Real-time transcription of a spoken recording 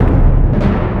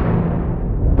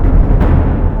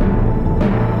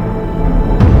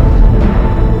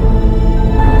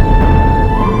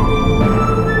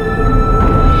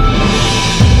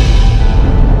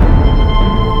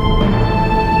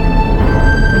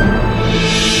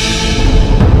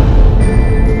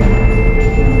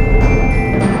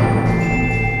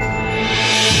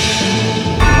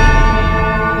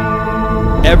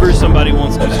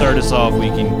off, we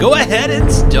can go ahead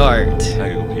and start. I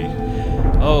gotta go pee.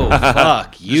 Oh,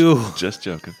 fuck you. Just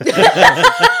joking.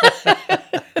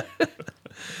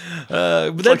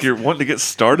 But It's like you're wanting to get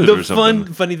started the or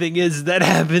something. funny thing is that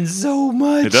happens so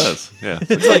much. It does, yeah.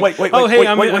 It's like, wait,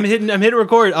 I'm hitting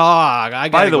record. I gotta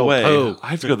By the go way, poo. I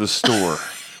have to go to the store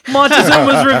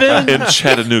Montezuma's Revenge. in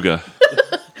Chattanooga.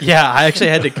 Yeah, I actually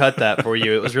had to cut that for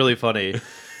you. It was really funny.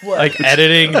 Like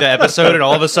editing the episode, and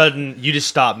all of a sudden you just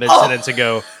stop mid sentence and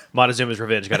go, "Montezuma's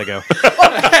Revenge, gotta go." Was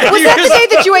that the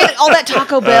day that you ate all that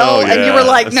Taco Bell and you were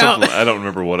like, no? I don't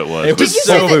remember what it was. It was you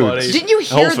so say that- funny. Didn't you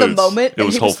Whole hear the Foods. moment? It and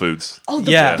was he Whole Foods. Oh,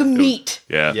 Yeah. the meat.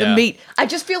 Yeah. Yeah. The meat. I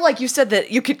just feel like you said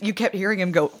that you kept hearing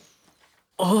him go,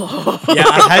 Yeah,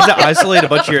 I had to isolate a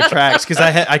bunch of your tracks because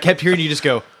I kept hearing you just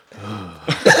go.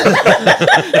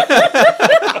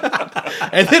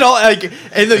 And then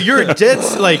you're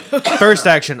dead. Like first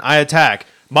action, I attack.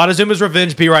 Montezuma's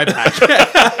Revenge. Be right back.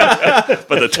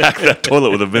 But attack that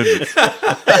toilet with a vengeance.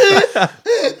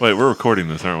 Wait, we're recording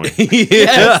this, aren't we?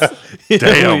 Yes.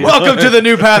 Damn. Welcome to the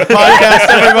New Path Podcast,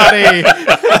 everybody.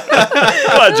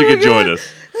 Glad you could join us.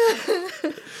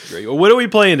 Great. Well, what are we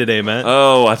playing today, Matt?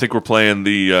 Oh, I think we're playing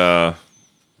the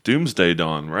Doomsday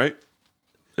Dawn, right?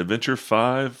 Adventure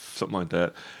 5, something like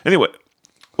that. Anyway,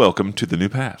 welcome to the New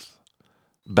Path.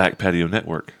 Back Patio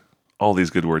Network. All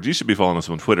these good words. You should be following us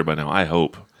on Twitter by now, I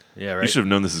hope. Yeah, You right. should have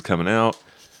known this is coming out.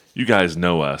 You guys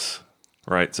know us,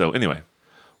 right? So anyway,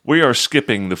 we are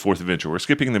skipping the fourth adventure. We're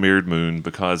skipping the Mirrored Moon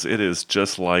because it is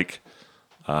just like,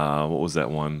 what was that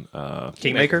one?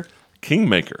 Kingmaker.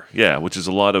 Kingmaker, yeah, which is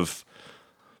a lot of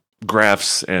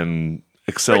graphs and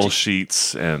Excel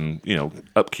sheets and,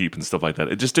 upkeep and stuff like that.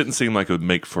 It just didn't seem like it would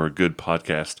make for a good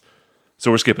podcast. So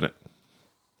we're skipping it.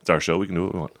 It's our show. We can do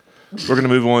what we want. We're going to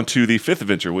move on to the fifth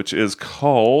adventure, which is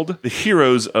called The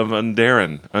Heroes of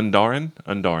Undarin.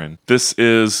 Undarin. This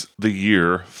is the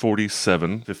year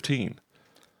 4715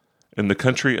 in the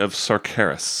country of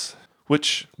Sarkaris,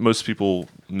 which most people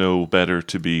know better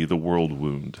to be the World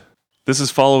Wound. This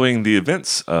is following the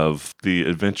events of the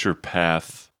adventure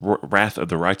path, Wrath of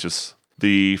the Righteous.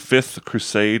 The Fifth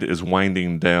Crusade is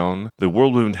winding down. The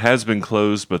World Wound has been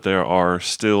closed, but there are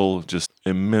still just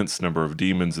immense number of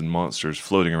demons and monsters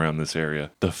floating around this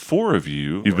area. The four of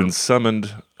you've been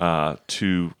summoned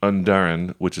to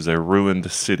Undarin, which is a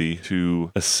ruined city,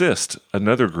 to assist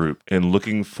another group in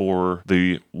looking for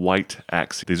the White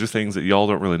Axe. These are things that y'all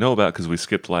don't really know about because we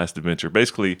skipped last adventure.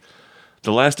 Basically,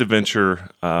 the last adventure,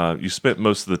 you spent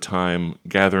most of the time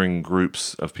gathering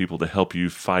groups of people to help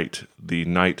you fight the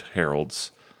Night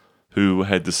Heralds, who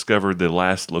had discovered the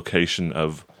last location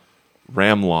of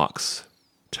Ramlock's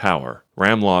tower.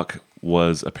 Ramlock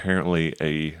was apparently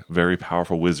a very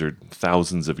powerful wizard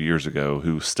thousands of years ago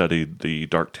who studied the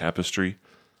Dark Tapestry,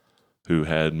 who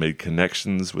had made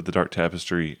connections with the Dark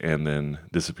Tapestry and then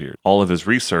disappeared. All of his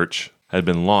research had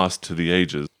been lost to the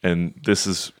ages. And this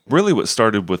is really what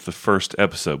started with the first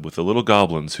episode, with the little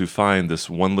goblins who find this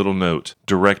one little note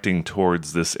directing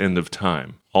towards this end of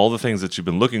time. All the things that you've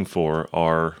been looking for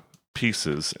are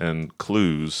pieces and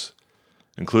clues,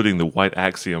 including the White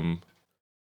Axiom,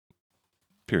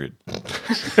 period.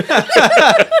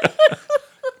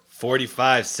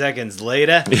 45 seconds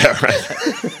later. Yeah, right.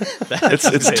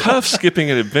 It's tough skipping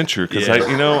an adventure because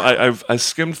I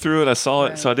skimmed through it, I saw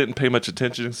it, so I didn't pay much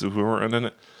attention because we weren't running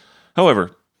it.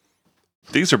 However,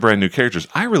 these are brand new characters.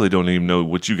 I really don't even know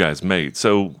what you guys made.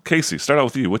 So, Casey, start out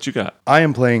with you. What you got? I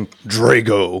am playing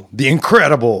Drago, the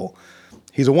Incredible.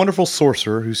 He's a wonderful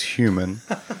sorcerer who's human.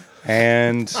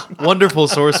 And Wonderful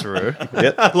sorcerer.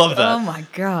 Yep. I love that. oh my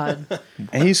God.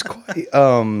 and he's quite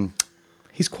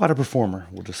a performer,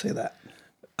 we'll just say that.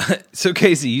 So,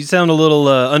 Casey, you sound a little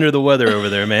under the weather over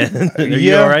there, man. Are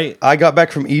you all right? I got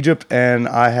back from Egypt and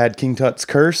I had King Tut's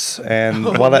curse. And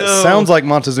while that sounds like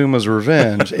Montezuma's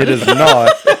Revenge, it is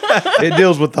not. It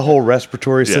deals with the whole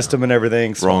respiratory system and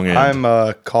everything. So Wrong end.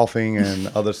 I'm coughing and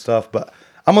other stuff, but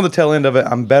I'm on the tail end of it.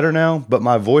 I'm better now, but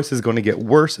my voice is going to get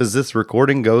worse as this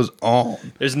recording goes on.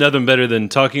 There's nothing better than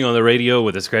talking on the radio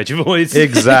with a scratchy voice.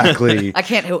 Exactly. I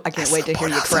can't wait to hear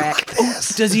you crack.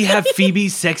 Does he have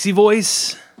Phoebe's sexy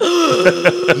voice?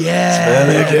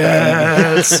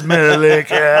 Yeah. Smelly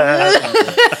cat.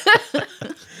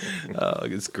 Oh,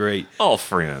 it's great. All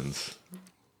friends.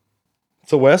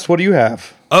 So, Wes, what do you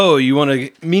have? Oh, you want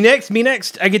to... Me next?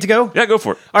 I get to go? Yeah, go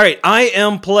for it. All right, I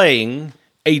am playing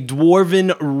a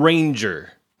Dwarven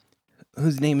Ranger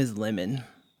whose name is Lemon.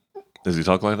 Does he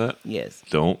talk like that? Yes.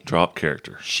 Don't drop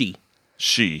character. She.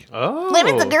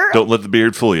 Lemon the girl. Don't let the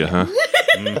beard fool you, huh?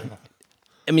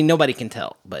 I mean, nobody can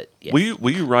tell, but yeah.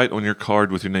 Will you write on your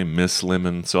card with your name Miss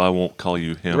Lemon so I won't call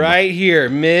you him? Right here,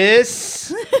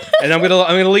 Miss And I'm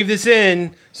gonna leave this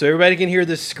in so everybody can hear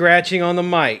the scratching on the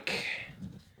mic.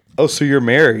 Oh, so you're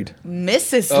married?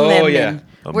 Mrs. Oh, Lemon. yeah.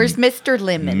 Where's Mr.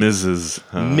 Lemon? Mrs.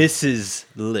 Mrs.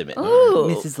 Lemon.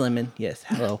 Ooh. Mrs. Lemon. Yes.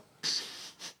 Hello.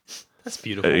 That's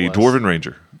beautiful. A Wes. dwarven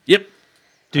ranger. Yep.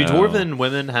 Do dwarven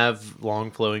women have long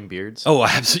flowing beards? Oh,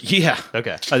 absolutely. Yeah.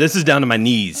 Okay. This is down to my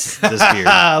knees. This beard.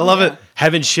 I love it.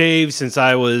 Haven't shaved since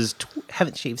I was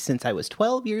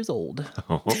 12 years old.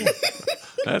 Oh,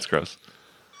 that's gross.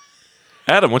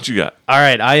 Adam, what you got? All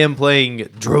right, I am playing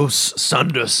Dros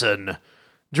Sunderson.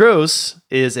 Dros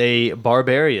is a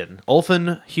barbarian,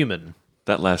 Ulfin human.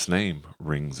 That last name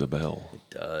rings a bell. It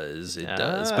does.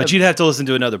 But you'd have to listen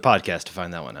to another podcast to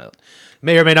find that one out.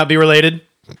 May or may not be related.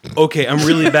 Okay, I'm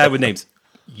really bad with names.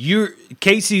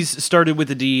 Casey's started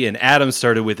with a D and Adam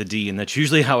started with a D, and that's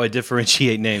usually how I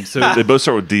differentiate names. So, They both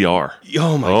start with DR.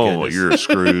 oh my goodness. You're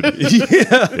screwed.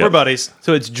 We're buddies.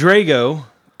 So it's Drago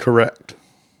Correct.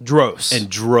 Dros. and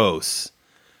Dros.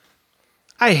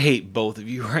 I hate both of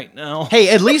you right now. Hey,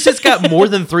 at least it's got more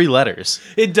than 3 letters.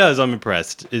 It does. I'm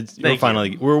impressed. We're Thank you.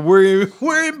 finally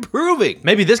we're improving.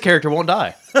 Maybe this character won't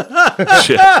die.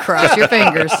 Shit. Cross your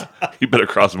fingers. You better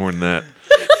cross more than that.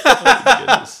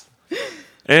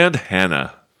 And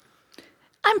Hannah.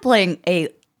 I'm playing a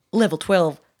level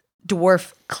 12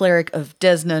 dwarf cleric of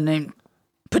Desna named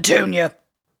Petunia.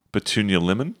 Petunia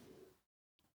Lemon.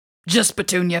 Just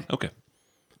Petunia. Okay.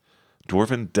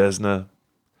 Dwarven Desna.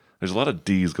 There's a lot of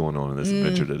D's going on in this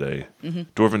adventure today.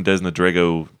 Dwarven Desna,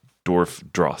 Drago,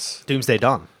 Dwarf, Dross. Doomsday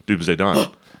Dawn. Doomsday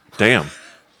Dawn. Damn.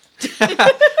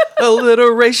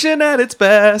 Alliteration at its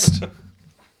best.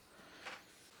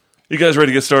 You guys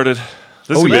ready to get started?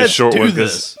 This is going to be a let's short do one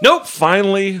this. because nope.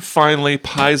 Finally,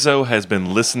 Paizo has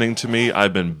been listening to me.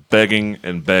 I've been begging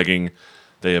and begging.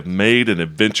 They have made an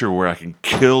adventure where I can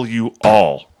kill you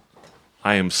all.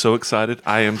 I am so excited.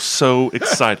 I am so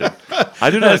excited.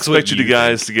 I do not That's what expect you you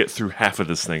guys to get through half of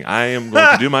this thing. I am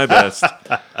going to do my best.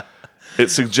 It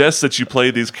suggests that you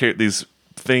play these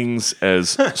things as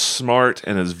smart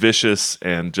and as vicious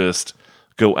and just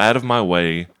go out of my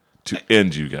way to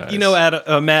end you guys. You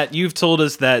know, Matt, you've told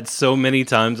us that so many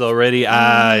times already.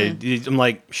 I'm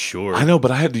like, sure. I know, but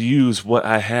I had to use what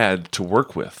I had to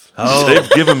work with. Oh. They've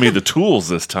given me the tools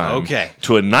this time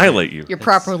to annihilate you. You're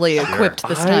properly equipped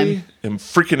this time. I am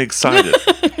freaking excited.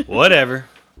 Whatever.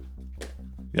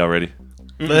 Y'all ready?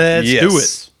 Let's do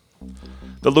it.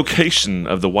 The location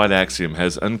of the White Axiom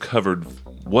has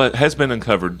been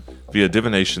uncovered via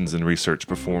divinations and research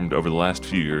performed over the last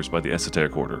few years by the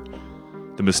Esoteric Order.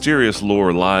 The mysterious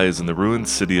lore lies in the ruined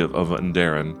city of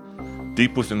Undarin,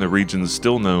 deep within the regions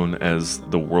still known as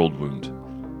the World Wound.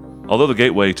 Although the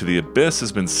gateway to the Abyss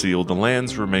has been sealed, the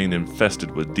lands remain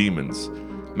infested with demons,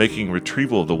 making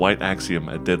retrieval of the White Axiom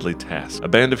a deadly task. A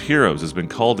band of heroes has been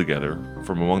called together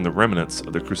from among the remnants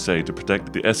of the Crusade to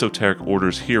protect the Esoteric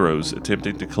Order's heroes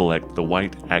attempting to collect the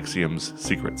White Axiom's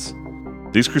secrets.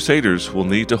 These Crusaders will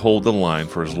need to hold the line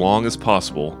for as long as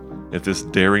possible if this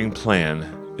daring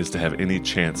plan is to have any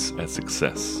chance at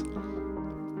success.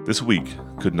 This week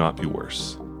could not be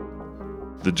worse.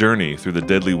 The journey through the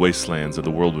deadly wastelands of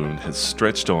the World Wound has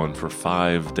stretched on for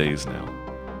 5 days now.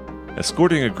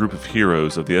 Escorting a group of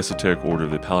heroes of the Esoteric Order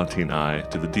of the Palatine Eye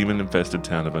to the demon-infested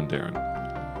town of Undarin.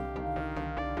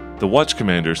 The Watch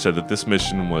Commander said that this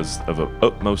mission was of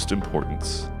utmost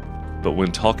importance, but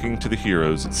when talking to the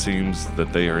heroes, it seems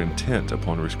that they are intent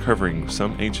upon recovering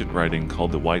some ancient writing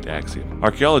called the White Axiom.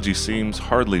 Archaeology seems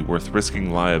hardly worth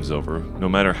risking lives over, no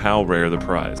matter how rare the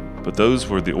prize, but those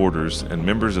were the orders and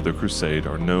members of the Crusade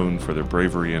are known for their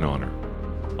bravery and honor.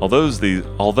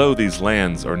 Although these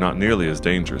lands are not nearly as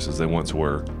dangerous as they once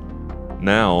were,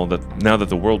 now that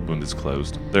the World Wound is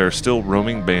closed, there are still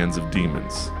roaming bands of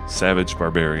demons, savage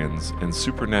barbarians, and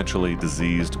supernaturally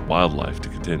diseased wildlife to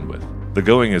contend with. The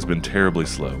going has been terribly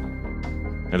slow,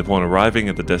 and upon arriving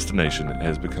at the destination, it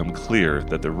has become clear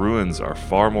that the ruins are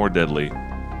far more deadly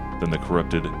than the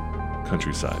corrupted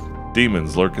countryside.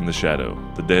 Demons lurk in the shadow,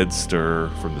 the dead stir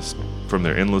from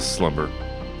their endless slumber,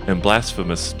 and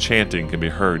blasphemous chanting can be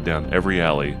heard down every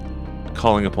alley,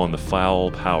 calling upon the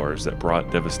foul powers that brought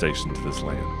devastation to this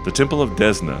land. The Temple of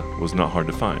Desna was not hard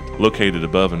to find, located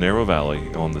above a narrow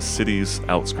valley on the city's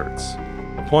outskirts.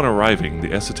 Upon arriving,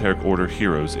 the Esoteric Order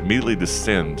heroes immediately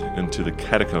descend into the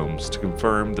catacombs to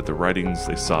confirm that the writings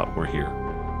they sought were here.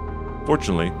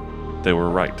 Fortunately, they were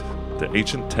right. The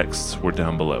ancient texts were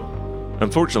down below.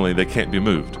 Unfortunately, they can't be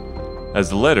moved, as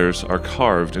the letters are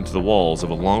carved into the walls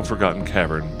of a long-forgotten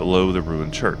cavern below the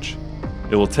ruined church.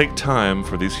 It will take time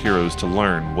for these heroes to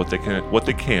learn what they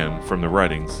can from the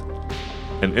writings,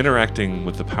 and interacting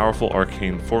with the powerful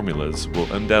arcane formulas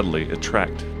will undoubtedly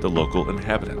attract the local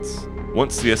inhabitants.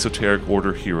 Once the Esoteric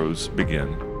Order heroes begin,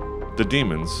 the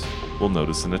demons will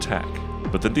notice an attack.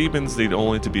 But the demons need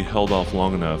only to be held off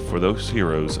long enough for those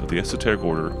heroes of the Esoteric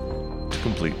Order to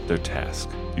complete their task.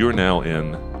 You are now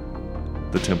in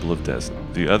the Temple of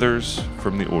Desna. The others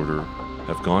from the Order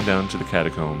have gone down to the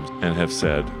catacombs and have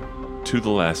said, to the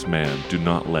last man, do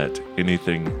not let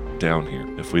anything down here.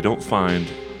 If we don't find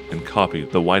and copy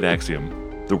the white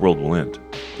axiom, the world will end.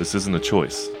 This isn't a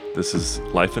choice. This is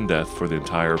life and death for the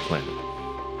entire planet.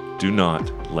 Do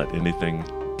not let anything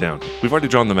down here. We've already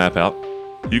drawn the map out.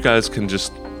 You guys can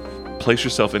just place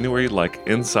yourself anywhere you like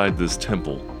inside this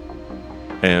temple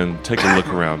and take a look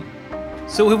around.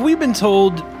 So have we been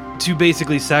told to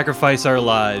basically sacrifice our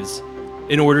lives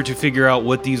in order to figure out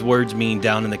what these words mean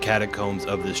down in the catacombs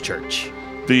of this church?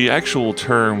 The actual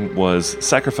term was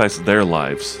sacrifice their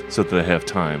lives so that they have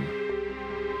time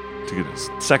to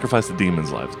sacrifice the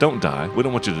demons' lives. Don't die. We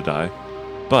don't want you to die.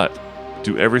 But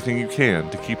do everything you can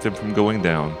to keep them from going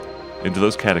down into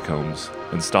those catacombs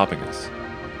and stopping us.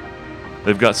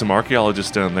 They've got some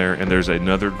archaeologists down there, and there's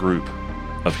another group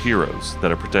of heroes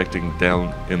that are protecting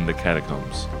down in the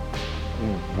catacombs.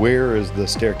 Where is the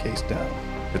staircase down?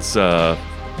 It's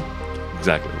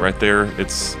exactly right there.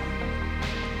 It's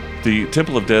the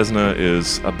Temple of Desna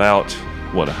is about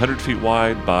 100 feet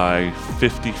wide by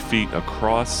 50 feet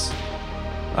across.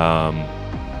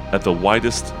 At the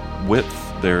widest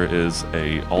width, there is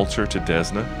a altar to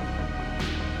Desna.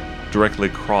 Directly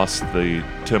across the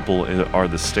temple are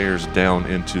the stairs down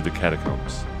into the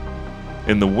catacombs.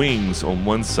 In the wings, on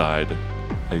one side,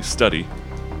 a study,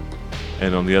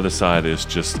 and on the other side is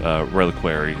just a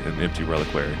reliquary, an empty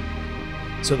reliquary.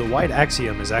 So the white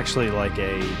axiom is actually like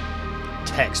a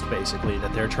text, basically,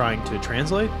 that they're trying to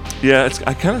translate? Yeah,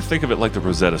 I kind of think of it like the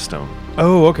Rosetta Stone.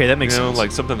 Oh, okay, that makes You know, sense.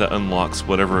 like something that unlocks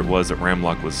whatever it was that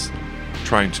Ramlock was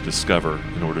trying to discover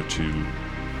in order to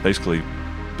basically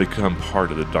become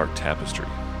part of the Dark Tapestry.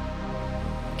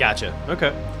 Gotcha.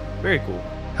 Okay. Very cool.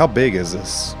 How big is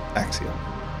this axiom?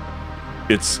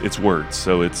 It's words,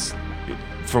 so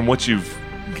from what you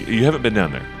haven't been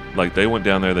down there. Like, they went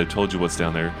down there, they told you what's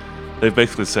down there. They've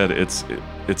basically said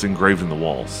it's engraved in the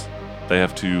walls. They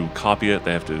have to copy it,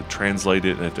 they have to translate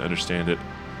it, they have to understand it,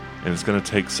 and it's going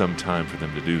to take some time for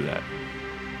them to do that.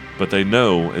 But they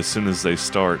know as soon as they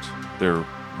start their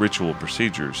ritual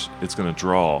procedures, it's going to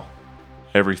draw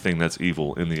everything that's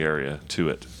evil in the area to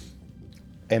it.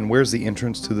 And where's the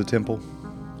entrance to the temple?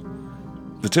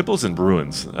 The temple's in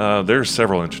ruins. There's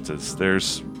several entrances.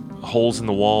 There's holes in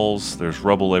the walls. There's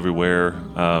rubble everywhere.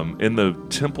 In the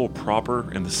temple proper,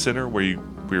 in the center where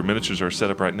your miniatures are set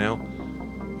up right now,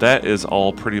 that is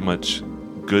all pretty much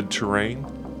good terrain.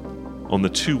 On the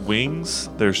two wings,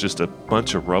 there's just a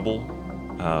bunch of rubble.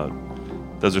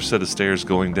 Those are a set of stairs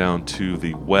going down to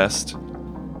the west,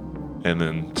 and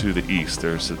then to the east,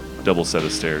 there's a double set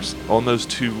of stairs. On those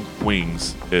two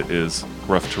wings, it is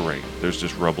rough terrain. There's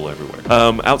just rubble everywhere.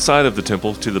 Outside of the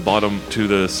temple, to the bottom, to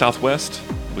the southwest,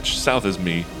 which south is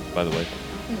me, by the way,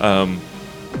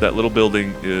 that little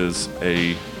building is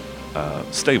a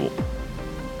stable.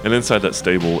 And inside that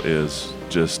stable is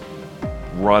just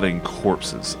rotting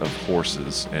corpses of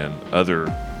horses and other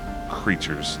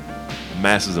creatures.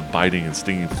 Masses of biting and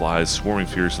stinging flies swarming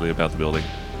furiously about the building.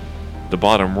 The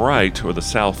bottom right, or the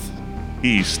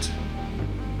southeast,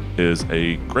 is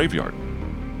a graveyard.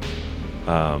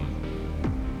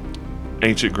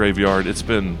 Ancient graveyard. It's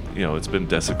been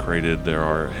desecrated. There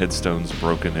are headstones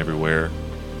broken everywhere.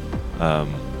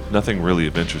 Nothing really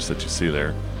of interest that you see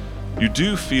there. You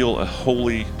do feel a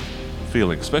holy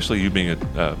feeling, especially you being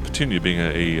Petunia being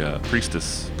a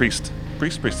priestess.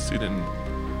 Priestess. I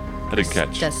didn't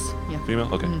catch. Yeah. Female.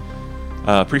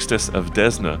 Okay. Priestess of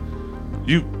Desna.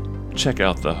 You check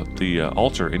out the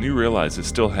altar and you realize it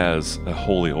still has a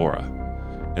holy aura,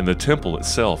 and the temple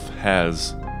itself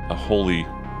has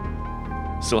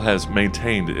still has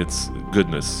maintained its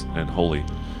goodness and holy.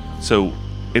 So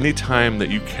anytime that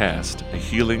you cast a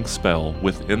healing spell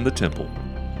within the temple,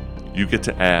 you get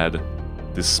to add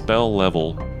the spell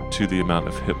level to the amount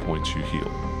of hit points you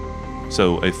heal.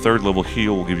 So a third level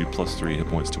heal will give you +3 hit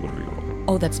points to whatever you roll.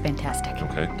 Oh, that's fantastic.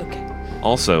 Okay.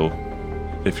 Also,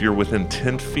 if you're within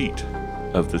 10 feet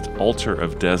of the altar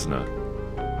of Desna,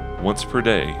 once per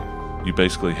day, you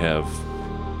basically have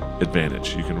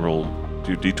advantage. You can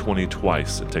do D20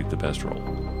 twice and take the best roll.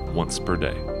 Once per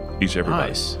day. Everybody.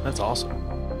 Nice. That's awesome.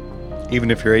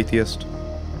 Even if you're atheist?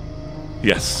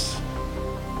 Yes.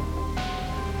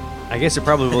 I guess it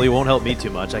probably won't help me too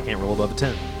much. I can't roll above a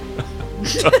 10.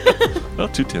 Well,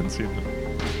 2 10s.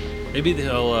 Maybe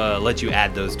they'll let you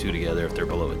add those two together if they're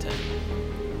below a 10.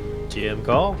 GM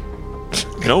call.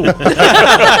 No.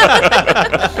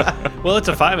 Well, it's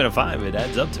a 5 and a 5. It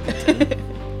adds up to a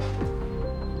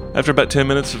 10. After about 10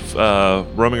 minutes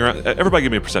of roaming around, everybody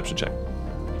give me a perception check.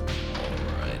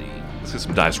 Alrighty. Let's get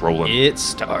some dice rolling. It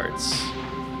starts.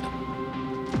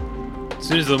 As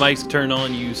soon as the mics turn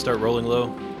on, you start rolling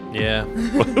low. Yeah.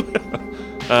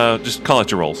 Just call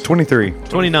out your rolls. 23.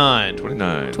 29.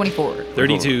 29. 24.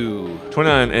 32.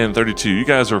 29 and 32. You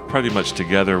guys are pretty much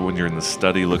together when you're in the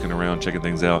study looking around, checking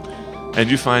things out. And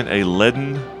you find a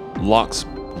leaden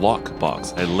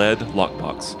lockbox. A lead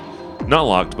lockbox. Not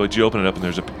locked, but you open it up and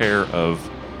there's a pair of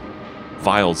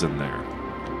vials in there.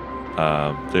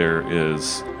 There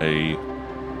is a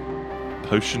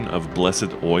potion of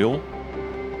blessed oil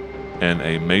and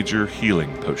a major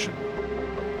healing potion.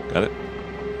 Got it?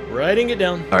 Writing it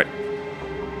down. All right.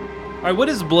 All right, what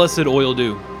does blessed oil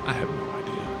do? I have no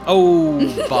idea.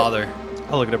 Oh, bother.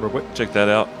 I'll look it up real quick. Check that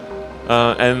out.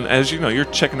 And as you know, you're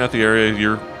checking out the area.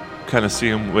 You're kind of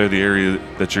seeing where the area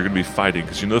that you're going to be fighting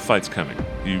because you know the fight's coming.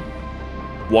 You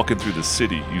walking through the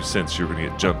city, you sense you're going to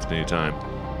get jumped at any time.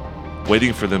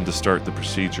 Waiting for them to start the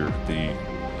procedure, the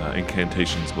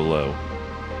incantations below.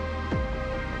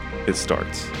 It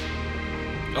starts.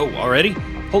 Oh, already?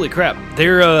 Holy crap.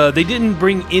 They didn't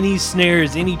bring any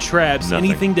snares, any traps, Nothing.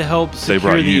 anything to help They secure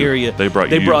brought the you. area. They brought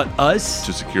They you brought us?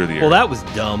 to secure the area. Well, that was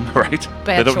dumb. right.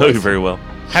 Bad They don't know you choice. very well.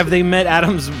 Have they met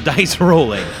Adam's dice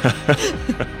rolling?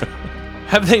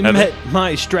 Have they met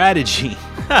my strategy?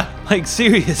 Like,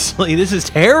 seriously, this is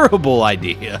a terrible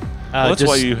idea. Well, that's just-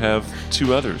 why you have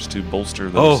two others to bolster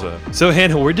those. Oh, so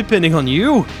Hannah, we're depending on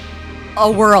you.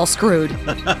 Oh, we're all screwed.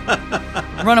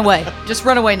 Run away. Just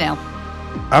run away now.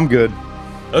 I'm good.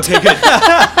 Okay,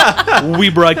 good. We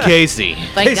brought Casey.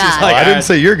 Thank Casey's God. like, I didn't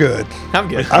say you're good. I'm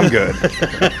good. I'm good.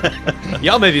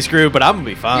 Y'all may be screwed, but I'm gonna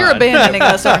be fine. You're abandoning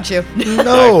us, aren't you?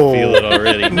 No. feel it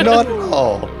already. Not at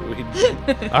all.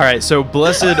 All right, so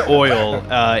blessed oil.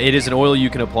 It is an oil you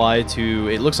can apply to.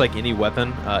 It looks like any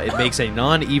weapon. It makes a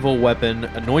non-evil weapon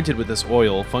anointed with this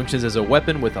oil. Functions as a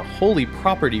weapon with a holy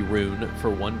property rune for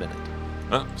 1 minute.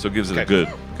 So it gives it a Okay. good.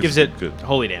 Gives it good.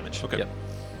 holy damage. Okay. Yep.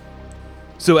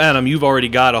 So, Adam, you've already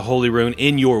got a holy rune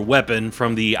in your weapon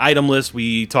from the item list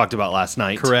we talked about last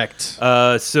night. Correct.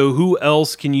 So, who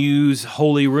else can use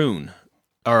holy rune?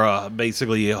 Or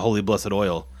basically a holy blessed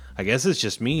oil? I guess it's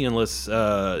just me, unless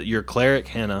your cleric,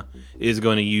 Hannah, is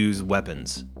going to use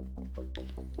weapons.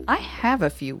 I have a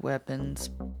few weapons,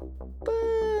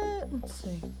 but let's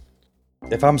see.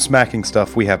 If I'm smacking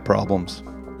stuff, we have problems.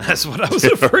 That's what I was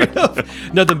afraid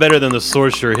of. Nothing better than the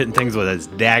sorcerer hitting things with his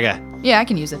dagger. Yeah, I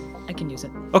can use it.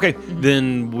 Okay,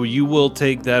 then you will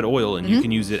take that oil and you can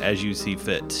use it as you see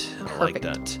fit. I like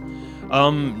Perfect.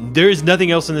 that. There is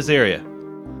nothing else in this area.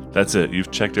 That's it.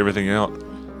 You've checked everything out.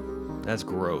 That's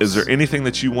gross. Is there anything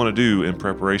that you want to do in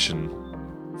preparation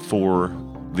for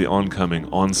the oncoming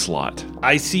onslaught?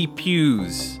 I see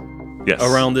pews Yes.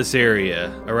 around this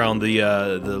area, around the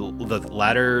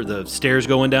ladder, the stairs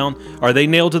going down. Are they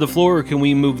nailed to the floor, or can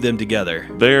we move them together?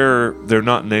 They're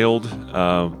not nailed.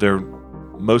 They're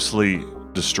mostly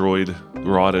destroyed,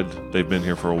 rotted. They've been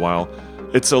here for a while.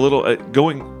 It's a little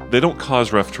They don't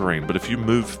cause rough terrain, but if you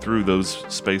move through those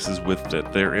spaces with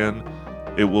that they're in,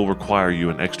 it will require you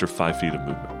an extra 5 feet of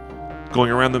movement. Going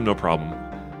around them, no problem.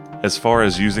 As far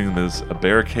as using them as a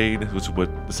barricade, which is what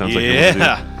it sounds like you want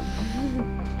to do.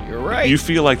 You're right. You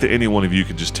feel like that any one of you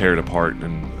could just tear it apart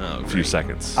in Oh, a few great.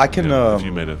 seconds. I can, if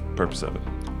you made a purpose of it.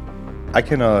 I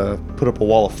can put up a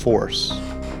wall of force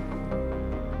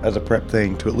as a prep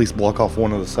thing to at least block off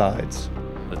one of the sides.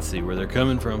 Let's see where they're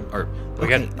coming from. Or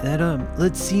got-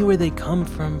 let's see where they come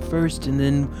from first, and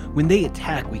then when they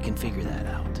attack, we can figure that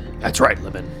out. That's right,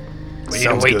 Lemon.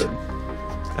 Sounds good.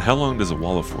 How long does a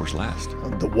wall of force last?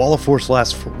 The wall of force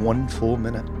lasts for 1 full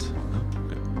minute.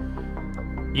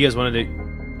 You guys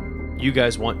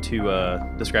want to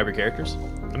describe your characters?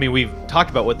 I mean, we've talked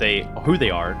about who they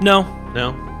are. No,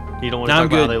 No, you don't want to I'm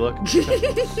talk about how good. they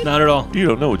look. not at all. You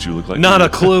don't know what you look like. Not do a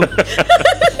you? clue.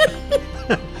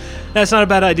 That's not a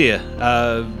bad idea.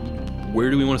 Where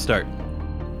do we want to start?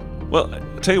 Well,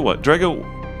 I'll tell you what,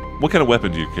 Drago, what kind of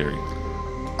weapon do you carry?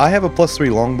 I have a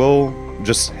 +3 longbow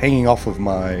just hanging off of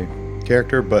my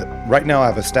character, but right now I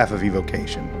have a staff of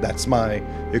evocation. That's my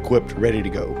equipped, ready to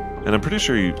go. And I'm pretty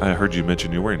sure I heard you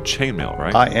mention you're wearing chainmail,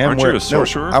 right? I am Aren't wearing you a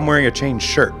sorcerer? No, I'm wearing a chain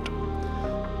shirt.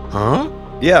 Huh?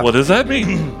 Yeah. What does that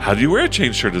mean? How do you wear a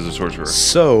chain shirt as a sorcerer?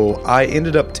 So I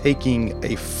ended up taking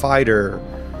a fighter.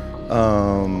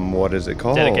 What is it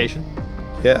called? Dedication.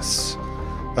 Yes,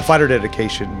 a fighter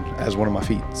dedication as one of my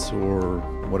feats or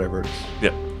whatever it is.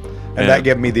 Yeah. And that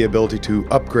gave me the ability to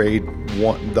upgrade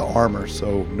the armor,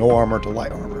 so no armor to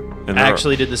light armor. And I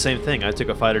actually did the same thing. I took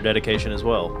a fighter dedication as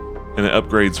well. And it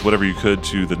upgrades whatever you could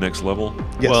to the next level.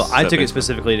 Yes. Well, I took it makes-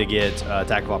 specifically to get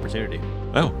attack of opportunity.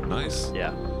 Oh, nice.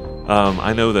 Yeah.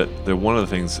 I know that one of the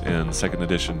things in 2nd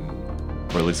edition,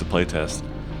 or at least the playtest,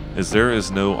 is there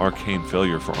is no arcane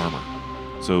failure for armor.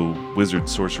 So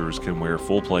wizards, sorcerers can wear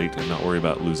full plate and not worry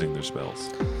about losing their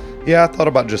spells. Yeah, I thought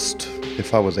about just,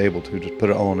 if I was able to, just put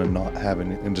it on and not have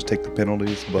any, and just take the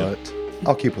penalties, but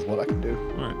I'll keep with what I can do.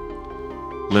 All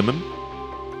right. Lemon?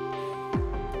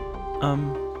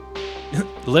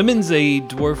 Lemon's a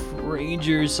dwarf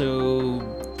ranger, so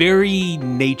very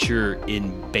nature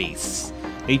in base.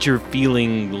 Nature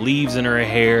feeling, leaves in her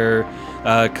hair,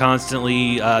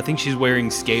 constantly. I think she's wearing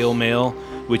scale mail,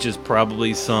 which is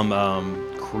probably some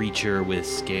creature with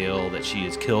scale that she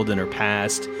has killed in her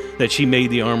past, that she made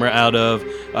the armor out of.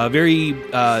 Very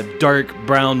dark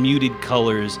brown muted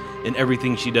colors in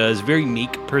everything she does. Very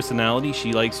meek personality.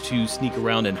 She likes to sneak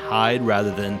around and hide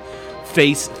rather than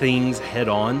face things head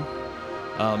on.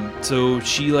 So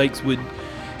she would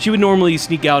normally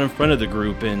sneak out in front of the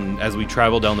group and as we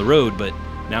travel down the road, but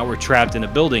now we're trapped in a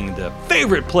building, the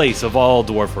favorite place of all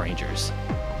dwarf rangers.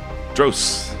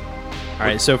 Dros. All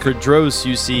right, so for Dros,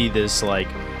 you see this like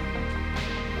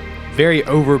very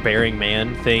overbearing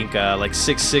man. Think like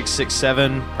 6'6",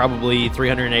 6'7", probably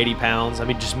 380 pounds. I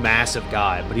mean, just massive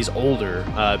guy, but he's older,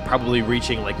 probably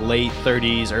reaching like late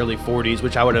 30s, early 40s,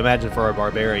 which I would imagine for a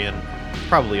barbarian,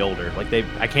 probably older. Like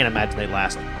I can't imagine they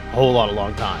last a whole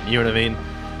long time. You know what I mean?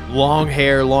 Long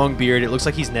hair, long beard. It looks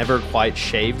like he's never quite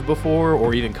shaved before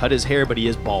or even cut his hair, but he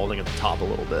is balding at the top a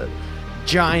little bit.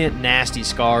 Giant, nasty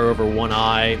scar over one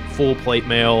eye, full plate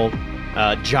mail,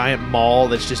 giant maul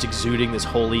that's just exuding this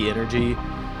holy energy.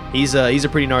 He's a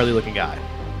pretty gnarly looking guy.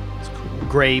 That's cool.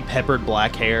 Gray, peppered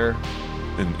black hair.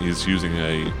 And he's using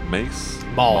a mace?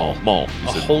 Maul. Maul. You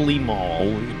A said holy maul.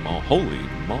 Holy maul. Holy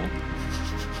maul.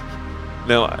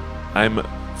 Now, I'm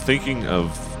thinking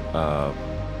of,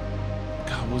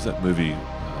 what was that movie?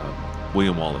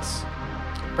 William Wallace.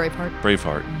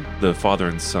 Braveheart. The father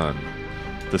and son.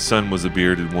 The son was a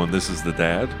bearded one. This is the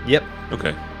dad? Yep.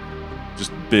 Okay.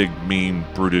 Just big, mean,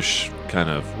 brutish kind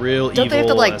of. Real Don't evil. they have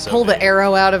to like SOB. pull the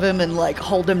arrow out of him and like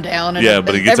hold him down? And Yeah,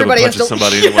 but he gets up and everybody has punches to-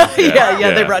 somebody anyway.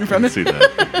 Yeah, they run from I it. can see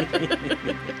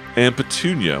that. And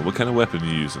Petunia, what kind of weapon are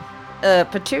you using?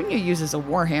 Petunia uses a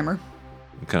warhammer,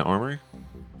 What kind of armor?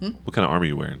 What kind of armor are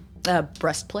you wearing?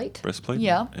 breastplate. Breastplate?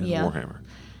 Yeah, And yeah. warhammer.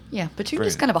 Yeah,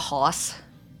 Petunia's Great. kind of a hoss.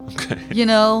 Okay. You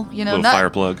know, Little not fire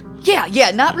plug.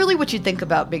 Yeah, not really what you'd think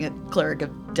about being a cleric of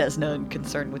Desna and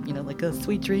concerned with, like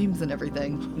sweet dreams and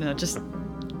everything. Just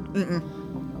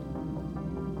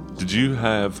Did you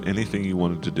have anything you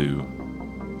wanted to do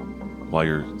while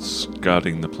you're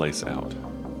scouting the place out?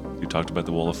 You talked about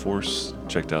the wall of force,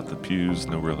 checked out the pews,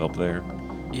 no real help there.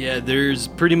 Yeah, there's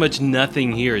pretty much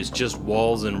nothing here. It's just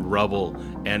walls and rubble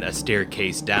and a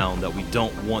staircase down that we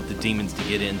don't want the demons to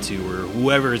get into or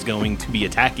whoever is going to be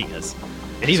attacking us.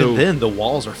 And even So- then, the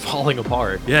walls are falling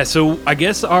apart. Yeah, so I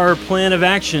guess our plan of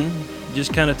action,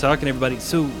 just kind of talking to everybody.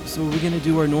 So we're gonna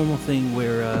do our normal thing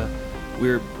where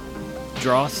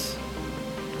Dross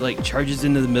like charges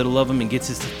into the middle of him and gets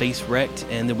his face wrecked,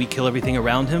 and then we kill everything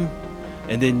around him,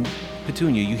 and then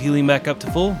Petunia, you heal him back up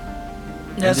to full.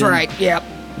 that's then- right. Yep.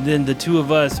 Then the two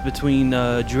of us, between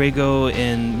Drago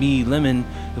and me, Lemon,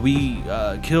 we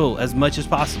kill as much as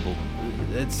possible.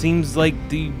 It seems like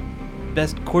the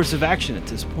best course of action at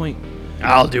this point.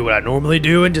 I'll do what I normally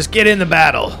do and just get in the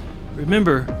battle.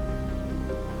 Remember,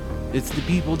 it's the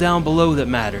people down below that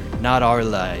matter, not our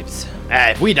lives.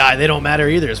 If we die, they don't matter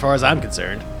either, as far as I'm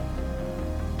concerned.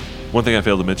 One thing I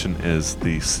failed to mention is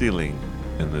the ceiling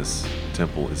in this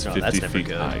temple is Oh, that's 50 never feet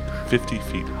good. high. 50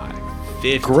 feet high.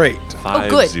 Great. 50. Like,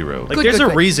 Good, there's good, a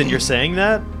good. reason you're saying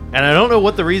that, and I don't know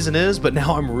what the reason is, but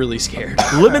now I'm really scared.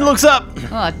 Lemon looks up.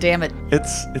 Oh, damn it.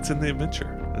 It's in the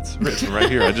adventure. It's written right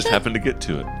here. I just happened to get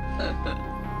to it.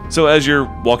 So as you're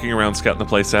walking around scouting the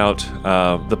place out,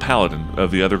 the paladin of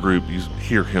the other group, you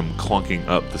hear him clunking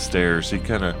up the stairs. He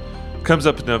kind of comes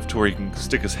up enough to where he can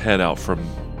stick his head out from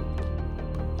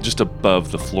just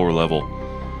above the floor level.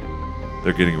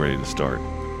 They're getting ready to start.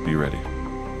 Be ready.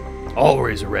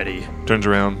 Always ready. Turns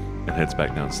around and heads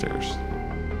back downstairs.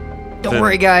 Don't Then-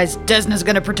 worry, guys. Desna's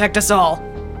gonna protect us all.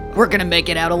 We're gonna make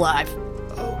it out alive.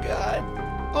 Oh, God.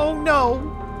 Oh, no.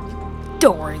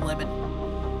 Don't worry, Lemon.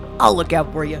 I'll look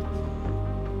out for you.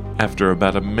 After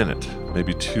about a minute,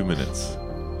 maybe 2 minutes,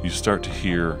 you start to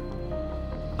hear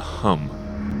a hum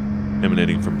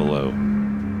emanating from below.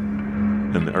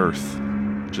 And the earth,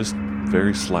 just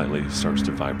very slightly, starts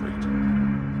to vibrate.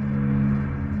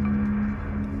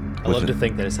 I love to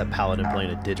think that it's that paladin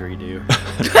playing a didgeridoo.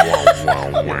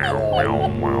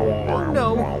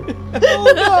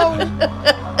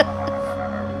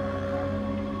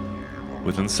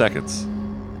 Within seconds,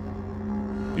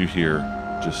 you hear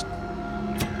just.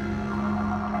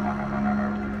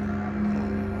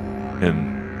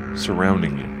 And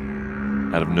surrounding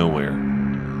you, out of nowhere,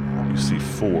 you see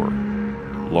 4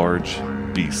 large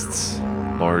beasts,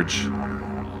 large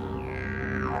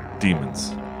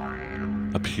demons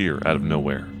appear out of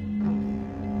nowhere.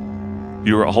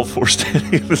 You are all 4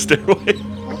 standing in the stairway.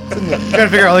 Trying to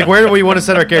figure out, like, where do we want to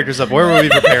set our characters up? Where were we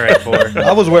preparing for?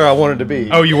 I was where I wanted to be.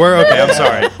 Oh, you were? Okay, I'm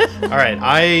sorry. All right,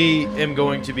 I am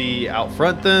going to be out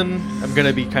front then. I'm going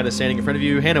to be kind of standing in front of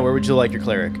you. Hannah, where would you like your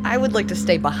cleric? I would like to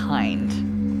stay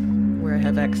behind where I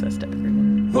have access to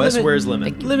everyone. Wes, Lemon- where's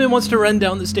Lemon? Lemon wants to run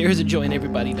down the stairs and join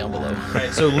everybody down below.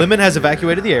 Right, so Lemon has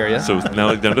evacuated the area. So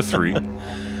now down to 3.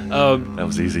 That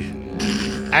was easy.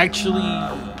 Actually,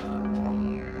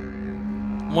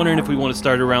 wondering if we want to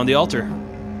start around the altar.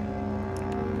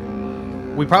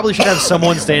 We probably should have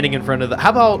someone standing in front of the... How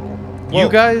about you Whoa.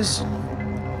 guys?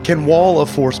 Can wall of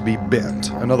force be bent?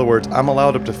 In other words, I'm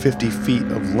allowed up to 50 feet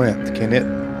of length. Can it?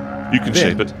 You can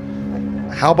shape it.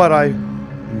 How about I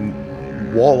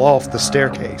wall off the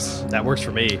staircase? That works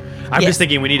for me. I'm Yes. just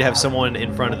thinking we need to have someone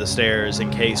in front of the stairs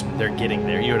in case they're getting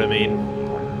there. You know what I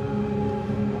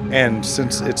mean? And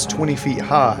since it's 20 feet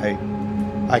high,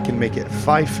 I can make it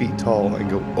 5 feet tall and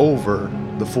go over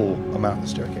the full amount of the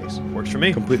staircase. Works for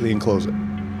me. Completely enclose it.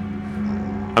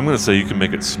 I'm going to say you can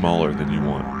make it smaller than you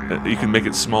want. You can make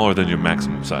it smaller than your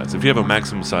maximum size. If you have a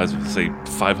maximum size of, say,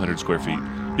 500 square feet,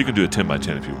 you can do a 10 by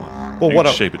 10 if you want. Well, you what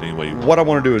can I- shape it any way you want. What I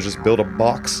want to do is just build a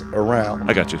box around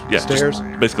I got you. Yeah, stairs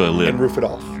just basically a lid. and roof it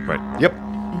off. Right. Yep.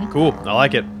 Cool. I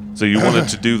like it. So you wanted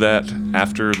to do that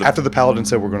after the... After the paladin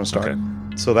said we're going to start. Okay.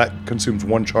 So that consumes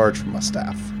 1 charge from my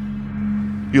staff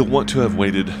You'll want to have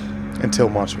waited... until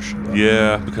monsters show up.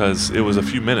 Yeah, because it was a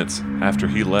few minutes after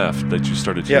he left that you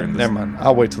started Yep, hearing this. never mind.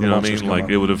 I'll wait till You the know what I monsters mean? come Like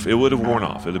up. it would have worn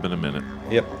off. It'd have been a minute.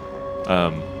 Yep.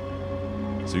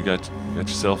 So you got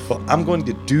yourself. But I'm going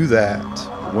to do that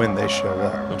when they show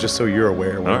up, just so you're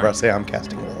aware whenever Alright. I say I'm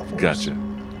casting a wall of force. Gotcha.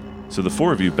 So the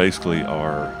 4 of you basically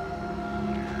are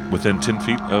within 10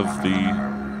 feet of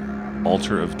the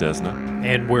altar of Desna.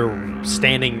 And we're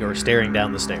standing or staring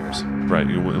down the stairs. Right,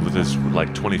 you're with this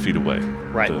like 20 feet away.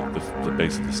 Right. The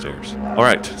base of the stairs. All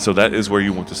right, so that is where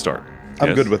you want to start. I'm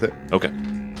Yes? good with it. Okay.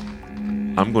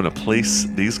 I'm going to place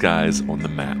these guys on the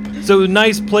map. So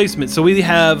nice placement. So we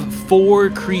have 4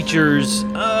 creatures,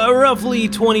 roughly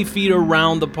 20 feet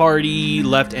around the party,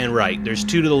 left and right. There's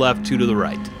 2 to the left, 2 to the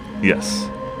right. Yes.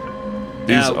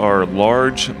 These Now- are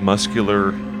large,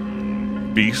 muscular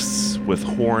beasts with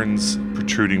horns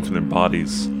protruding from their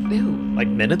bodies. Like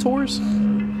minotaurs?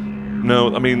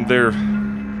 No, I mean they're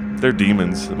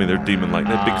demons. I mean they're demon-like.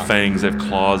 They have big fangs. They have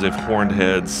claws. They have horned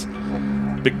heads.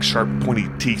 Big, sharp, pointy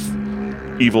teeth.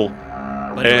 Evil.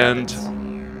 Bunch of And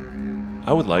rabbits.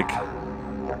 I would like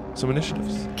some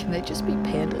initiatives Can they just be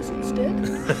pandas instead?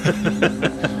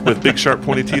 with big, sharp,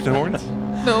 pointy teeth and horns.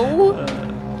 No.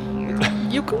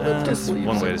 Eucalyptus that's leaves.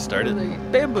 one way to start it.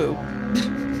 Bamboo.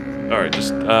 All right,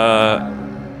 just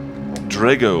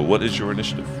Drago. What is your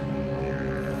initiative?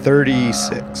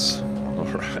 36. All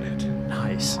right.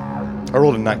 Nice. I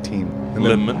rolled a 19. And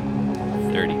then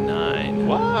Lemon. 39.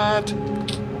 What?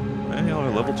 Man, y'all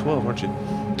are level 12, aren't you?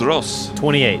 Dross.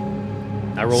 28.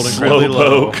 I rolled incredibly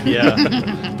low. Slowpoke.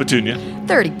 Yeah. Petunia.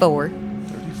 34.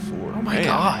 34. Oh my Man.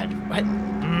 god. What?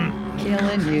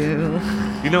 Killing you.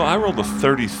 You know, I rolled a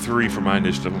 33 for my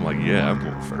initiative. I'm like, yeah, I'm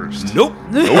going first. Nope.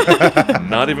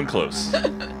 Not even close.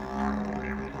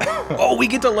 Oh, we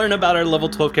get to learn about our level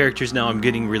 12 characters now. I'm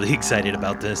getting really excited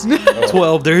about this.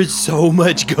 12, there's so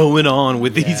much going on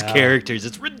with these characters.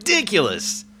 It's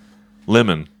ridiculous.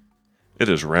 Lemon, it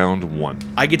is round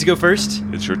 1. I get to go first?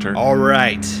 It's your turn. All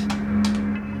right.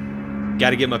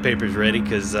 Got to get my papers ready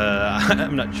because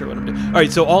I'm not sure what I'm doing. All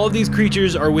right, so all of these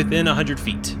creatures are within 100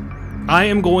 feet. I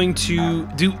am going to...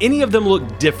 Do any of them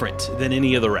look different than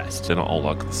any of the rest? They don't all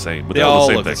look the same, but They they're all all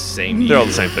the same look thing. the same. They're all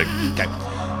the same thing. Okay.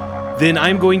 Then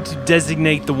I'm going to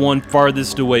designate the one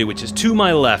farthest away, which is to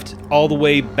my left, all the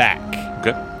way back.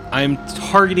 Okay. I'm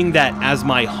targeting that as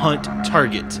my hunt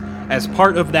target. As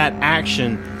part of that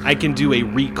action, I can do a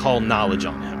recall knowledge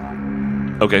on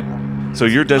him. Okay. So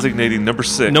you're designating number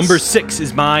 6. Number 6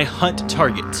 is my hunt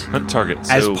target. Hunt target.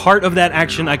 As So part of that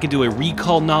action, I can do a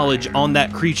recall knowledge on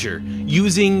that creature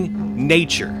using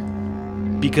nature.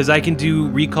 Because I can do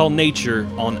recall nature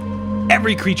on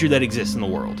every creature that exists in the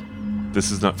world.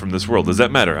 this is not from this world. Does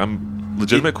that matter?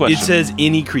 Legitimate question. It says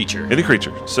any creature. Any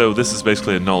creature. So this is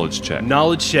basically a knowledge check.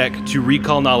 Knowledge check to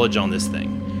recall knowledge on this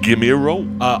thing. Give me a roll.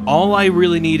 All I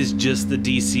really need is just the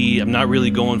DC. I'm not really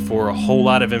going for a whole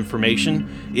lot of information.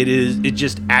 It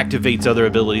just activates other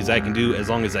abilities I can do as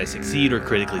long as I succeed or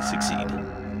critically succeed.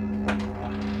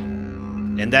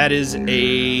 And that is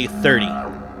a 30.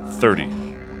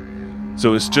 30.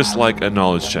 So it's just like a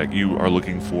knowledge check. You are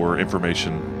looking for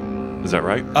information. Is that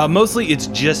right? Mostly it's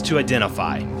just to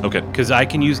identify. Okay. Because I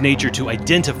can use nature to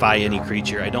identify any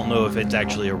creature. I don't know if it's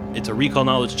actually it's a recall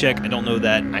knowledge check. I don't know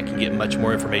that I can get much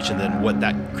more information than what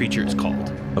that creature is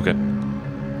called. Okay.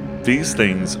 These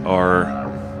things are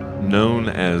known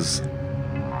as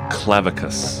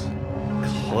clavicus.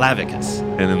 Clavicus.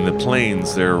 And in the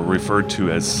plains, they're referred to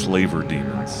as slaver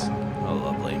demons. Oh,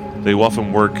 lovely. They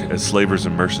often work as slavers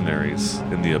and mercenaries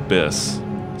in the abyss,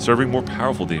 serving more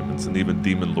powerful demons and even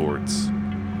demon lords.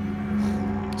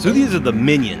 So these are the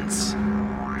minions,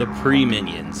 the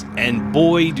pre-minions, and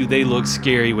boy, do they look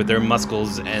scary with their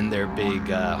muscles and their big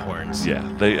horns. Yeah,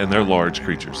 they're large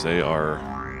creatures. They are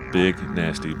big,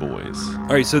 nasty boys. All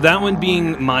right, so that one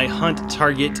being my hunt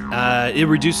target, it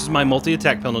reduces my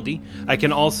multi-attack penalty. I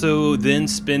can also then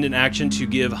spend an action to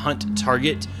give hunt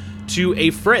target to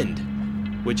a friend,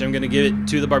 which I'm going to give it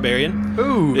to the barbarian.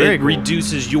 Ooh, very It cool.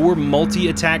 reduces your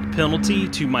multi-attack penalty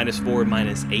to -4,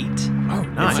 -8. Oh,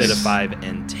 nice. Instead of 5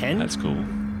 and 10. That's cool.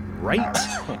 Right.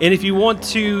 And if you want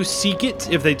to seek it,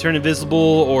 if they turn invisible,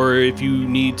 or if you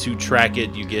need to track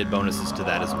it, you get bonuses to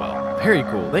that as well. Very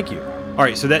cool. Thank you. All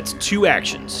right, so that's 2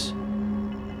 actions.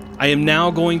 I am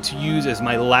now going to use as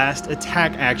my last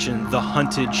attack action the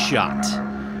hunted shot.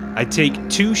 I take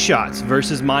 2 shots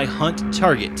versus my hunt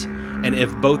target, and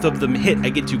if both of them hit, I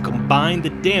get to combine the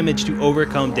damage to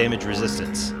overcome damage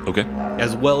resistance, Okay.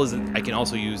 as well as I can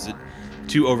also use it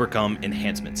to overcome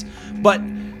enhancements. But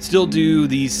still do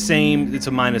the same, it's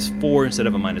a -4 instead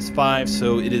of a -5,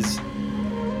 so it is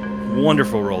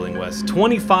wonderful rolling, Wes.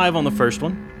 25 on the first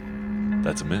one,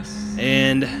 That's a miss.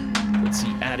 and let's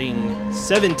see, adding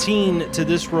 17 to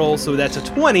this roll, so that's a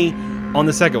 20 on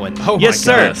the second one. Oh my yes,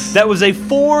 sir. goodness. That was a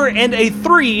 4 and a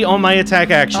 3 on my attack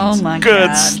actions. Oh my Good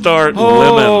god. start,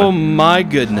 Oh Lemon. my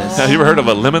goodness. Have you ever heard of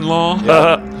a lemon law?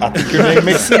 I think your name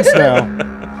makes sense now.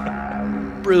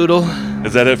 Brutal.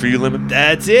 Is that it for you, Lemon?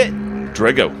 That's it.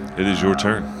 Drago, it is your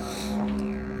turn.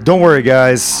 Don't worry,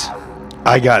 guys.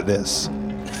 I got this.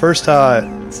 First,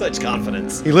 Such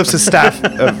confidence. he lifts his staff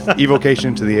of evocation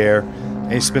into the air,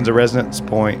 and he spends a resonance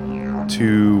point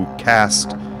to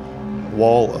cast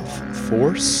Wall of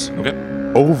Force Okay.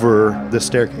 over the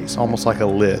staircase, almost like a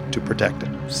lid to protect it.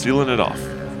 Sealing it off.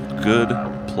 Good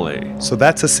play. So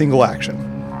that's a single action.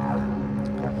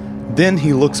 Then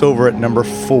he looks over at number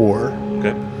 4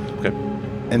 Okay. Okay.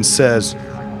 and says,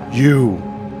 "You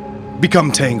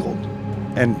become tangled,"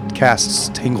 and casts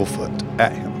Tanglefoot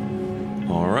at him.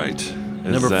 All right.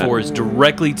 Number 4 is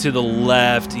directly to the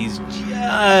left. He's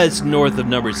just north of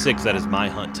number 6. That is my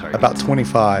hunt target. About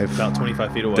 25. About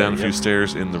 25 feet away. down a few Yep.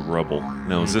 stairs in the rubble.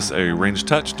 Now, is this a ranged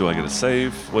touch? Do I get a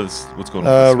save? What's going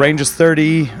on? with this? Range is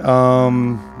 30.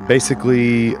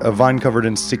 Basically, a vine covered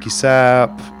in sticky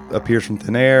sap appears from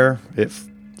thin air. It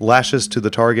lashes to the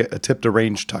target. Attempt a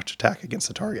ranged touch attack against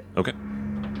the target. Okay.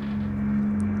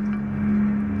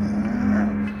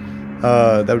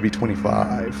 That would be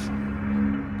 25.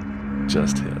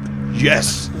 Just hit.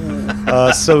 Yes.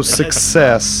 So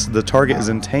success. The target is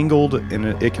entangled, and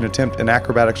it can attempt an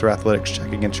acrobatics or athletics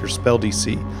check against your spell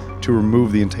DC to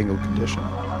remove the entangled condition.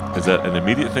 Is that an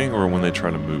immediate thing or when they try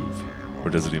to move? Or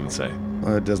does it even say?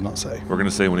 It does not say. We're going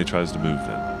to say when he tries to move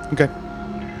then. Okay.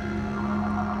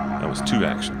 That was 2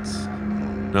 actions.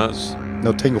 No, that's,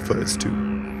 No, Tanglefoot is 2.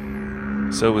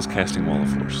 so is casting Wall of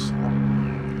Force.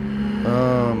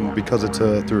 Because it's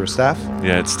through a staff.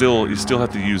 Yeah, it's still you still have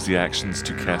to use the actions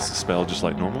to cast a spell just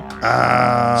like normal. So it's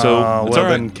well, all right.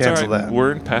 then It's all cancel right. that.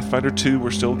 We're in Pathfinder 2.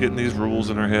 We're still getting these rules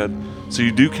in our head. So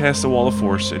you do cast a Wall of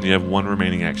Force, and you have 1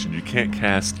 remaining action. You can't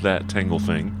cast that Tangle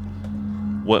thing.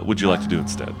 What would you like to do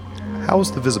instead? How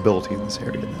is the visibility in this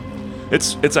area then?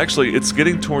 It's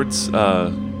getting towards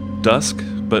dusk,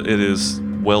 but it is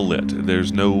well lit.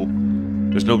 There's no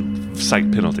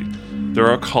sight penalty. There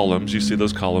are columns. You see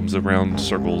those columns around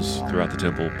circles throughout the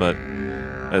temple, but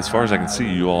as far as I can see,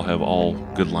 you all have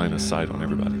good line of sight on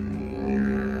everybody.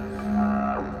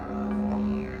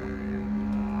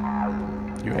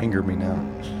 You anger me now.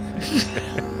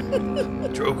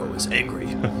 Drogo is angry.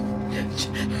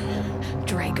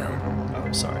 Drago. Oh,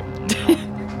 I'm sorry.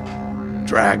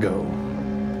 Drago.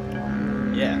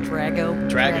 Yeah. Drago.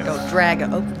 Drago. Drago.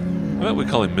 Oh, Why don't we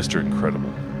call him Mr. Incredible?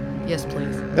 yes,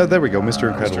 please. Oh, there we go. Mr.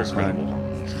 Incredible. Mr.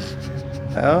 Incredible.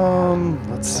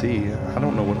 Let's see. I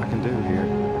don't know what I can do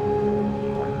here.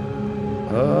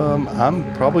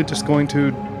 I'm probably just going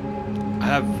to.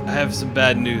 I have some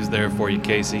bad news there for you,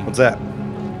 Casey. What's that?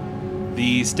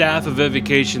 The staff of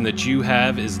evocation that you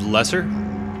have is lesser.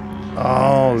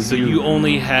 Oh, So you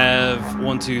only have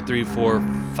 1, 2, 3, 4,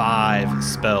 5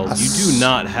 spells. You do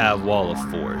not have Wall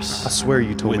of Force I swear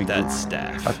you told me with that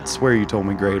staff. I swear you told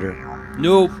me greater.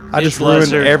 Nope. I it's just ruined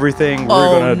lesser. everything.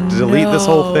 We're gonna delete this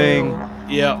whole thing.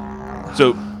 Yep.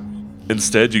 So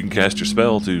instead, you can cast your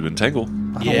spell to entangle.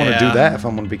 I don't want to do that if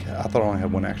I'm gonna be. I thought I only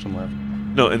had one action left.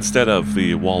 No, instead of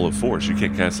the Wall of Force, you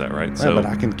can't cast that, right? Yeah, but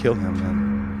I can kill him then.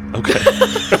 Okay.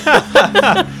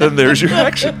 Then there's your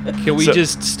action. Can we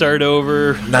just start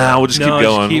over? Nah, we'll just No, keep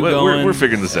going. keep going. We're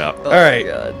figuring this out. All right.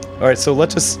 All right. So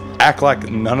let's just act like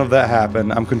none of that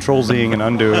happened. I'm control Zing and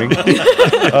undoing.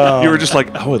 You were just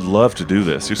like, I would love to do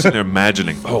this. You're sitting there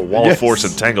imagining, Wall Yes. of Force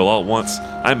and Tangle all at once.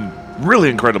 I'm really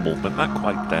incredible, but not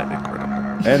quite that incredible.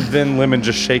 And then Lemon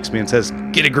just shakes me and says,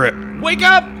 "Get a grip." Wake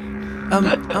up!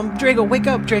 Drago, wake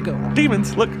up, Drago.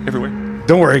 Demons, look everywhere.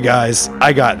 Don't worry, guys.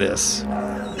 I got this.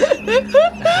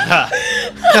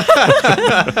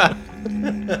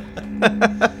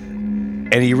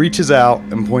 And he reaches out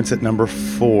and points at number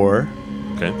 4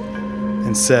 Okay.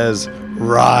 and says,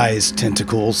 "Rise,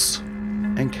 tentacles,"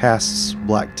 and casts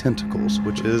Black Tentacles,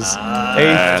 which is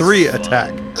a 3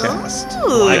 attack cast.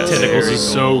 Black Yes. tentacles is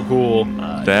so cool.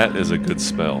 That is a good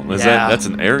spell. Yeah. That's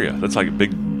an area. That's like a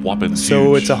big whopping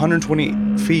So huge. it's 120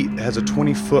 feet, has a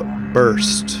 20-foot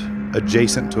burst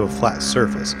adjacent to a flat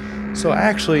surface. So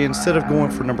actually, instead of going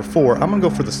for number 4, I'm going to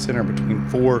go for the center between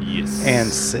 4 Yes. and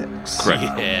 6. Correct.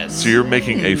 Yes. So you're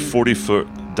making a 40-foot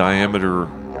diameter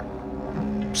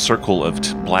circle of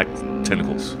black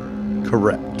tentacles.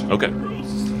 Correct. Okay.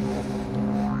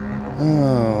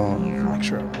 Oh, make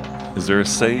sure. Is there a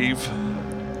save?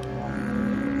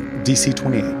 DC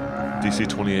 28. DC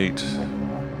 28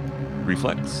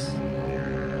 reflex.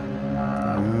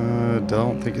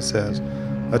 Don't think it says.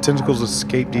 Tentacles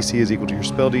escape DC is equal to your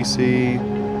spell DC.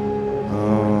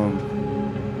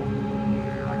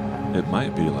 It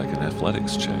might be like an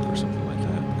athletics check or something like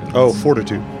that. because Oh, it's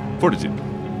Fortitude. Fortitude.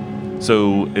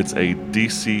 So it's a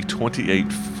DC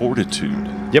 28 Fortitude.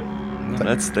 Yep.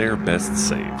 That's their best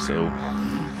save. So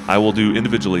I will do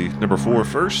individually number 4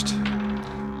 first.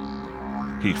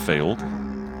 He failed.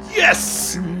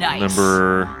 Yes. Nice.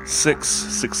 Number 6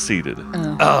 succeeded.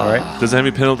 All right. Does it have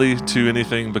any penalty to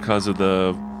anything because of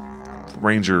the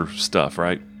ranger stuff,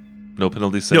 right? No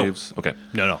penalty saves? Okay.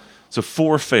 No. So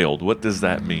 4 failed. What does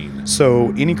that mean?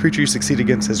 So any creature you succeed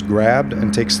against is grabbed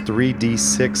and takes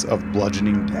 3d6 of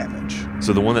bludgeoning damage.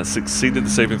 So the one that succeeded the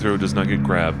saving throw does not get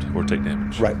grabbed or take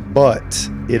damage. Right. But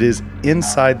it is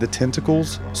inside the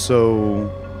tentacles.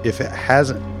 So if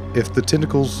the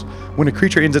tentacles, when a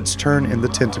creature ends its turn in the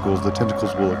tentacles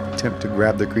will attempt to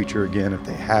grab the creature again if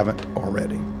they haven't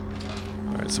already.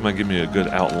 All right. Somebody give me a good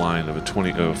outline of a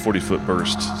 40-foot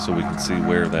burst so we can see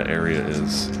where that area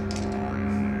is.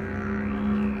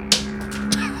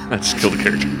 I just killed a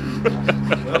character.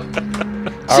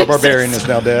 Our barbarian is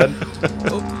now dead.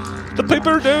 The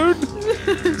paper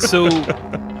dude. So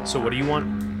So what do you want?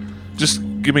 Just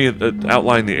give me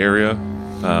outline the area,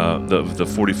 the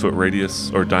 40-foot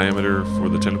radius or diameter for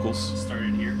the tentacles.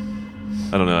 Started here.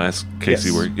 I don't know. Ask Casey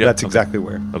Yes, where. Yep, that's okay. exactly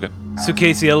where. Okay.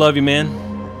 Casey, I love you, man.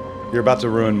 You're about to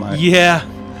ruin my. Yeah.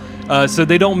 So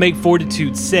they don't make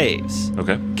fortitude saves.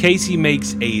 Okay. Casey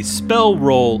makes a spell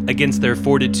roll against their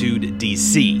fortitude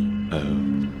DC.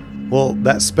 Well,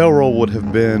 that spell roll would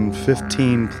have been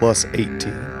 15 plus 18.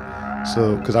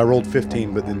 So, because I rolled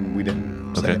 15, but then we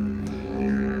didn't say Okay.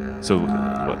 it. So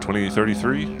what? 20,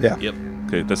 33. Yeah. Yep.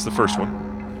 Okay, that's the first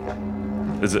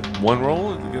one. Is it one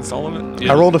roll against all of it?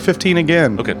 I rolled a 15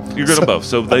 again. Okay, you're good on both.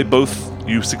 So they both,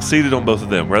 you succeeded on both of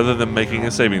them. Rather than making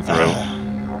a saving throw,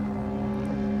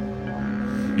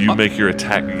 you make your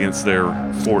attack against their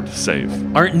fort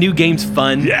save. Aren't new games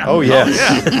fun? Yeah. Oh, yes.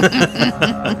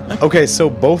 Okay, so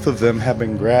both of them have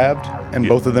been grabbed, and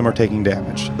both of them are taking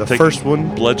damage. The Taking first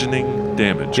one, bludgeoning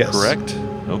damage, Yes. correct?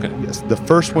 Okay. yes, the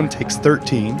first one takes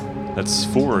 13. That's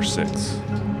 4 or 6.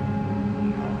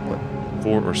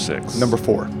 4 or 6. Number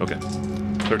 4. Okay.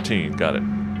 13. Got it.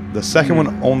 The second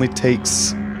one only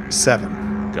takes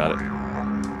 7. Got it.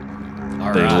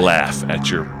 All They right. laugh at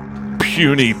your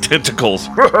puny tentacles.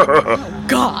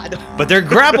 God. But they're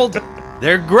grappled.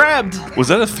 They're grabbed. Was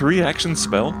that a 3-action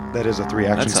spell? That is a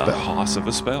 3-action That's a spell. hoss of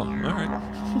a spell. All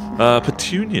right.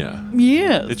 Petunia,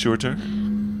 Yes. it's your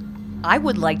turn. I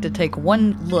would like to take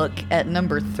one look at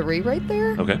number 3 right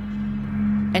there Okay.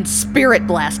 and spirit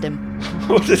blast him.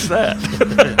 What is that?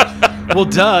 Well,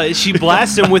 duh. She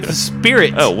blasts him with the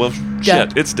spirit. Oh, well,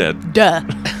 shit. It's dead. Duh.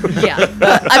 Yeah.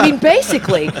 I mean,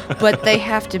 basically, but they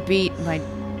have to beat my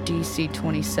DC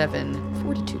 27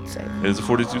 fortitude save. It is a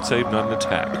fortitude save, not an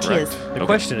attack. It correct? is. The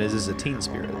question is it teen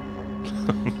spirit?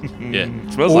 Yeah.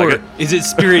 Smells Or like it. is it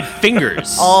spirit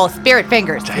fingers? Oh, spirit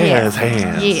fingers. Jazz Yes.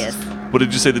 hands. Yes. What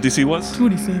did you say the DC was?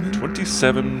 27.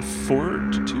 27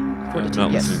 fortitude? Fortitude,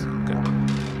 Not yes. listening.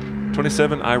 Okay.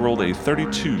 27, I rolled a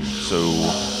 32, so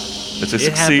it's a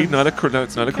succeed, happens. not a no,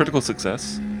 it's not a critical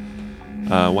success.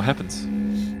 What happens?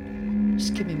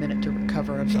 Just give me a minute to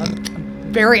recover. I'm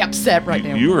very upset right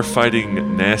now. You are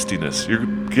fighting nastiness. You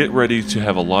get ready to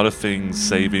have a lot of things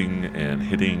saving and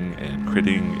hitting and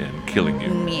critting and killing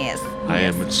you. Yes. I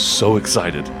yes. am so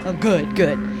excited. Oh, good,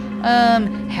 good.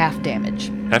 Half damage.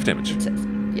 Half damage. It says.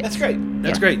 Yes. That's great.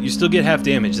 That's Yeah. great. You still get half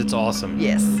damage. That's awesome.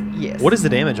 Yes. Yes. What is the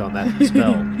damage on that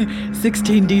spell?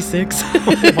 16d6?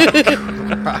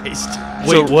 Christ.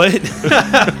 Wait, what?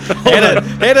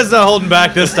 Hannah's not holding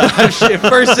back this time. She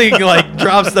first thing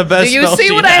drops the best Do you spell see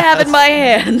she what I have has. in my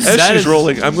hands? As That she's is-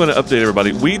 rolling, I'm going to update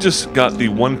everybody. We just got the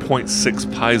 1.6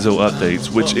 Paizo updates,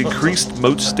 which increased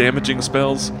most damaging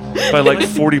spells by like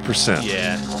 40%.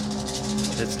 Yeah.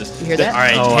 That's just, You hear that? All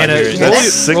right, Oh, Hannah. I hear it.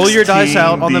 That's roll your dice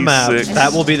out on the map. 16d6.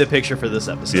 That will be the picture for this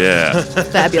episode. Yeah.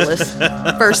 Fabulous.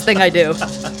 First thing I do.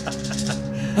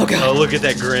 Oh, look at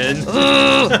that grin.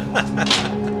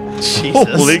 Jesus.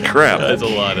 Holy crap. That's a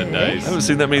lot of I dice. haven't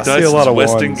seen that many I see dice a lot since of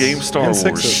Weston ones Game Star and Wars.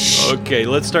 sixes. Okay,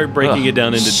 let's start breaking it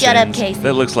down into Shut up, tens. Casey.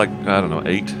 That looks like, I don't know,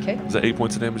 8. Okay. Is that 8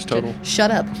 points of damage total? Shut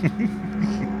up.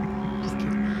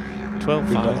 12,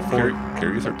 We've done 5, four.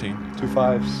 carry your 13. 2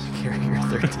 5s. Carrier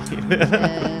 13.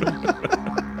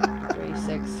 3,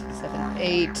 6, 7,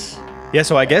 8. Yeah,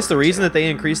 so I guess the reason that they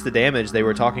increased the damage, they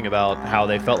were talking about how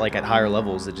they felt like at higher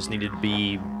levels it just needed to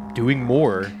be doing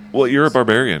more. Well, you're a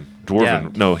barbarian. Dwarven. Yeah.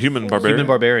 No, human barbarian. Human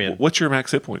barbarian. What's your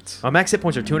max hit points? My max hit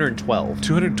points are 212.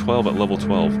 212 at level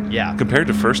 12. Yeah. Compared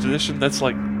to first edition, that's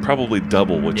like probably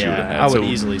double what you would have had. I would So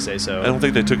easily say so. I don't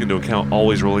think they took into account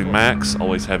always rolling max,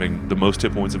 always having the most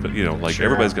hit points of it. You know, like Sure.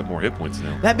 everybody's got more hit points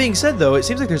now. That being said, though, it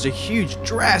seems like there's a huge,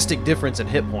 drastic difference in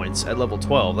hit points at level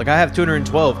 12. Like, I have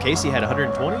 212. Casey had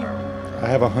 120? I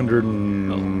have 100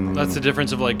 and... That's the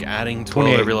difference of like adding 12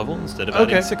 28. every level instead of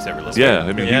Okay. adding 6 every level. Yeah,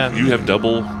 I mean, Yeah. You have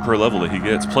double per level that he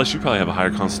gets. Plus, you probably have a higher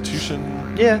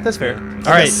constitution. Yeah, that's fair. All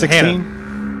I right, got 16.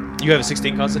 Hannah, you have a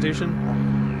 16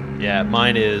 constitution? Yeah,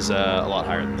 mine is a lot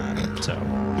higher than that, so...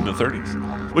 In the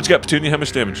 30s. What you got, Petunia? How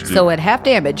much damage you do? So at half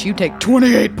damage, you take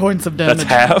 28 points of damage. That's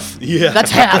half? Yeah. That's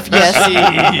half, yes.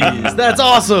 Jeez, that's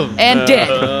awesome! And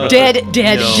dead. Dead,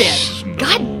 dead, No. dead.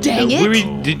 God dang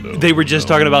it. They were just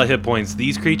talking about hit points.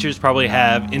 These creatures probably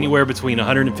have anywhere between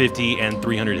 150 and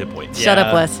 300 hit points. Shut Yeah.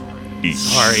 up, Wes.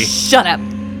 Sorry. Shut up.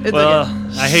 It's Well,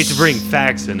 okay. I hate to bring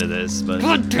facts into this, but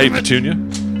God Hey, damn it. Petunia.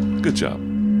 Good job.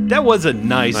 that was a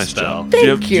nice Nice spell. job. Thank do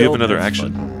you have you. another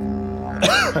action?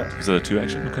 Is that a 2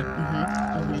 action? Okay.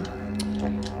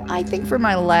 I think for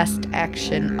my last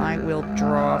action, I will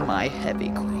draw my heavy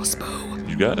crossbow.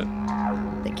 You got it.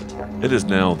 Thank you. It is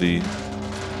now the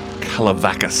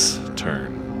Calavacus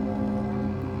turn.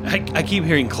 I keep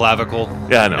hearing clavicle.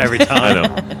 Yeah, I know. Every time. I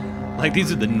know. Like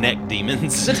these are the neck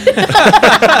demons.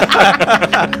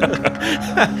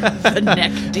 The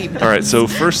neck demon. All right, so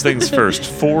first things first.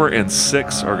 4 and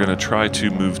 6 are going to try to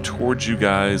move towards you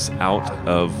guys out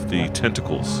of the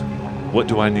tentacles. What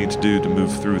do I need to do to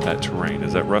move through that terrain?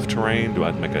 Is that rough terrain? Do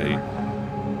I make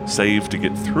a save to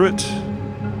get through it?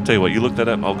 Tell you what, you look that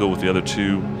up. I'll go with the other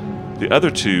two. The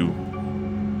other two,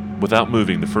 without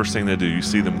moving, the first thing they do, you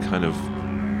see them kind of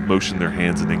motion their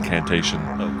hands in incantation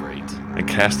Oh, great. and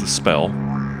cast a spell.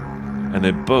 And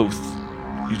they both,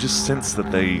 you just sense that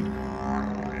they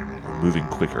are moving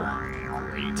quicker.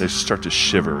 Great. They start to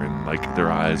shiver and like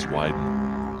their eyes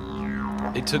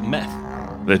widen. They took meth.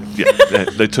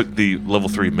 They took the level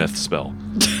 3 myth spell.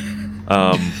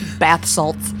 Bath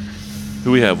salts.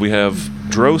 Who we have? We have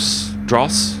Dross,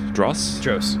 Dros.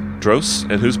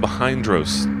 and who's behind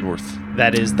Dross? North.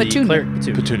 That is the Petunia. cleric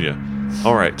Petunia. Petunia.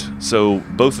 All right. So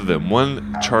both of them.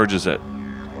 One charges at.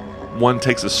 One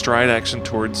takes a stride action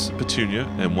towards Petunia,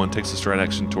 and one takes a stride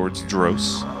action towards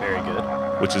Dross, Very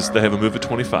good. which is they have a move at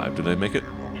 25. Do they make it?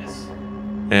 Yes.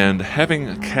 And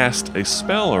having cast a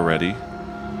spell already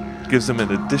gives them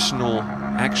an additional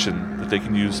action that they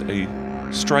can use a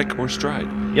strike or stride.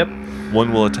 Yep.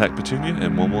 One will attack Petunia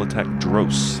and one will attack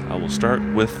Dross. I will start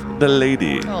with the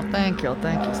lady. Oh, thank you.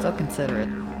 Thank you. So considerate.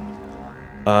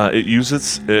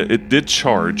 It did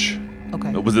charge.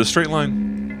 Okay. Was it a straight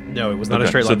line? No, it was not a Okay,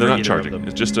 straight line. so they're for not either of charging. them.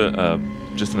 It's just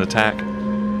just an attack.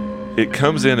 It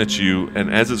comes in at you, and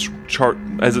as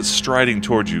it's striding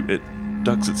towards you, it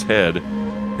ducks its head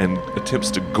and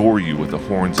attempts to gore you with the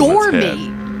horns Gore of its head.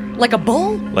 me. Like a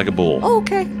bull? Like a bull. Oh,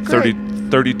 okay. Great.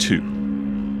 32.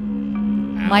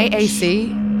 My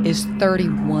AC is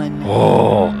 31.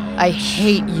 Oh. I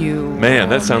hate you. Man,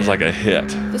 that sounds like a hit.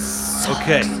 This sucks.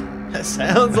 Okay. That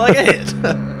sounds like a hit.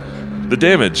 The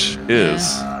damage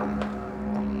is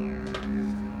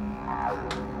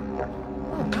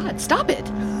Oh, God, stop it.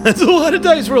 That's a lot of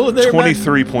dice rolling there,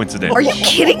 23 points of damage. Are you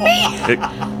kidding me? It,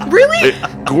 Really?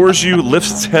 it gores you,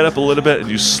 lifts its head up a little bit, and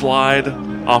you slide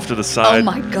off to the side. Oh,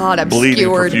 my God, I'm bleeding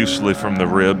skewered. profusely from the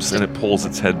ribs, and it pulls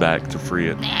its head back to free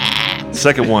it. The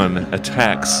second one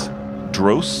attacks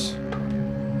Dros.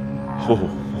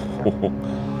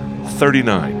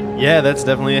 39. Yeah, that's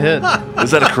definitely a hit.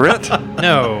 Is that a crit?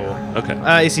 No. Okay.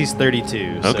 AC's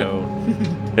 32, Okay. so...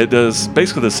 It does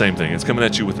basically the same thing. It's coming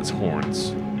at you with its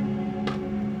horns.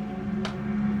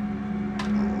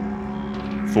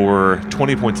 For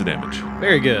 20 points of damage.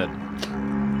 Very good.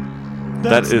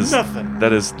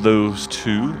 That is those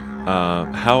two.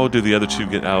 How do the other two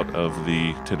get out of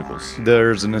the tentacles?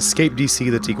 There's an escape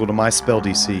DC that's equal to my spell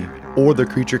DC, or the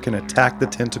creature can attack the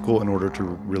tentacle in order to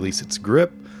release its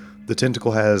grip. The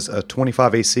tentacle has a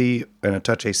 25 AC and a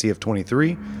touch AC of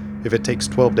 23. If it takes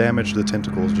 12 damage, the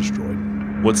tentacle is destroyed.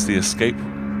 What's the escape?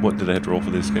 What did I have to roll for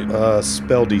the escape?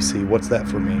 Spell DC, what's that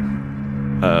for me?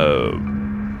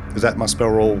 Is that my spell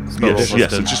roll? Yes,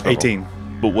 it's just 18.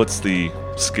 But what's the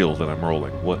skill that I'm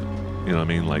rolling? What, you know what I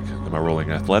mean? Like, am I rolling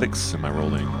athletics? Am I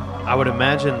rolling I would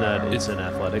imagine that it's an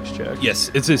athletics check. Yes,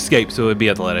 it's escape, so it'd be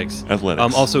athletics.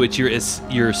 athletics? Also, it's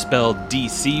your spell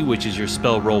DC, which is your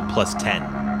spell roll plus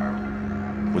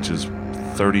 10. Which is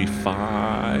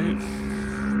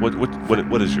 35.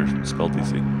 What is your spell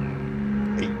DC?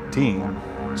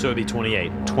 18. So it'd be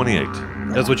 28. 28.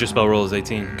 That's what your spell roll is,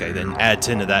 18. Okay, then add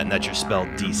 10 to that, and that's your spell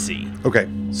DC. Okay.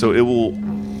 So it will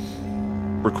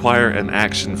require an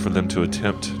action for them to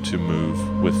attempt to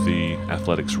move with the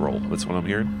athletics roll. That's what I'm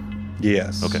hearing?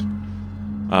 Yes. Okay.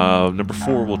 Number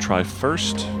 4 will try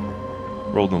first.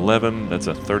 Rolled an 11. That's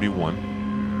a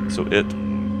 31. So it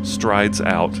strides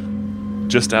out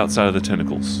just outside of the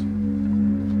tentacles.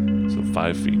 So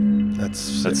 5 feet. That's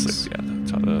 6. That's 6, yeah.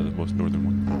 The most northern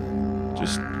one.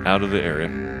 Just out of the area.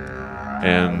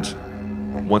 And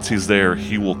once he's there,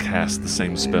 he will cast the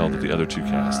same spell that the other two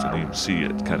cast. And you see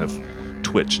it kind of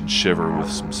twitch and shiver with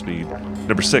some speed.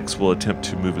 Number 6 will attempt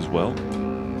to move as well.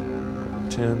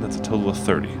 10, that's a total of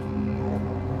 30.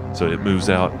 So it moves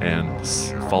out and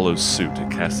follows suit. It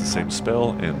casts the same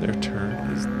spell, and their turn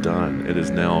is done. It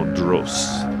is now Dros.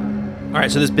 All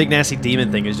right, so this big nasty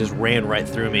demon thing has just ran right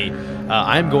through me.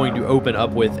 I'm going to open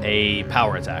up with a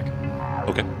power attack.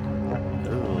 Okay.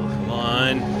 Come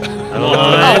on.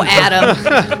 Oh, Adam.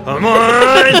 Come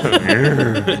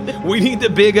on. We need the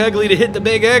big ugly to hit the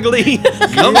big ugly.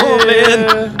 Come on,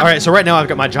 man. All right, so right now I've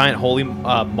got my giant holy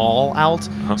maul out.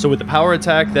 So with the power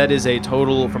attack, that is a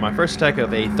total for my first attack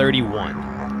of a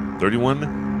 31.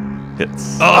 31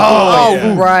 hits.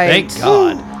 Oh, right. Thank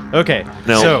God. Okay,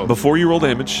 Now, so before you roll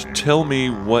damage, tell me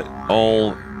what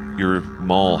all your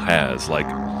maul has. Like,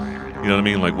 you know what I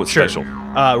mean? Like, what's Sure. special?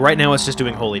 right now it's just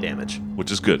doing holy damage.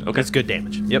 Which is good. Okay. That's good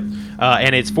damage. Yep.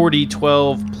 And it's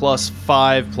 4d12 plus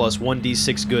 5 plus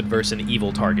 1d6 good versus an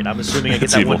evil target. I'm assuming I get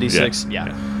It's that evil, 1d6.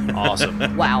 Yeah.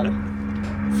 Awesome. Wow.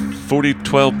 40,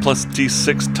 12 plus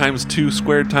d6 times 2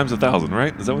 squared times 1,000,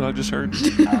 right? Is that what I just heard?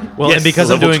 Well, Yes, and because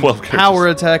I'm level doing 12 characters. power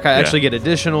attack, I Yeah. actually get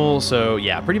additional. So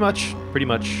yeah, pretty much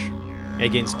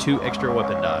against 2 extra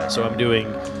weapon die. So I'm doing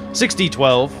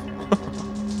 6d12.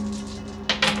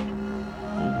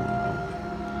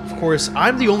 Of course,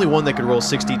 I'm the only one that could roll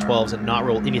 6d12s and not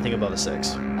roll anything above a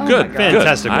 6. Oh Good. my God.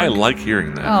 Fantastic Good. I work. like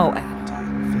hearing that. Oh,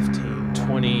 15,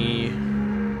 20,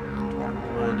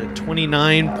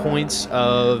 29 points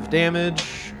of damage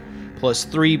plus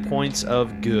 3 points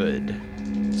of good.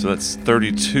 So that's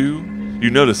 32.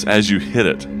 You notice as you hit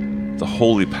it, the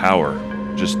holy power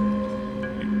just,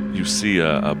 you see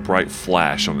a bright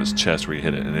flash on his chest where you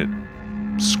hit it, and it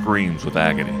screams with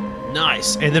agony.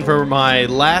 Nice. And then for my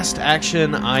last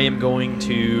action, I'm going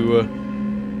to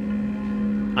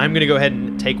go ahead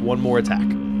and take one more attack.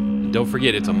 Don't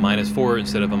forget, it's a -4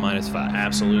 instead of a -5.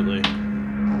 Absolutely.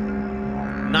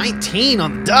 19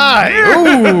 on the die.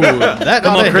 Ooh, that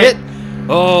Come ought on, to crit. hit.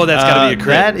 Oh, that's got to be a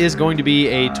crit. That is going to be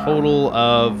a total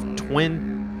of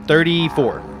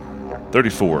 34.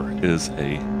 34 is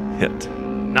a hit.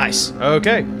 Nice.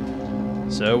 Okay.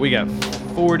 So we got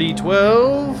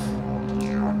 40-12.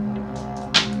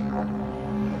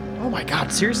 Oh my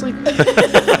God, seriously?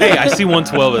 Hey, I see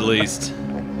 112 at least.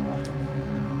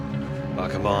 Oh,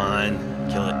 come on.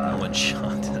 Kill it in one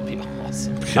shot. That'd be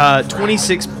awesome.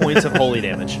 26 points of holy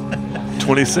damage.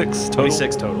 26 total.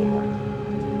 26 total.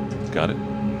 Got it.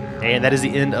 And that is the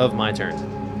end of my turn.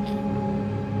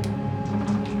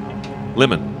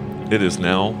 Lemon, it is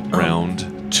now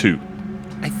round 2.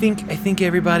 I think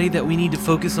everybody that we need to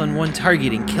focus on one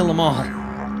target and kill them all.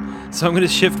 So I'm going to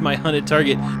shift my hunted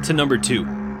target to number 2.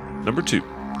 Number 2,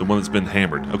 the one that's been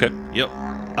hammered. Okay. Yep.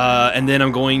 And then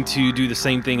I'm going to do the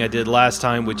same thing I did last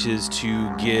time, which is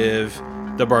to give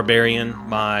the barbarian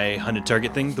my hunted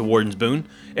target thing, the Warden's Boon.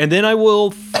 And then I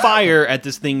will fire at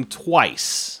this thing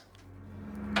twice.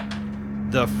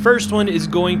 The first one is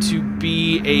going to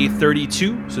be a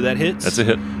 32, so that hits. That's a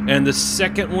hit. And the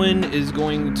second one is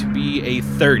going to be a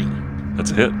 30.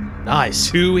 That's a hit. Nice.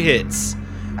 2 hits.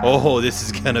 Oh, this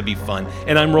is going to be fun.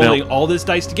 And I'm rolling all this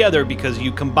dice together because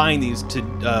you combine these to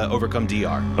overcome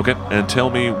DR. Okay, and tell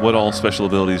me what all special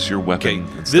abilities your weapon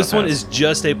and stuff This one has. is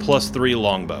just a +3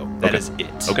 longbow. That is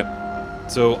it. Okay.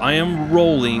 So I am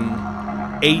rolling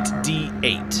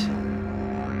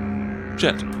 8d8.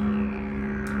 Jet.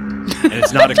 And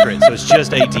it's not a crit, so it's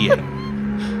just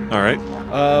 8d8. All right.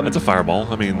 That's a fireball.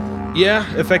 I mean, Yeah,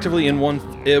 effectively in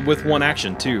with one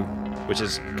action too, which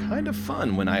is kind of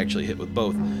fun when I actually hit with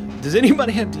both. Does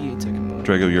anybody have d8s I can borrow?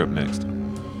 Drago, you're up next.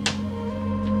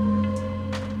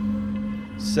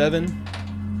 7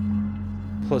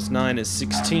 plus 9 is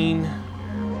 16.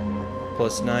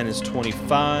 Plus 9 is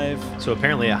 25. So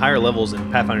apparently at higher levels in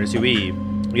Pathfinder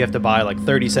 2e, you have to buy like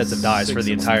 30 sets of dice for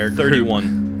the entire group.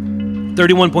 31.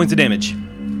 31 points of damage.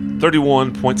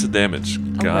 31 points of damage.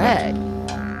 Got it. Alright.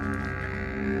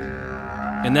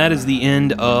 And that is the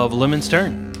end of Lemon's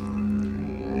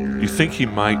turn. You think he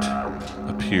might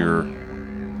appear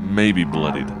maybe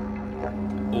bloodied.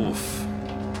 Oof.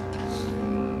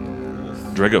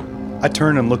 Drago. I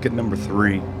turn and look at number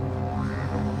 3,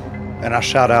 and I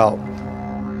shout out,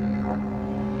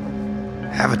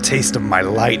 "Have a taste of my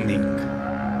lightning,"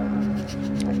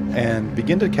 and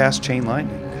begin to cast Chain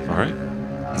Lightning. All right.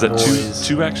 Is that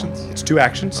two actions? It's 2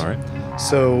 actions. All right.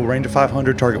 So range of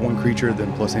 500, target 1 creature,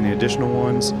 then plus any additional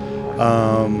ones.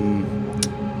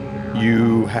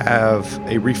 You have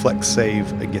a reflex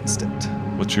save against it.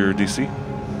 What's your DC?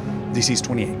 DC's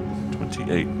 28.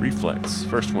 28. Reflex.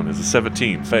 First one is a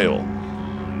 17. Fail.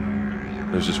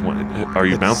 There's just one. Are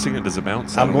you bouncing it? Does it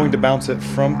bounce? I'm going to bounce it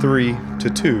from 3 to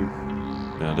 2.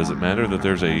 Now, does it matter that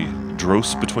there's a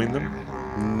Dros between them?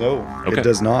 No, Okay. it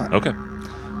does not. Okay.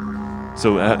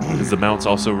 So does the bounce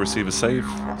also receive a save?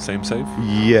 Same save?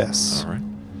 Yes. All right.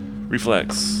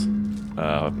 Reflex.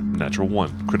 Natural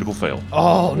 1. Critical fail.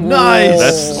 Oh, nice.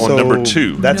 That's on So number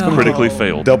 2. that's gonna critically be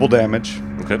failed. Double damage.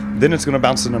 Okay. Then it's going to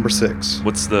bounce to number 6.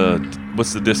 What's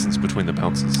the distance between the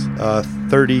bounces?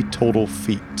 30 total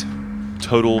feet.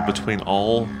 Total between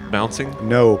all bouncing?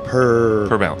 No, per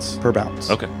bounce. Per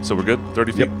bounce. Okay, so we're good.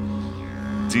 30 feet. Yep.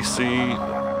 DC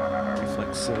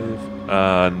reflex save.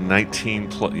 19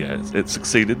 plus. Yeah, it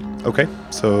succeeded. Okay,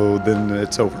 so then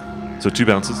it's over. So 2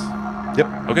 bounces. Yep.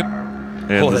 Okay.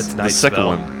 And Oh, that's the nice second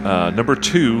spell. one, number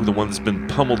 2, the one that's been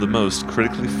pummeled the most,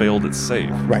 critically failed its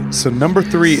save. Right. So number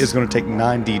 3 is going to take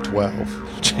 9d12.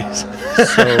 Jeez.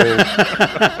 So,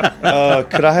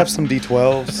 could I have some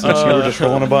d12s since you were just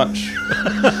rolling a bunch?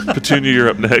 Petunia, you're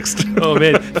up next. Oh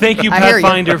man, thank you I hear you.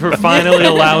 Pathfinder for finally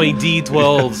allowing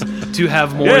D12s to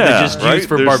have more than just use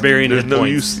for barbarian There's hit no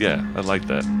points. use. Yeah, I like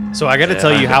that. So I got to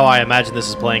tell you how I imagine this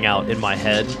is playing out in my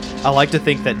head. I like to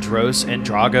think that Dros and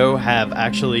Drago have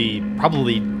actually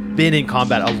probably been in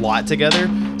combat a lot together.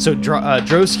 So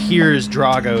Dros hears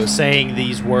Drago saying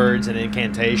these words and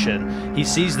incantation. He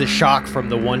sees the shock from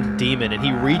the one demon, and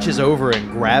he reaches over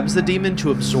and grabs the demon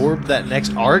to absorb that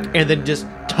next arc, and then just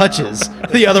touches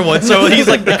the other one. So he's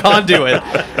like the conduit,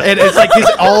 and it's like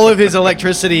all of his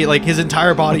electricity, like his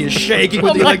entire body is shaking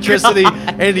with the electricity,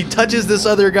 and he touches this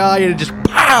other guy, and it just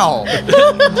pow!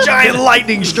 Giant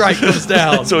lightning strike comes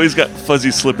down. So he's got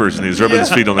fuzzy slippers and he's rubbing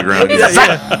his feet on the ground.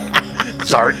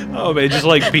 Sorry. Oh man, just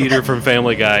like Peter from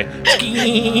Family Guy.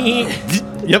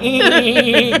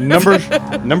 Yep.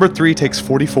 Number 3 takes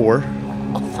 44.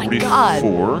 Oh my god.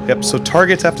 44. Yep. So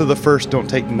targets after the first don't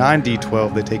take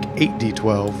 9d12; they take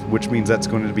 8d12, which means that's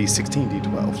going to be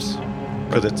 16d12s,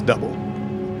 because it's double.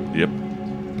 Yep.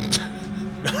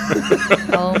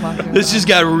 Oh my god. This just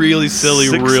got really silly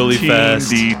really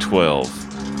fast. 16d12.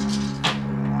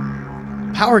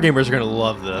 Power gamers are gonna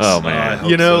love this. Oh man.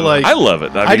 You know, like I love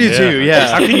it. I do too.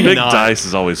 Yeah. How can you Big not? dice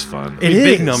is always fun. It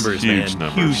Big is. numbers, Huge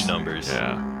man. numbers. Huge numbers.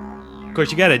 Yeah. Of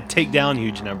course, you got to take down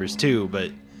huge numbers too, but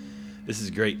this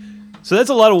is great. So that's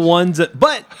a lot of ones,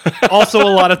 but also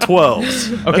a lot of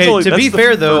 12s. Okay, to be the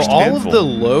fair though, first all handful. of the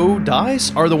low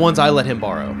dice are the ones I let him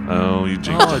borrow. Oh, you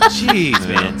jinxed Oh, it. jeez,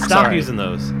 man. Stop Sorry. using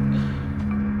those.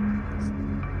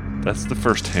 That's the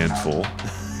first handful.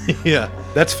 Yeah.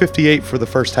 That's 58 for the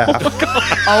first half.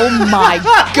 Oh my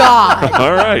god.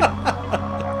 All right.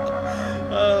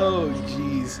 Oh,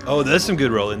 jeez. Oh, that's some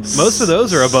good rolling. Most of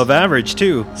those are above average,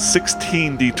 too.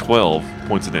 16 d12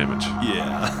 points of damage.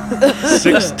 Yeah.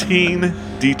 16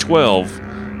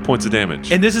 d12 points of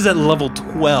damage. And this is at level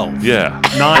 12. Yeah.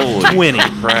 Not Holy 20.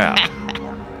 crap.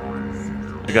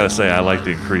 I gotta say, I like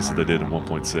the increase that they did in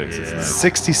 1.6. It's nice.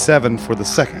 67 for the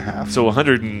second half. So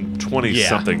 120 Yeah.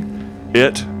 something.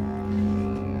 It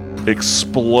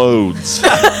explodes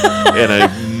in a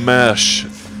mesh.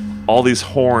 All these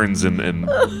horns and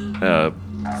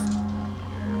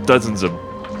dozens of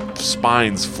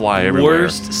spines fly everywhere.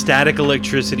 Worst static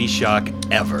electricity shock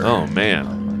ever. Oh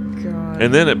man! God.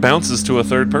 And then it bounces to a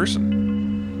third person.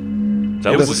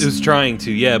 That It was, was trying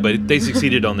to, yeah, but they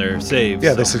succeeded on their save.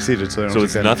 Yeah, so. they succeeded. So, they don't so take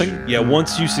it's damage. nothing. Yeah,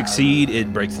 once you succeed,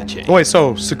 it breaks the chain. Oh, wait,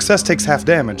 so success takes half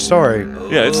damage. Sorry.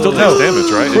 Yeah, it still takes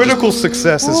damage, right? It Critical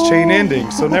success is chain ending.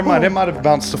 So never mind. It might have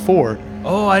bounced to 4.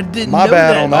 Oh, I didn't My know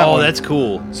bad that. on that Oh, one. that's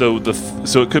cool. So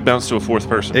so it could bounce to a fourth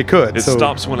person. It could, It so-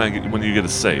 stops when you get a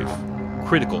save.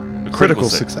 Critical. A Critical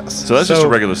save. success. So that's just a So-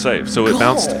 regular save. So it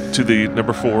bounced to the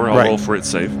number 4. I'll Right. roll for its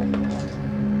save.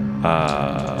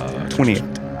 28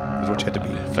 is what you had to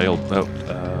beat. Failed. Oh,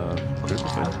 critical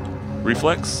fail.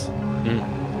 Reflex.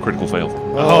 Critical fail.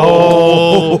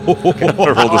 Oh.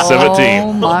 I rolled a 17.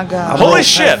 Oh my god. Holy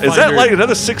shit! Is that like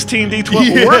another 16 d12?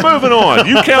 Yeah. We're moving on.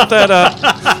 You count that up.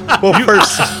 Well,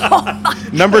 first,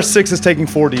 number 6 is taking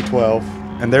 4d12,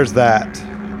 and there's that.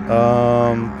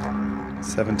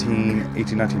 17,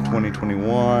 18, 19, 20,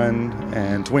 21,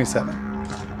 and 27.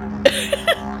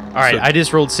 All right, I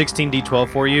just rolled 16d12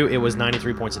 for you. It was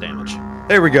 93 points of damage.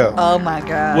 There we go. Oh my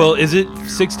god. Well, is it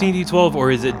 16d12 or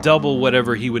is it double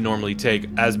whatever he would normally take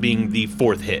as being the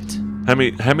 4th hit? How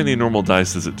many normal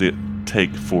dice does it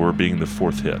take for being the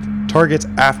 4th hit? Targets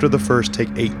after the first take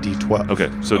 8d12. Okay,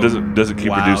 so it doesn't keep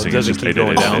Wow, reducing. it doesn't it's just keep 8,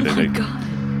 going 8, 8, down. 8, 8, 8. God.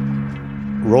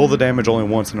 Roll the damage only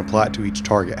once and apply it to each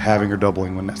target, halving or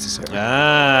doubling when necessary.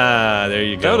 Ah, there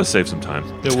you That go. would have saved some time.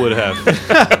 It would have.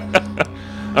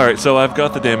 All right, so I've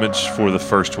got the damage for the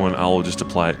first one. I'll just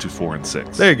apply it to 4 and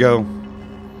 6. There you go.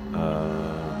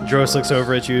 Dros looks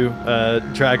over at you,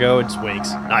 Drago, and just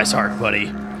winks. Nice heart,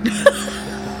 buddy.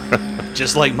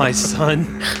 Just like my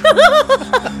son.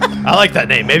 I like that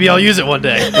name. Maybe I'll use it one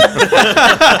day.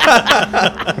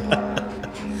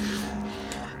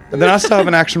 And then I still have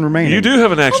an action remaining. You do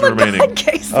have an action remaining.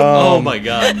 Casey. Oh my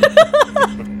god.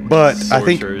 But I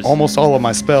think Sorcerers. almost all of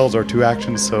my spells are 2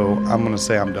 actions, so I'm going to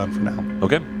say I'm done for now.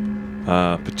 Okay.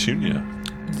 Petunia.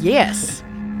 Yes.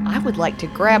 I would like to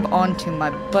grab onto my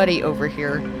buddy over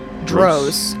here,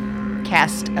 Dros,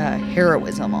 cast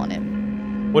heroism on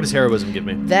him. What does heroism give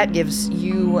me? That gives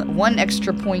you 1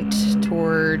 extra point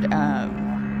toward kind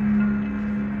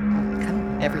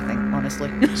of everything, honestly.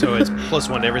 So it's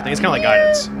 +1 to everything. It's kind of like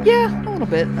guidance. Yeah, a little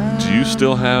bit. Do you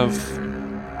still have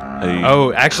a...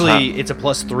 Oh, actually, it's a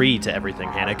 +3 to everything,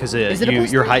 Hannah, because Is it a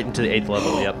you're +3? heightened to the 8th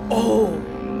level. Yep. Oh.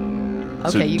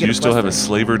 So Okay, do get you still have a +3.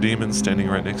 slaver demon standing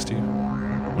right next to you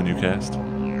when you cast?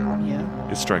 Yeah.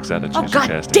 It strikes out at you Oh as you god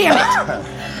cast damn it!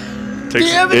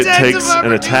 it takes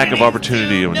an attack of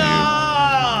opportunity on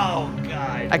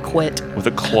I quit. you with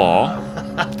a claw.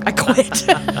 I quit.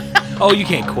 Oh, you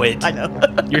can't quit. I know.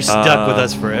 You're stuck with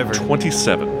us forever.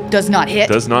 27. Does not hit.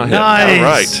 Does not hit. Nice. All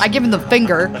right. I give him the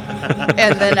finger,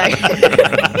 and then I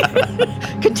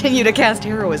continue to cast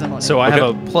heroism on him. So I have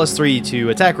a +3 to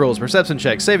attack rolls, perception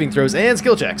checks, saving throws, and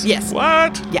skill checks. Yes.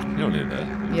 What? Yeah. You don't need that.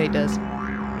 Yeah, he does.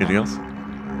 Anything else?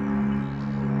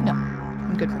 No,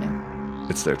 I'm good for now.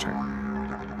 It's their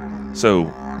turn.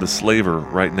 So the slaver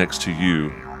right next to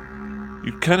you,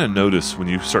 you kind of notice when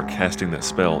you start casting that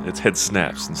spell, its head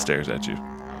snaps and stares at you.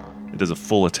 It does a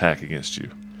full attack against you.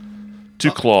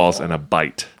 2 claws and a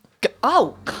bite.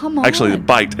 Oh, come on. Actually, a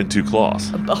bite and 2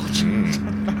 claws. Oh, geez.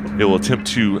 It will attempt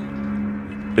to.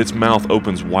 Its mouth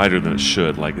opens wider than it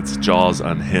should, like its jaws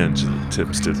unhinge and it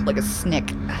attempts to. Like a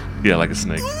snick. Yeah, like a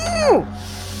snake.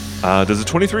 Does a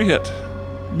 23 hit?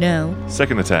 No.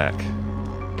 Second attack.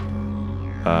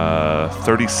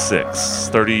 36.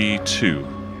 32.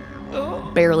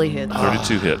 Barely hit.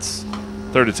 32 hits.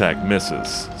 Third attack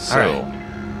misses. So,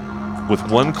 with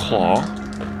 1 claw,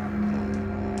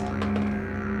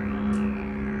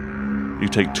 you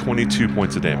take 22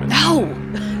 points of damage. No.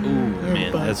 Ooh,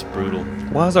 man, that's brutal.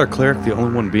 Why is our cleric the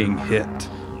only one being hit?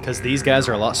 Because these guys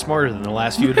are a lot smarter than the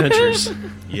last few adventures.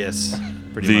 Yes.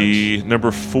 The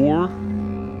number 4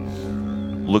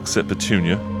 looks at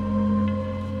Petunia.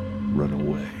 Run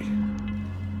away.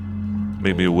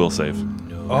 Make me a will save.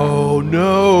 Oh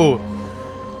no!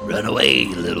 Run away,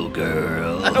 little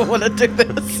girl. I don't want to do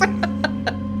this.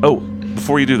 Oh,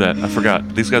 before you do that, I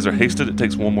forgot. These guys are hasted. It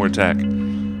takes one more attack.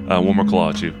 One more claw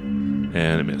at you.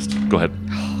 And it missed. Go ahead.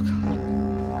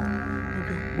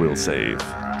 Will save.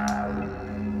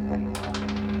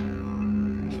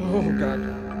 Oh,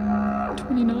 God.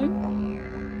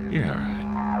 29? You're all right.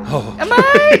 Am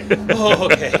I? Oh,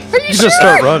 okay. Are you You sure? just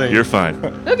start running. You're fine.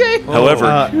 Okay. However,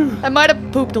 I might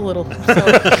have pooped a little.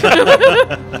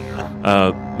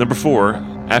 So. number 4,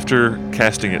 after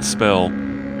casting its spell,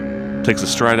 takes a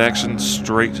stride action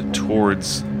straight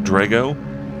towards Drago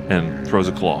and throws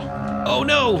a claw. Oh,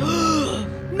 no.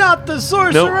 Not the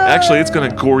sorcerer! No, actually, it's going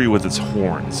to gore you with its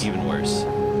horns. Even worse.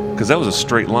 Because that was a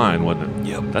straight line, wasn't it?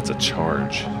 Yep. That's a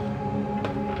charge.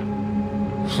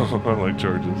 I like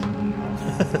charges.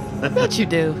 I bet you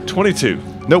do. 22.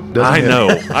 Nope. Doesn't I hit. know.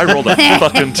 I rolled a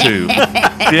fucking 2.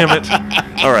 Damn it.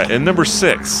 All right, and number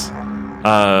 6,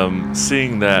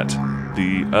 seeing that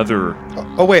the other...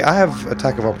 Oh wait, I have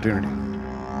attack of opportunity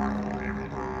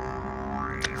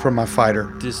from my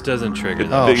fighter. This doesn't trigger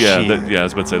that. Oh, yeah, shit. I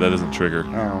was about to say that doesn't trigger.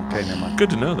 Oh, okay, never mind.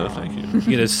 Good to know, though. Thank you.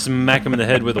 You gonna smack him in the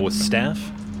head with a staff?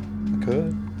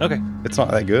 Could. Okay. It's not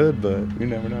that good, but you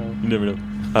never know. You never know.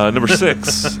 Number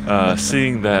 6,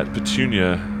 seeing that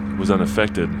Petunia was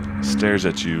unaffected, stares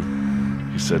at you.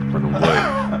 You said, run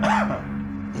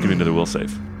away. Give me another will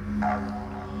save. I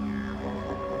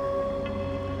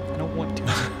don't want to.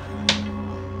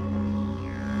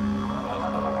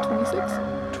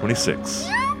 26? 26.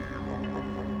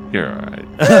 You're all right.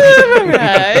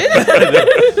 Alright.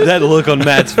 That look on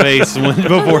Matt's face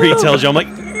before he tells you, I'm like,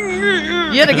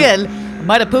 Yet again, I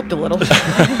might have pooped a little.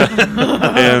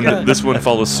 And this one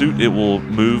follows suit. It will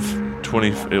move 20.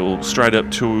 It will stride up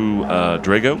to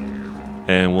Drago,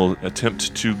 and will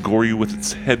attempt to gore you with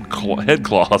its head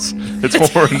claws, its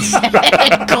horns.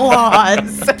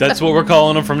 Claws. that's what we're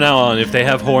calling them from now on. If they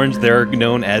have horns, they're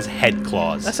known as head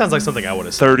claws. That sounds like something I would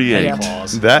have said. 38. Yeah.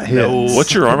 Claws. That hits.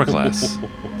 What's your armor class?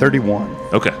 31.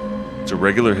 Okay, it's a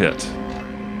regular hit.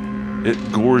 It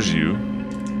gores you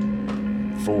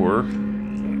for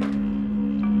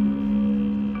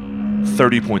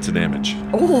 30 points of damage.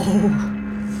 Oh.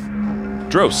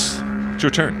 Dros, it's your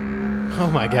turn. Oh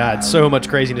my god, so much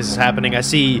craziness is happening. I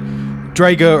see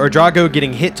Drago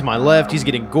getting hit to my left. He's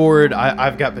getting gored.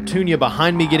 I've got Petunia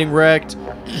behind me getting wrecked.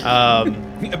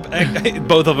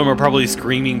 Both of them are probably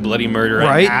screaming bloody murder.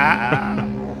 Right?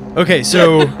 Okay,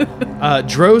 so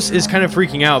Dros is kind of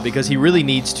freaking out because he really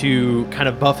needs to kind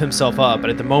of buff himself up, but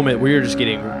at the moment we're just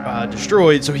getting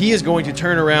destroyed. So he is going to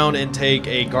turn around and take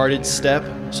a guarded step,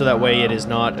 so that way it is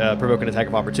not provoke an attack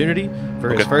of opportunity for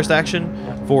his first action.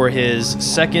 For his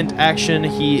second action,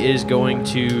 he is going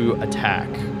to attack.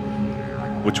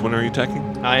 Which one are you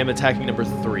attacking? I am attacking number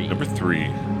 3. Number 3.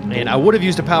 And I would have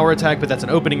used a power attack, but that's an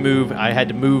opening move. I had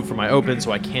to move for my open,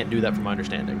 so I can't do that from my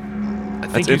understanding. I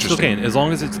think That's you still interesting. can, as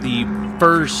long as it's the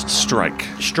first Strike.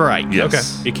 strike.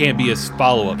 Yes. It can't be a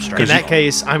follow-up strike. In that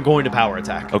case, I'm going to power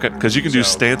attack. Okay, because you can do So-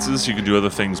 stances, you can do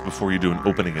other things before you do an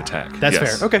opening attack. That's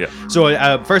Yes. fair. Okay. Yeah.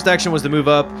 So first action was to move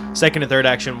up. Second and third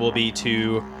action will be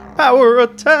to power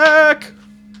attack.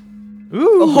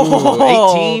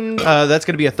 Ooh, 18. That's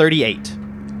going to be a 38.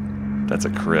 That's a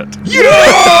crit.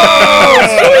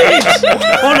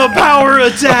 On a power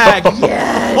attack.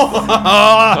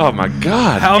 Oh my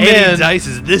god. How many And- dice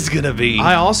is this gonna be?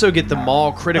 I also get the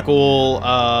Maul critical.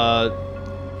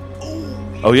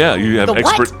 Oh yeah, you have The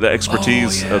what? the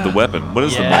expertise of the weapon. What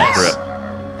is the Yes. Maul crit?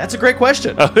 That's a great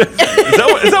question. Is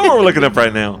that what we're looking up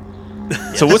right now?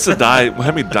 So what's the die?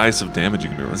 How many dice of damage you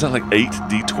can do? Is that like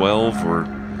 8d12 or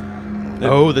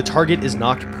Oh, the target is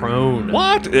knocked prone.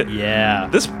 what? Yeah.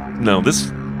 This.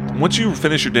 Once you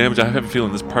finish your damage, I have a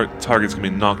feeling this target's gonna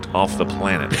be knocked off the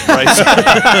planet. Right?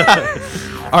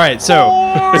 All right. So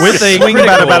with a Swing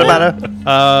critical,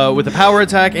 bada. with a power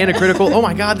attack and a critical. Oh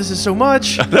my God, this is so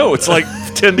much. No, it's like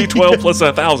 10d12 plus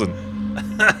 1,000.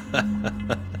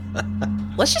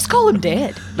 Let's just call him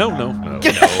dead. No. Not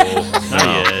yet.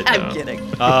 I'm kidding.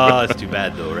 That's too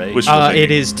bad though, right? Wishful thinking.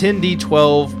 It is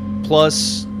 10d12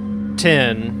 plus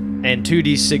 10 and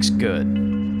 2d6 good.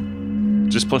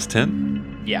 Just plus 10?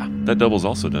 Yeah. That doubles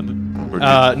also, doesn't it? Or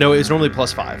No, it's normally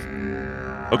plus 5.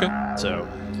 okay. So,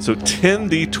 So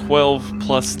 10d12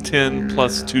 plus 10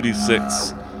 plus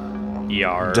 2d6.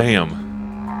 yar. Damn.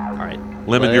 All right.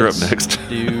 Lemon, you're up Let's next.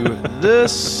 do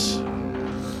this.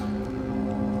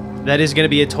 That is going to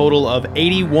be a total of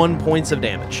 81 points of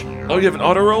damage. Oh, you have an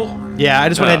auto roll? Yeah, I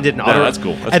just went ahead and did an auto. That's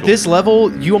cool. That's At cool. this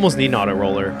level, you almost need an auto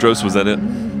roller. Dros, was that it?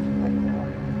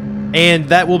 And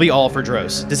that will be all for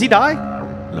Dros. Does he die?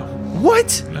 No.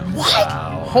 What? No.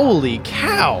 Holy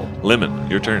cow. Lemon,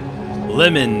 your turn.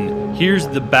 Lemon, here's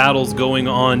the battles going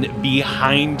on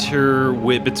behind her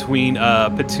between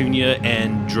Petunia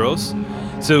and Dros.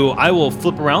 So I will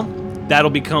flip around.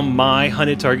 That'll become my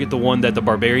hunted target, the one that the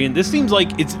barbarian. This seems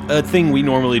like it's a thing we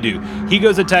normally do. He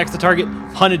goes, attacks the target,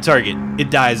 hunted target. It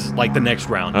dies like the next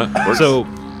round. Works. So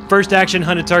first action,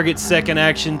 hunted target. Second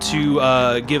action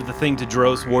to give the thing to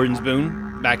Dros, Warden's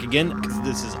Boon, back again, because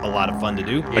this is a lot of fun to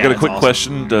do. I got a quick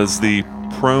question. Does the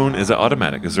prone, is it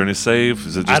automatic? Is there any save?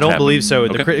 Is it just I don't happen? believe so.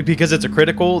 Okay. Because it's a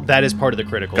critical, that is part of the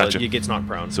critical. Gotcha. It gets knocked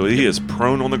prone. So he is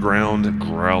prone on the ground,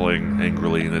 growling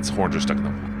angrily, and its horns are stuck in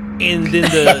him. And then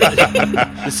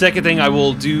the second thing, I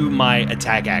will do my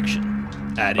attack action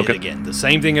at it Okay. again. The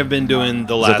same thing I've been doing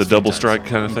the Is last that the few double times. strike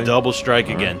kind of thing? Double strike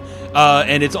again.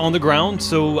 And it's on the ground,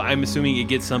 so I'm assuming it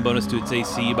gets some bonus to its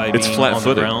AC by It's being on the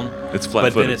flat-footed. ground. It's But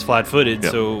flat-footed. then it's flat-footed,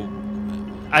 Yep. so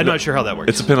I'm not sure how that works.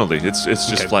 It's a penalty. It's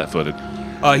just Okay. flat-footed.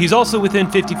 He's also within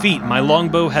 50 feet. My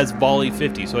longbow has volley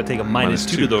 50, so I take a minus -2.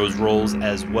 two to those rolls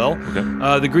as well.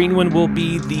 Okay. The green one will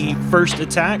be the first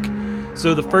attack.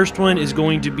 So the first one is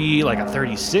going to be like a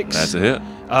 36. That's a hit.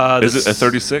 Is it a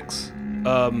 36?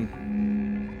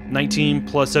 19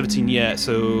 plus 17, yeah,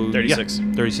 so 36.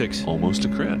 yeah, 36. Almost a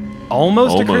crit.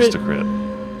 Almost a Almost crit. a crit.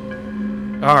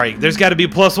 All right, there's got to be a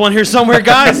 +1 here somewhere,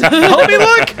 guys. Help me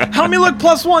look. Help me look.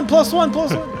 +1, +1,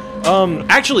 +1.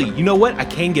 Actually, you know what? I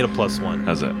can get a +1.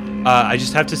 How's that? I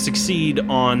just have to succeed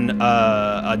on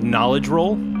a knowledge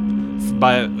roll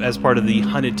as part of the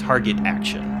hunted target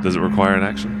action. Does it require an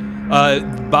action?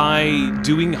 By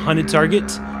doing hunted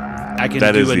target, I can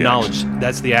That is do a the knowledge. action.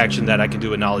 That's the action that I can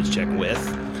do a knowledge check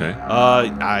with. Okay.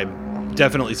 I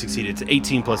definitely succeeded. It's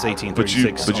 18 plus 18, But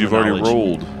 36. you've on the already knowledge.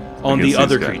 rolled On the against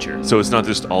other these guys. creature. So it's not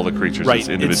just all the creatures. Right, It's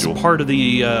individual. it's part of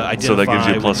the identify. So that gives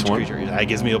you a with plus each one? creature. That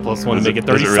gives me a +1 to Does make it- it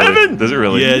does it 37. really? Does it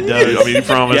really? Yeah, it does. I mean, you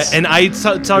promise. Yeah, and I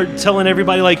start telling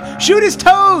everybody like, shoot his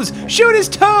toes, shoot his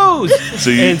toes.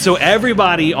 So so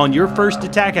everybody on your first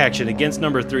attack action against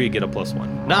number 3 get a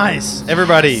 +1. Nice.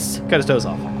 Everybody cut his toes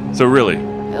off. So really,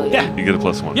 Yeah, you get a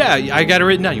 +1. yeah, I got it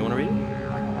written down. You want to read it?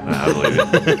 I believe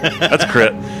it. That's a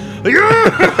crit.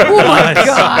 Oh my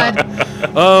god.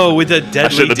 Oh, with a deadly. I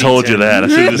shouldn't have told you D10. that. I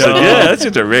should have just said, No. yeah, that's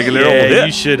just a regular old Yeah, hit.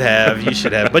 you should have. You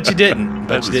should have. But you didn't.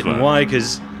 That was fun. Why?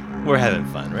 Because we're having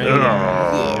fun, right?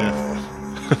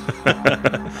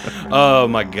 Oh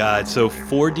my god. So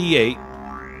 4d8,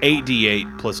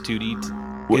 8d8 plus 2d.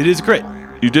 It is a crit.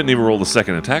 You didn't even roll the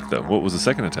second attack, though. What was the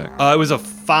second attack? It was a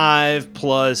 5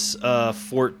 plus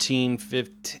 14,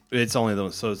 15. It's only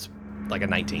those, so it's like a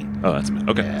 19. Oh, that's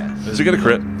okay. So you get a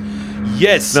crit.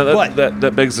 Yes, Now but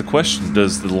that begs the question: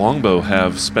 does the longbow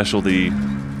have specialty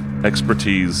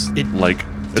expertise? It like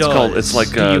it's does. called. It's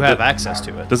like Do you have access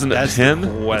to it? doesn't it That's the pin?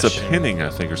 It's a question. pinning, I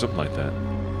think, or something like that.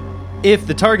 If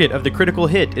the target of the critical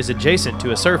hit is adjacent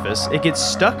to a surface, it gets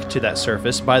stuck to that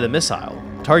surface by the missile.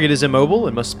 Target is immobile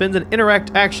and must spend an interact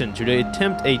action to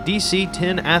attempt a DC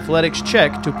 10 athletics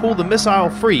check to pull the missile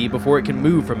free before it can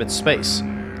move from its space.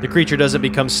 The creature doesn't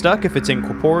become stuck if it's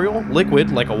incorporeal,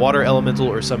 liquid like a water elemental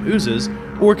or some oozes,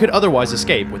 or could otherwise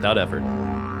escape without effort.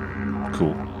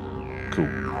 Cool.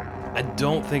 I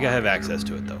don't think I have access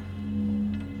to it though.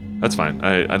 That's fine.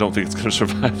 I don't think it's going to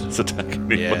survive this attack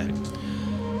anyway.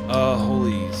 Yeah.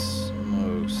 Holy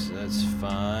smokes. That's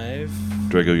 5,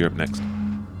 Drago, you're up next.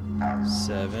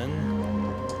 7,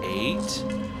 8.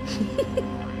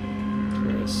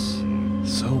 Plus.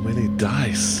 So many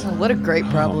dice. Oh, what a great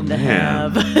problem to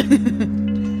man. have. I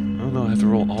don't know. I have to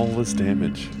roll all this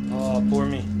damage. Oh, poor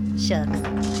me. Shucks.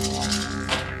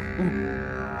 So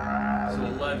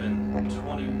 11,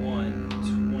 21,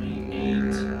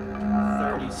 28,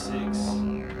 36,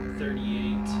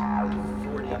 38,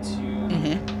 42,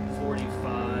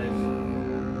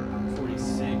 45,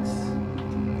 46.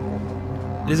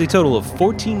 It is a total of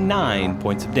 49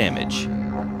 points of damage.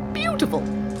 Beautiful.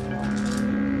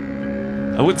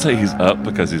 I wouldn't say he's up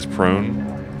because he's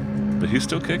prone, but he's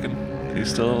still kicking. He's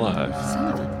still alive.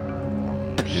 Son of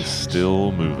a He's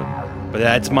still moving. But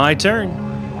that's my turn.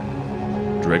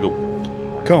 Drago.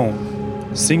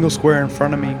 Cone. Single square in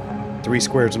front of me, 3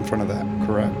 squares in front of that,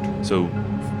 correct? So,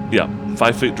 yeah,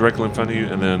 5 feet directly in front of you,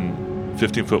 and then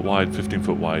 15 foot wide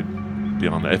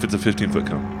beyond that. If it's a 15-foot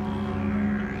cone.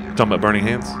 Talking about burning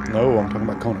hands? No, I'm talking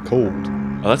about cone of cold.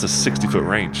 Oh, that's a 60-foot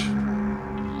range.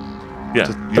 Yeah. It's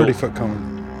a you'll- 30-foot cone.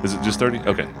 Is it just 30?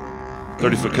 Okay.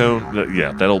 30-foot cone.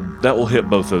 Yeah, that will hit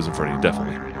both those in front of you,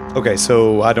 definitely. Okay,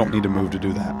 so I don't need to move to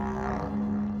do that.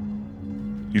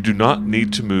 You do not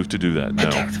need to move to do that. No.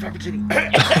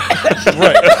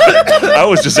 Right. I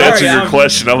was just answering your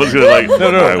question. I was going to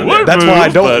no. That's why I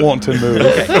don't want to move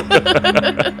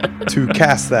to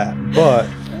cast that, but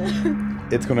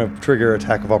it's going to trigger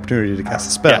attack of opportunity to cast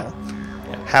a spell.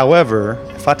 However,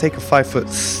 if I take a 5-foot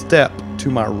step to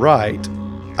my right,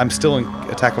 I'm still in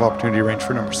attack of opportunity range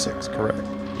for number 6, correct?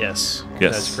 Yes.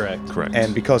 Yes. That's correct. Correct.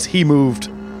 And because he moved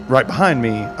right behind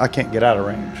me, I can't get out of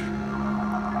range.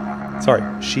 Sorry,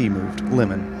 she moved.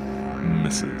 Lemon.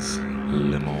 Mrs.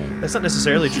 Limo. That's not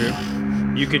necessarily true.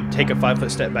 You could take a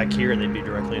 5-foot step back here and they'd be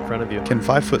directly in front of you. Can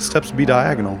 5-foot steps be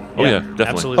diagonal? Oh, yeah, definitely.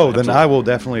 Absolutely. Oh, then I will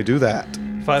definitely do that.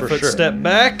 5-foot sure. step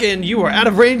back and you are out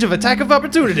of range of attack of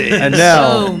opportunity. And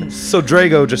now, so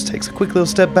Drago just takes a quick little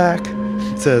step back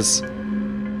and says,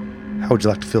 "How would you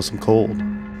like to feel some cold?"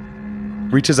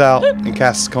 Reaches out and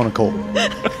casts Cone of Cold.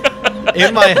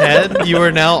 In my head, you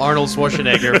are now Arnold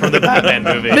Schwarzenegger from the Batman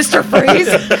movie. Mr. Freeze.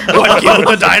 What killed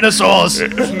the dinosaurs?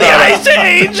 The Ice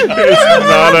Age! It's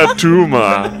not a tumor.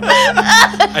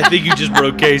 I think you just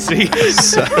broke Casey.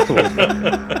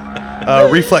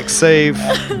 Reflex save,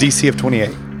 DC of 28.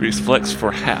 Reflex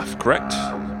for half, correct?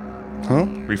 Huh?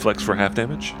 Reflex for half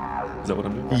damage? Is that what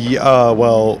I'm doing? Yeah,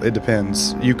 well, it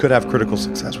depends. You could have critical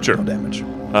success with Sure. no damage.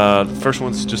 The first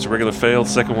one's just a regular fail.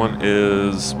 Second one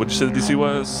is, what'd you say the DC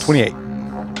was? 28.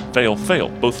 Fail.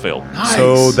 Both fail.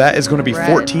 So that is going to be Right.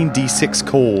 14d6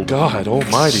 cold. God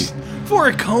almighty. For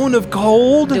a cone of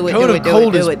cold. Do it, Code do of it, do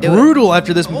Cold it, is do it, do it. brutal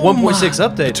after this 1.6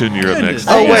 update. Tune, you're up next.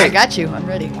 Oh, Oh, yeah, I wait. got you. I'm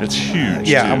ready. It's huge.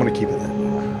 Yeah, too. I'm going to keep it then.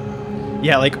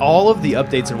 Yeah, like all of the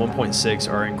updates in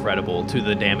 1.6 are incredible to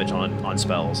the damage on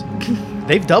spells.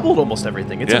 They've doubled almost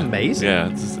everything. It's amazing. Yeah,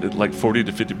 it's like 40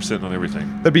 to 50% on everything.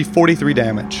 That'd be 43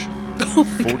 damage.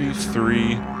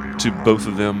 43 to both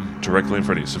of them directly in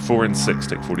front of you. So 4 and 6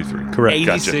 take 43. Correct.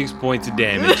 86 points of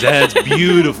damage. That's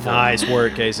beautiful. Nice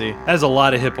work, Casey. That's a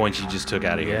lot of hit points you just took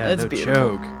out of here. Yeah, That's no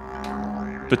beautiful. joke.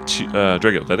 But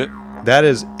Drago, that it? That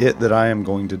is it that I am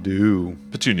going to do.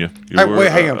 Petunia.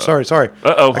 Wait, hang on. Sorry. Uh-oh.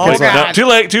 Oh, Okay, God.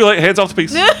 no, too late. Hands off the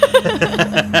piece.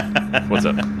 What's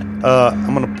up?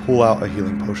 I'm going to pull out a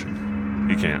healing potion.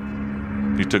 You can't.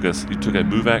 You took a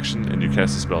move action and you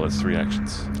cast a spell. That's 3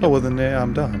 actions. Oh, well, then yeah,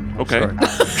 I'm done. I'm Okay. sorry.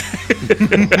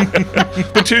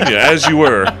 Petunia, as you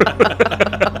were.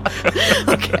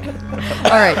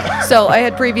 All right. So I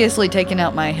had previously taken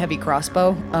out my heavy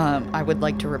crossbow. I would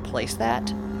like to replace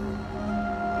that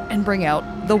and bring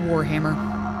out the Warhammer.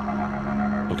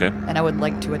 Okay. And I would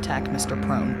like to attack Mr.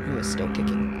 Prone, who is still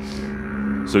kicking.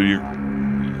 So you're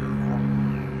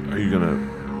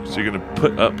gonna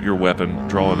put up your weapon,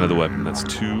 draw another weapon. That's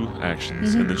 2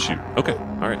 actions, and then shoot. Okay.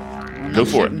 All right. I'm Go not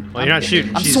for shooting. Well, you're not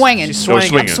shooting. I'm She's- swinging. She's Go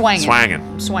swinging. swinging. swinging. Swanging.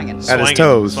 I'm swinging. At his Swinging.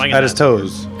 toes. Swinging At his that.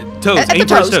 toes. Toes. At the Aim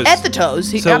for his toes. At the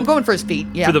toes. So- I'm going for his feet.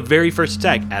 Yeah. For the very first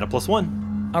attack, add a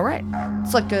 +1. All right.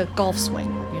 It's like a golf swing,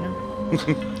 you know?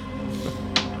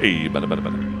 Hey, bada.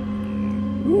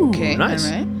 Okay. nice.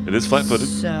 All right. It is flat-footed.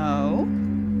 So.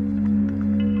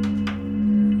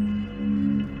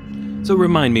 So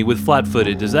remind me, with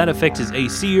flat-footed, does that affect his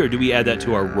AC, or do we add that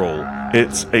to our roll?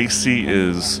 Its AC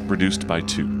is reduced by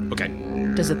 2. Okay.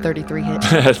 Does a 33 hit?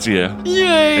 That's yeah.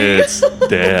 Yay! It's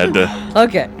dead.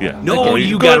 Okay. Yeah. No, Okay,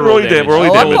 you go ahead gotta and roll your damage. Roll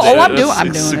your Oh, I'm- damage. oh, I'm It's- doing- I'm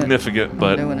it's doing it. significant, I'm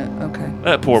but doing it. Okay.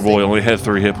 that poor boy only had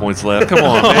 3 hit points left. Come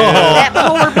on, man. That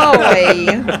poor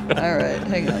boy. All right.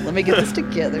 Hang on. Let me get this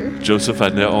together. Joseph, I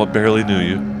barely knew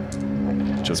you.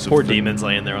 Joseph. Poor demon's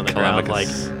laying there on the ground, like,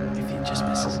 Calamicus. if he just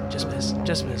misses.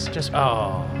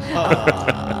 Oh.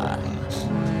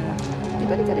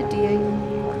 Anybody got a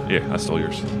D8? Yeah, I stole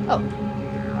yours. Oh,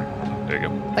 There you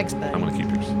go. thanks, bud. I'm gonna keep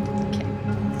yours.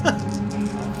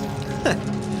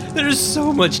 There's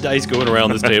so much dice going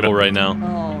around this table right now.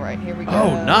 All right. Here we go.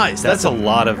 Oh, nice. That's a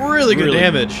lot of really good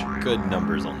damage. Good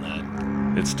numbers on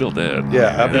that. It's still dead.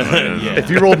 Yeah, I mean, Yeah. if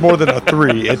you rolled more than a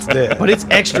 3, it's dead. But it's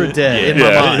extra dead in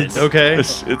Yeah, my mind, it's- okay?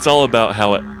 It's all about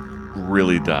how it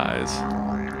really dies.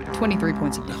 23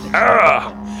 points of damage.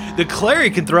 Ah! The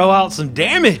cleric can throw out some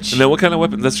damage. And then what kind of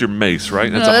weapon? That's your mace, right?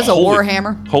 No, that's a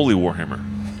warhammer. Holy warhammer,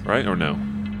 right? Or no?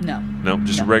 No. No,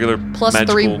 just a regular Plus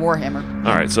magical. 3 warhammer.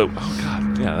 All right, so oh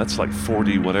god, yeah, that's like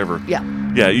 40 whatever. Yeah.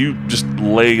 Yeah, you just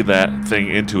lay that thing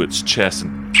into its chest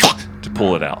and to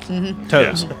pull it out.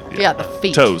 Toes. Yeah, the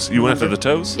feet. Toes. You went after the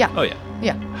toes? Yeah. Oh yeah.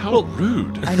 Yeah. How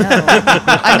rude. I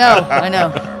know. I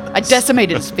know. I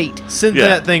decimated his feet. Send Yeah.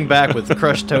 that thing back with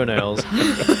crushed toenails.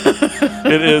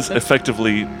 It is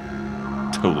effectively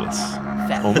toeless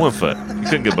on one foot. You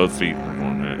couldn't get both feet.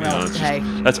 Well, it's hey.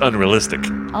 that's unrealistic.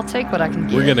 I'll take what I can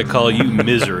get. We're gonna call you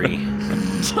misery.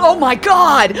 Oh my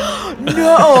God!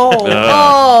 No!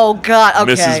 Oh God!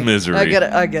 Okay. Mrs. Misery.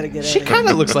 I gotta get She it. kind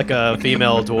of looks like a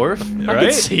female dwarf,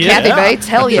 right? Kathy Bates.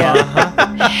 Hell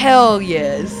yeah. Hell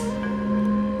yes.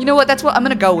 You know what? That's what I'm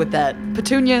gonna go with. That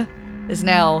Petunia is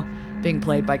now being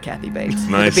played by Kathy Bates.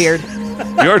 Nice. With a beard.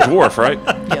 You're a dwarf, right?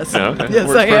 Yes. Yeah, okay. Yes,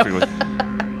 Works I am.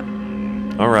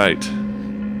 perfectly. All right.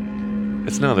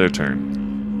 It's now their turn.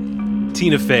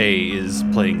 Tina Fey is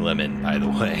playing Lemon, by the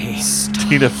way.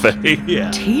 Tina Fey. Yeah.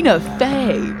 Tina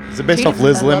Fey. Is it based Tina- off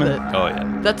Liz I love Lemon? it. Oh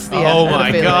yeah. That's the. Oh I had a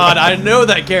my feeling. God, I know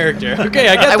that character. Okay,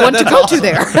 I guess I want to that's go awesome. to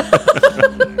there.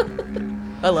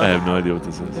 I love I it. have no idea what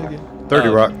this is. 30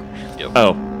 Rock.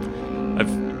 Oh,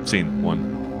 I've seen one.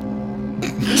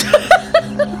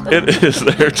 It is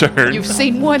their turn. You've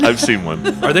seen one. I've seen one.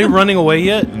 Are they running away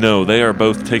yet? No, they are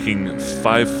both taking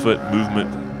 5-foot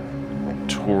movement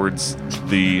towards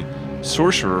the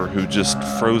sorcerer who just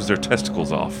froze their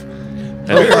testicles off.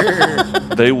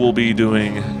 And they will be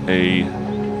doing a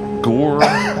gore,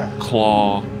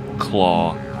 claw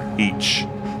each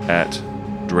at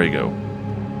Drago.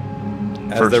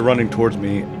 As First- they're running towards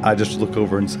me, I just look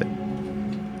over and say,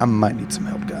 I might need some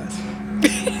help, guys.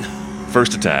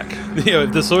 First attack. You know,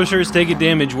 if the sorcerers take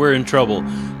damage, we're in trouble.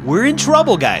 We're in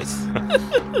trouble, guys.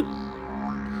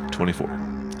 24.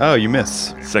 Oh, you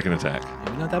miss. Second attack.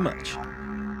 Maybe not that much.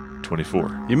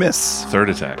 24. You miss. Third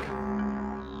attack.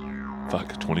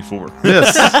 Fuck, 24.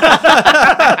 Miss.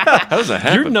 How does that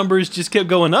happen? Your numbers just kept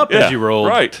going up Yeah, as you rolled.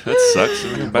 Right. That sucks.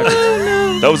 Let me go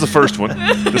backwards. That was the first one.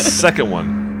 The second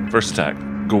one, first attack,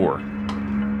 gore.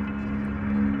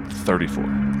 34.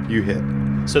 You hit.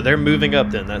 So they're moving up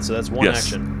then. That's one Yes.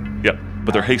 action. Yep.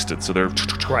 But they're hasted, so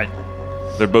Right.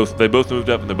 they both moved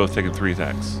up and they're both taking 3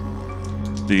 attacks.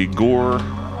 The gore.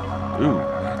 Ooh,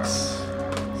 that's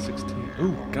 16.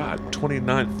 Ooh, God,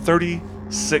 29,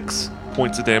 36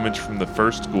 points of damage from the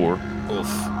first gore. Oof.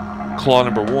 Claw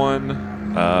number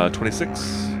 1,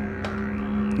 26.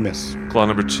 Miss. Claw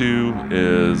number 2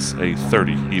 is a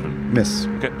 30 even. Miss.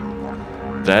 Okay.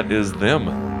 That is them.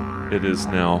 It is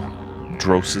now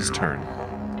Dros's turn.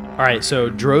 All right, so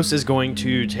Dros is going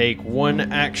to take one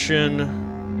action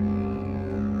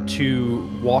to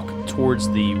walk towards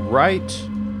the right.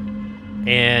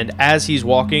 And as he's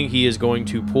walking, he is going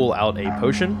to pull out a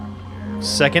potion.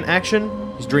 Second action,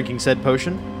 he's drinking said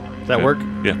potion. Does that Okay. work?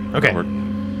 Yeah. Okay. That work.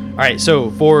 All right,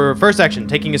 so for first action,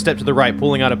 taking a step to the right,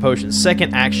 pulling out a potion.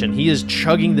 Second action, he is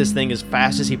chugging this thing as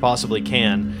fast as he possibly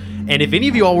can. And if any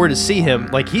of you all were to see him,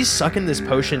 like he's sucking this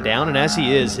potion down, and as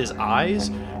he is, his eyes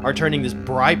are turning this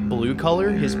bright blue color.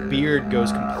 His beard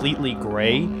goes completely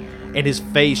gray, and his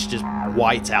face just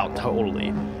whites out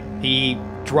totally. He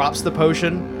drops the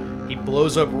potion. He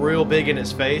blows up real big in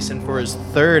his face, and for his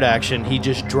third action, he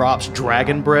just drops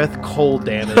dragon breath, cold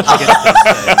damage against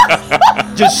this thing.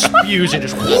 Just spews and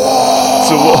just So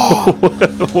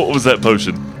what was that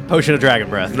potion? potion of dragon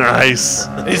breath. Nice.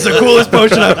 It's the coolest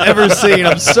potion I've ever seen.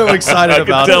 I'm so excited I can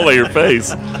about tell by it. your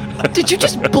face. Did you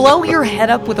just blow your head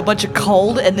up with a bunch of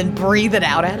cold and then breathe it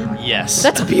out at him? Yes.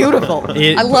 That's beautiful.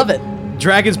 I love it.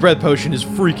 Dragon's breath potion is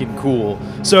freaking cool.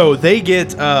 So they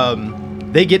get a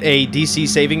DC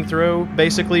saving throw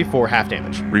basically for half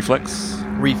damage. Reflex.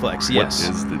 Reflex, yes.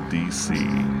 What is the DC?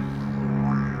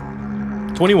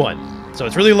 21. So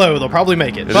it's really low. They'll probably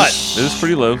make it. It But is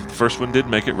pretty low. The first one did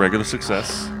make it regular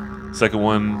success. Second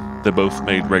one, they both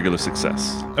made regular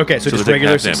success. okay, so So just they take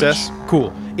regular half damage. success.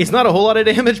 Cool. It's not a whole lot of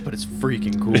damage, but it's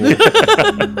freaking cool.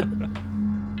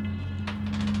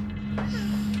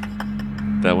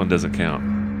 That one doesn't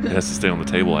count. It has to stay on the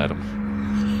table, Adam.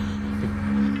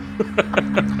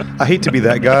 I hate to be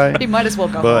that guy, He might as well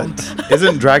go home. but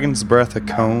isn't Dragon's Breath a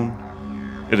cone?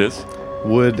 It is.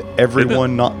 Would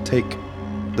everyone not take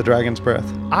the Dragon's Breath?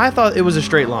 I thought it was a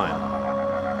straight line.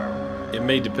 It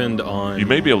may depend on. You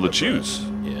may be able to choose.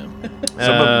 Yeah.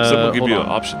 Some will give hold you on.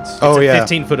 options. Oh, yeah.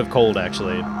 15 foot of cold,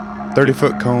 actually.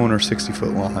 30-foot cone or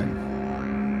 60-foot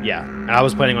line. Yeah, and I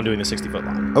was planning on doing the 60-foot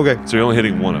line. Okay. So you're only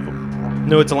hitting one of them.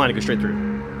 No, it's a line to go straight through.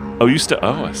 Oh, you still.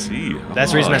 Oh, I see.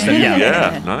 That's the reason I Oh, said yeah.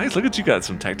 Yeah, nice. Look at you, got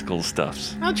some tactical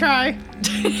stuffs. I'll try.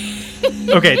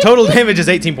 Okay, total damage is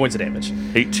 18 points of damage.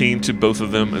 18 to both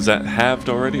of them. Is that halved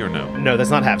already or no? No,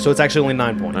 that's not half, so it's actually only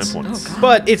 9 9 points. points.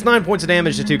 But it's 9 points of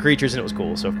damage to 2 creatures, and it was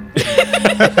cool, so.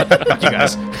 Fuck you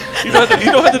guys. You don't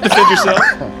have to defend yourself.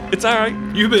 It's all right.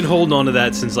 You've been holding on to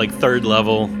that since like 3rd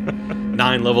level.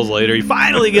 9 levels later, you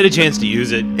finally get a chance to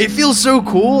use it. It feels so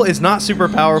cool. It's not super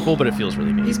powerful, but it feels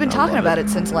really neat. He's been talking about it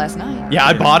since last night. Yeah,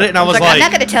 I bought it, and I was Like, like, I'm not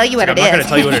going to tell you what I'm it not is. going to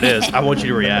tell you what it is. I want you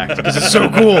to react, because it's so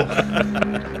cool.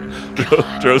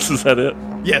 Dros, is that it?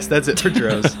 Yes, that's it for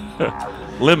Dros.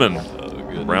 Lemon.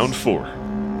 Round 4.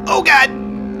 Oh, God!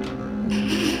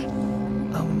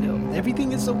 Oh no,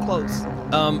 everything is so close.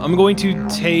 I'm going to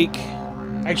take.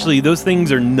 Actually, those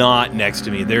things are not next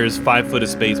to me. There's 5 foot of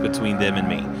space between them and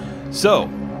me. So,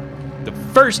 the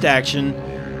first action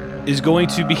is going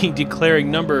to be declaring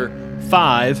number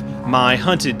 5 my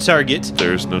hunted target.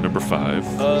 There's no number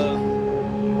 5. 4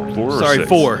 or Sorry, 6?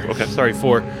 4. Okay. Sorry,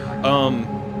 4.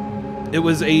 It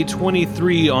was a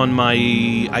 23 on my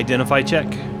identify check.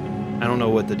 I don't know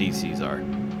what the DCs are.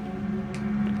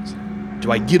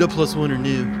 Do I get a +1 or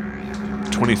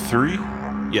no? 23?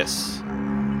 Yes.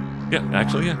 Yeah,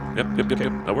 actually, yeah. Yep.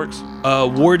 That works.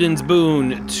 Warden's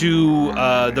Boon to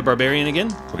the Barbarian again.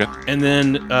 Okay. And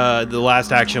then the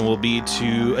last action will be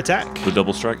to attack. The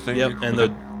double strike thing? Yep, and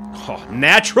Okay. the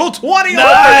natural 20.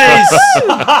 Nice!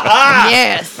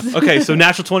 Yes. Okay, so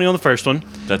natural 20 on the first one.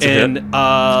 That's a and, hit.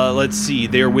 Let's see,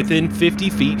 they're within 50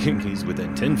 feet. He's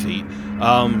within 10 feet.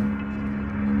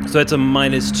 So that's a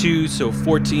 -2, so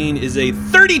 14 is a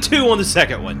 32 on the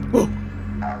second one.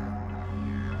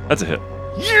 That's a hit.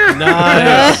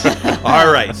 Nice.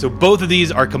 All right, so both of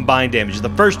these are combined damage. The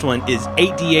first one is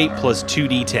 8d8 plus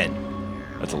 2d10.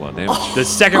 That's a lot of damage. The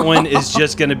second one is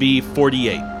just going to be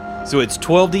 48. So it's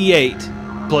 12d8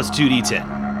 plus 2d10.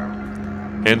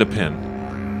 And a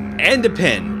pin. And a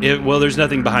pin. Well, there's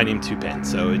nothing behind him to pin,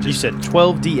 so it You just... said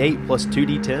 12d8 plus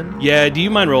 2d10? Yeah, do you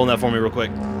mind rolling that for me real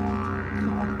quick?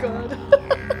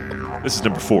 This is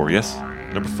number 4, yes?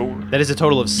 Number 4? That is a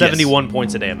total of 71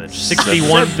 points of damage.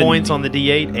 61 points on the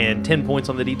d8 and 10 points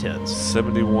on the d10s.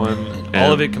 71.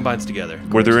 All of it combines together.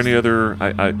 Were there any other...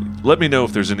 let me know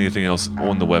if there's anything else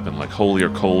on the weapon, like holy or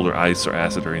cold or ice or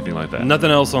acid or anything like that. Nothing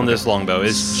else on this longbow.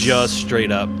 It's just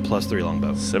straight up +3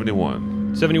 longbow.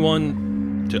 71.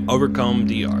 71 to overcome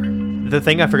DR. The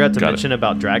thing I forgot to Got it. mention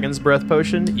about Dragon's Breath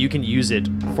Potion, you can use it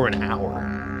for an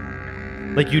hour.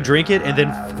 Like, you drink it, and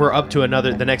then for up to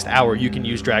the next hour, you can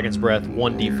use Dragon's Breath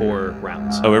 1d4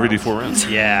 rounds. Oh, every D4 rounds?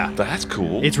 Yeah. That's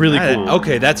cool. It's really cool.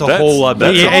 Okay, that's a That's- whole lot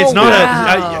better. that's- It's not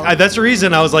wow. that's the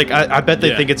reason I was like, I bet they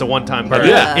Yeah. think it's a one-time burn.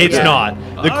 Yeah. It's Yeah. not.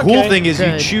 The cool Okay. thing is you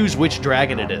Good. choose which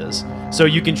dragon it is. So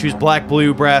you can choose black,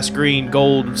 blue, brass, green,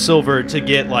 gold, silver to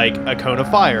get like a cone of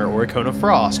fire or a cone of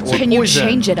frost or Can you poison.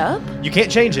 change it up? You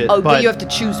can't change it. Oh, but but you have to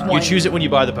choose one. You choose it when you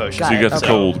buy the potion. Got so you got the Okay.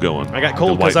 cold going. I got The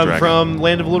cold because white I'm dragon. from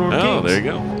Land of Little North Oh, Kings. there you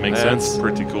go. Makes That's sense.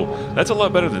 pretty cool. That's a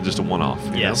lot better than just a one-off.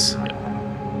 you Yes. know?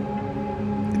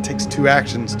 It takes 2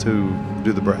 actions to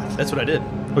do the breath. That's what I did.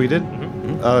 Oh, you did?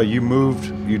 You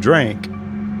moved, you drank,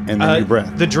 and then you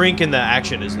breath. The drink and the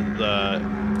action is the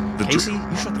Casey, you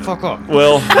shut the fuck up.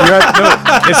 Well, You have- no,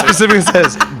 it specifically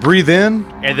says breathe in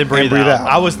And then breathe, breathe out. out.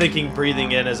 I was thinking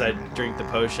breathing in as I drink the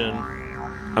potion.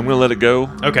 I'm going to let it go.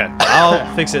 Okay, I'll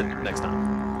fix it next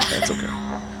time. That's okay.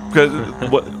 Because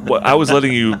what I was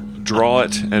letting you draw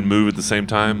it and move at the same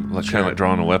time, like kind of like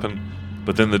drawing a weapon.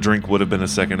 But then the drink would have been a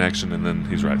second action, and then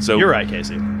he's right. So You're right,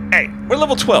 Casey. Hey, we're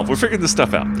level 12. We're figuring this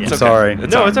stuff out. It's okay. Sorry.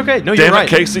 It's No, all it's right. okay. No, Damn you're it, right.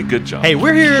 Casey. Good job. Hey,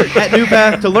 we're here at New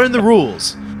Path to learn the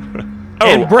rules.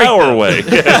 and break our them. way.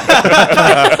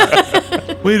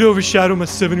 Way to overshadow my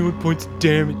 71 points of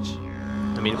damage.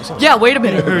 I mean, it was Yeah, wait a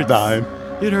minute. Dime.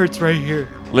 It hurts right here.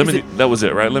 Lemon, that was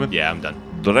it, right, Lemon? Yeah, I'm done.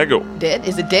 Let I go. Dead?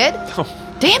 Is it dead?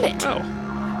 Damn it. Oh.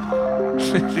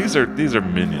 these are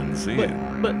minions. See? But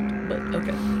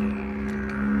okay.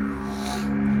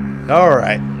 All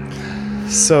right.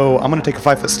 So I'm going to take a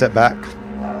 5-foot step back.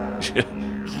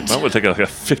 I would take like a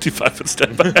 55-foot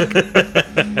step back.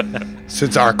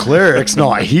 Since our cleric's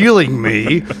not healing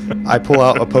me, I pull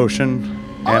out a potion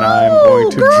and I'm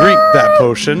going to drink that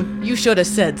potion. You should have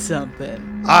said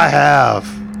something. I have.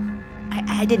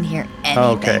 I didn't hear anything.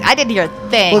 Okay. I didn't hear a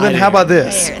thing. Well, then how about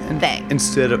this? I didn't hear a thing.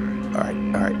 Instead of. All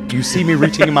right. You see me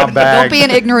reaching in my bag. Don't be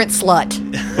an ignorant slut.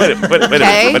 Wait a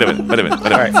minute.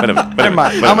 Never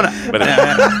mind. I'm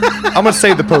gonna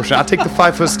save the potion. I take the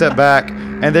 5-foot step back,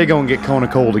 and they're gonna get Kona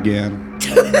cold again.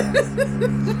 So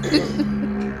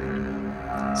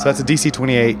that's a DC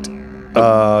 28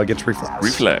 against reflex.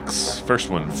 Reflex. First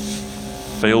one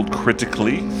failed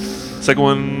critically. Second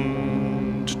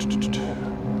one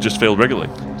just failed regularly.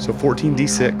 So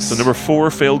 14d6. So number 4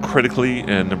 failed critically,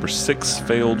 and number 6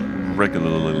 failed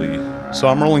regularly. So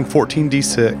I'm rolling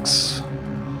 14d6.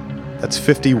 That's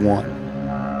 51.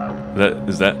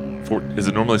 Is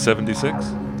it normally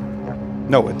 76?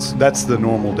 No, that's the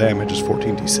normal damage is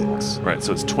 14d6. Right,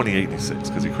 so it's 28d6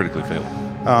 because he critically failed.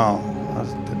 Oh, I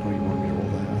didn't know you wanted me to roll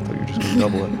that. I thought you were just gonna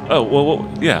double it. Oh, well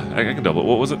yeah, I can double it.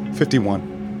 What was it?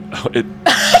 51. Oh, it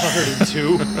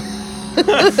 102.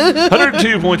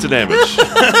 102 points of damage.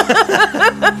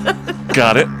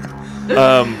 Got it.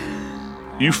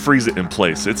 you freeze it in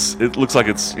place. It looks like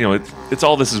it's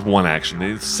all this is one action.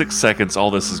 It's 6 seconds.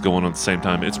 All this is going on at the same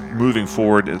time. It's moving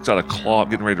forward. It's got a claw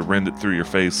getting ready to rend it through your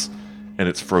face, and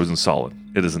it's frozen solid.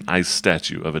 It is an ice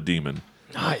statue of a demon.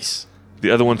 Nice.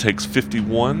 The other one takes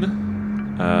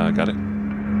 51. Got it.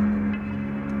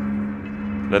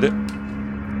 That it?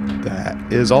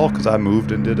 That is all because I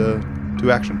moved and did a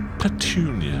 2 action.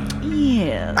 Petunia.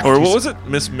 Yeah. Or what was it?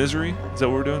 Miss Misery? Is that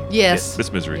what we're doing? Yes. Yeah,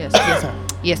 Miss Misery. Yes, yes,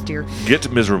 yes, dear.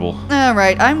 Get miserable. All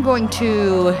right, I'm going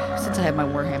to, since I have my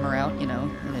Warhammer out, and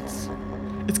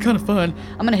it's kind of fun.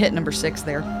 I'm gonna hit number 6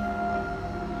 there.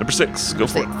 Number 6. Go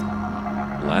for it. 6.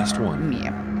 Last one.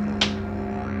 Yeah.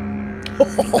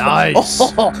 Nice.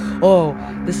 Oh,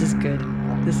 this is good.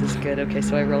 This is good. Okay,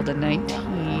 so I rolled a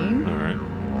 19. All right.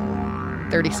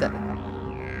 37.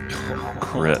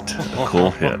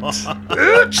 Critical hit. Oh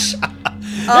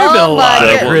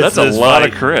my goodness. That's a lot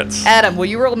of crits. Adam, will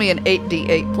you roll me an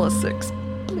 8d8 plus 6,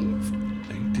 please?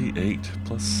 8d8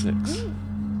 plus 6.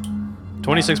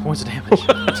 26 points of damage.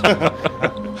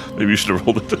 Maybe you should have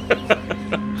rolled it.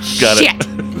 Got Shit.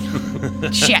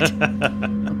 it. Shit.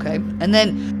 Okay, and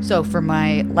then, so for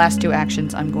my last 2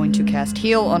 actions, I'm going to cast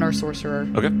Heal on our sorcerer.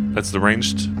 Okay, that's the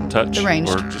ranged touch. The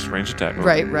ranged. Or just ranged attack.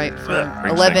 Right. For Ranged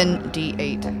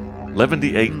 11d8.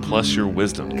 11d8 plus your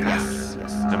wisdom. Yes.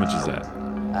 How much is that?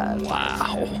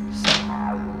 Wow.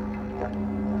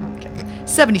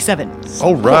 77.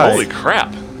 All right. Holy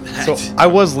crap. So I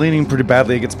was leaning pretty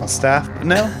badly against my staff, but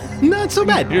now Not so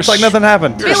bad. it's like nothing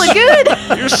happened. Feeling good?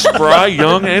 You're spry,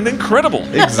 young, and incredible.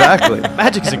 Exactly.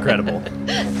 Magic is incredible.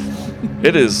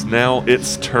 It is now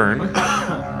its turn.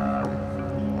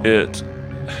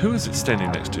 Who is it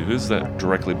standing next to? Who's that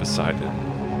directly beside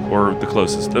it? Or the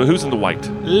closest? Who's in the white?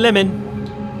 Lemon.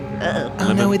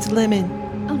 Oh no, it's lemon.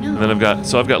 Oh no. And then I've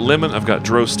got Lemon, I've got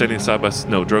Dros standing side by side.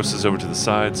 No, Dros is over to the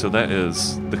side, so that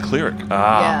is the cleric.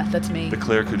 Yeah, that's me. The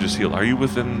cleric who just healed. Are you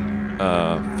within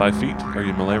 5 feet? Are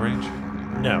you melee range?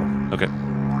 No. Okay.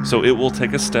 So it will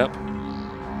take a step,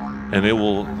 and it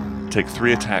will take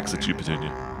 3 attacks at you,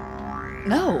 Petunia.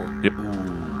 No. Yep.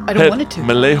 I don't want it to.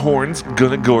 Melee horns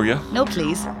gonna gore ya. No,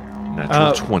 please.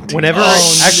 Natural 20. Whenever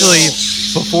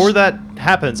before that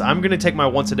happens, I'm gonna take my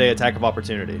once a day attack of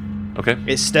opportunity. Okay.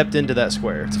 It stepped into that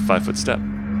square. It's a 5-foot step.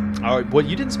 Oh, well,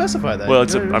 you didn't specify that. Well, I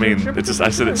said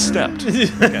it stepped. I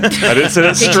didn't say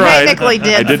it stride. technically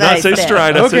did I did not say say step.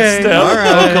 stride. I Okay, said step. all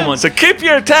right. Oh, come on. So keep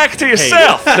your attack to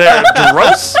yourself there,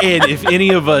 Dros. And if any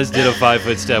of us did a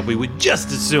 5-foot step, we would just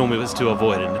assume it was to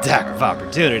avoid an attack of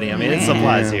opportunity. I mean, it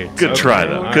applies here. Good try,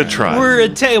 though. Good try. We're a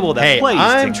table that Hey, plays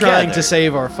I'm trying together. to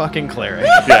save our fucking cleric.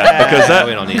 Yeah, because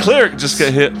we don't need that cleric just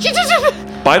got hit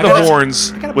by the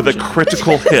horns with a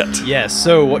critical hit. Yes.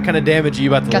 So, what kind of damage are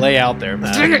you about to lay out there,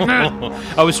 Matt?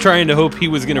 I was trying to hope he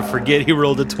was going to forget he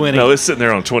rolled a 20. No, it's sitting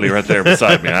there on 20 right there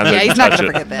beside me. I Yeah, didn't he's not touch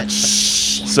going to it. forget that.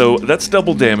 So that's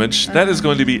double damage. That is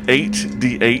going to be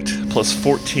 8d8 plus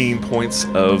 14 points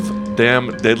of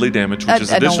deadly damage, which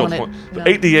is I don't additional want point.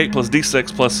 it. No. 8d8 plus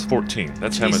d6 plus 14.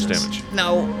 That's how much Jesus. damage.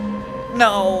 No.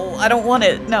 No, I don't want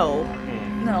it. No.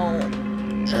 No.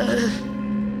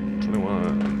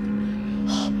 21.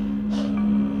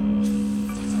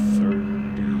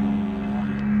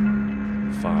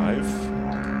 35.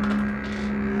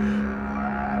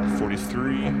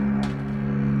 43.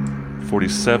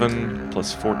 47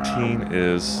 plus 14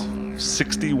 is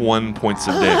 61 points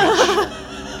of damage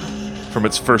from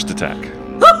its first attack.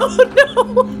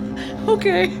 Oh, no.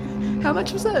 Okay. How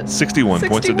much was that? 61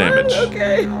 points of damage.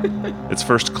 Okay. Its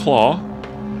first claw,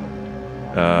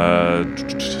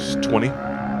 20.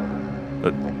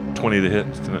 20 to hit.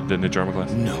 Didn't hit your armor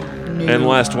class? No. And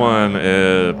last one,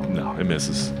 no, it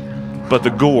misses. But the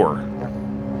gore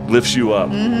lifts you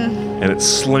up and it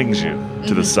slings you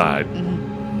to the side.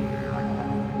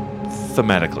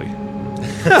 Thematically.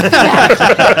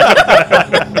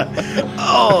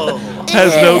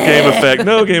 Has no game effect.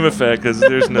 No game effect because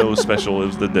there's no special. It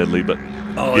was the deadly, but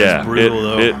yeah, it's brutal,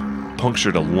 though. it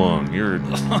punctured a lung. You're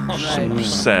in some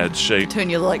sad shape.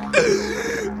 Petunia like,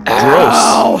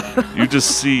 Gross. You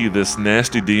just see this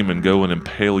nasty demon go and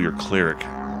impale your cleric.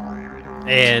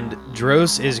 And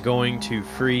Dros is going to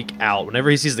freak out. Whenever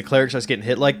he sees the cleric starts getting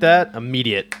hit like that,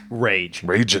 immediate rage.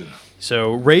 Raging.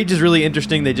 So rage is really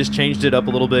interesting. They just changed it up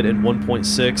a little bit in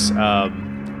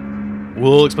 1.6.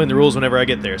 We'll explain the rules whenever I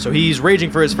get there. So he's raging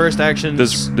for his first action.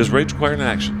 Does rage require an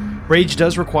action? Rage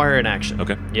does require an action.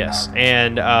 Okay. Yes.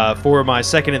 And for my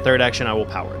second and third action, I will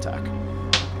power attack.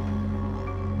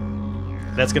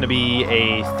 That's going to be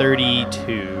a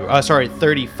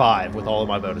 35 with all of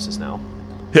my bonuses now.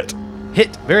 Hit.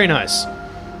 Hit. Very nice.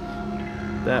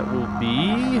 That will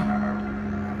be...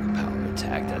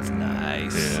 attack. That's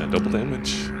nice. Yeah, double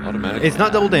damage automatically. It's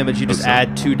not double damage. You just so-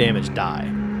 add 2 damage die.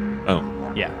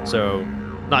 Oh, Yeah, so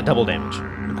not double damage.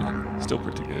 okay. Still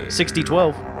pretty good.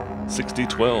 60-12.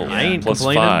 60-12. I ain't plus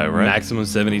complaining. 5, right? Maximum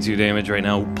 72 damage right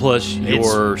now, plus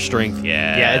your strength.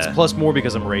 Yeah. Yeah, it's plus more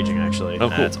because I'm raging, actually. Oh,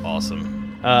 cool. That's awesome.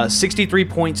 63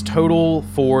 points total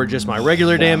for just my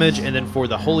regular damage, and then for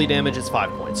the holy damage, it's 5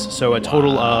 points. So a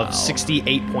total of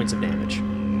 68 points of damage.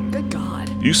 Good God.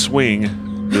 You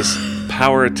swing this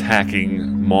power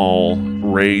attacking, maul,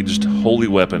 raged holy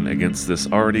weapon against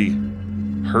this already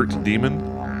hurt demon.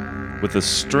 With the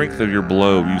strength of your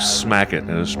blow, you smack it,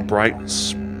 and this bright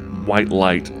white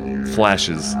light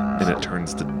flashes, and it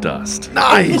turns to dust.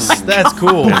 Nice! That's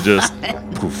cool. And just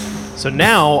poof. So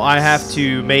now I have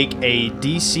to make a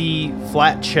DC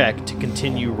flat check to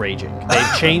continue raging.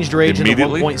 They've changed rage into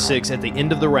Immediately? 1.6 at the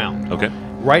end of the round. Okay.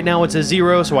 Right now it's a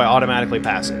 0, so I automatically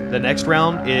pass it. The next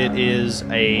round, it is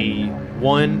a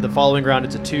 1. The following round,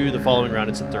 it's a 2. The following round,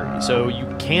 it's a 3. So you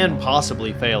can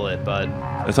possibly fail it, but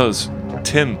I thought it was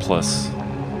 10 plus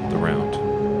the round.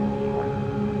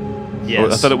 yes.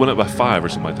 Or I thought it went up by 5 or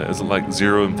something like that. Is it like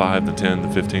 0 and 5, then 10,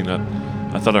 then 15 up?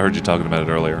 I thought I heard you talking about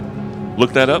it earlier.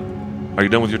 Look that up. Are you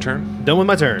done with your turn? Done with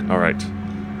my turn. All right.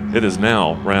 It is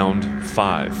now round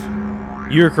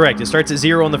 5. You're correct. It starts at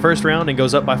 0 on the first round and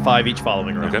goes up by 5 each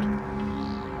following round. Okay.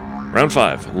 Round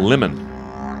 5. Lemon.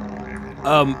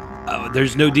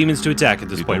 There's no demons to attack at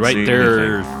this You point, don't right? see There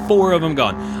anything. are 4 of them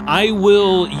gone. I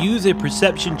will use a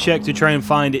perception check to try and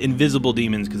find invisible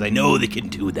demons because I know they can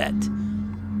do that.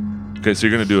 Okay, so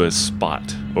you're going to do a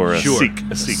spot or a Sure. seek.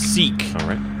 A seek. Seek. All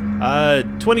right.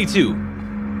 22.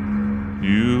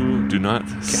 You do not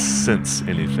sense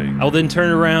anything. I'll then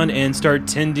turn around and start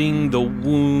tending the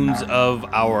wounds of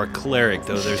our cleric,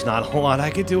 though there's not a lot I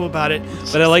can do about it.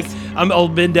 But I'll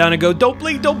bend down and go, don't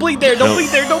bleed there, don't No. bleed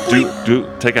there, don't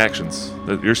bleed. Take actions.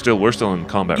 We're still in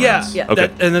combat Yeah, rounds. yeah. Okay.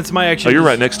 and that's my action. Oh, you're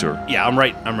right next to her. Yeah, I'm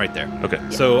right there. Okay.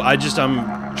 So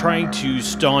I'm trying to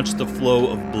staunch the flow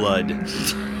of blood.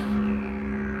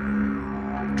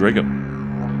 Draco.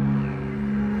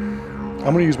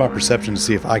 I'm going to use my perception to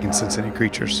see if I can sense any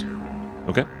creatures.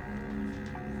 Okay.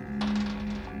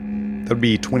 That would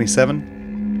be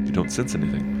 27. You don't sense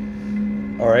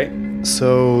anything. All right.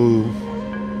 So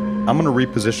I'm going to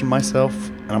reposition myself,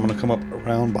 and I'm going to come up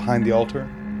around behind the altar,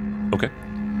 Okay.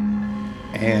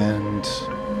 and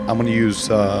I'm going to use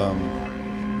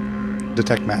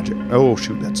detect magic. Oh,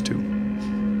 shoot, that's 2.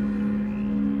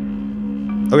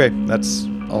 Okay, that's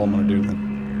all I'm going to do then.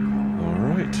 All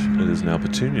right. It is now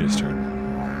Petunia's turn.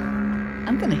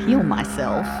 I'm gonna heal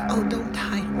myself. Oh, don't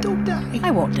die. Don't die.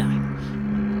 I won't die.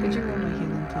 Could you roll my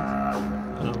healing,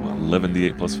 please?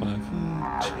 11d8 plus 5.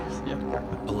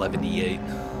 11d8.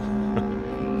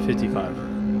 55.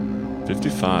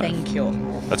 55. Thank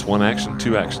you. That's 1 action,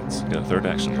 2 actions. You got a 3rd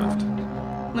action left.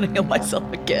 I'm gonna heal myself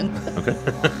again. Okay.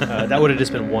 That would have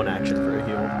just been 1 action for a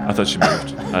heal. I thought she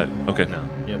moved. Okay. No.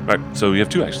 Yep. All right. So you have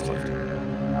 2 actions left.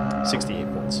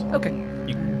 68 points. Okay.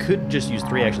 You could just use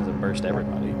 3 actions and burst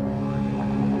everybody.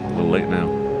 A little late now.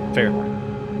 Fair.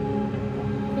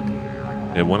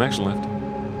 You have 1 action left.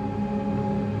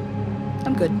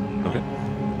 I'm good. Okay.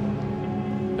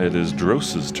 It is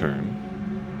Dros's turn.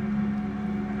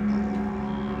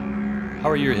 How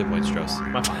are your hit points, Strauss?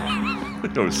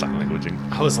 Go to sign languaging.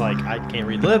 I was like, I can't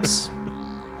read lips.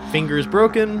 Fingers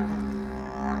broken.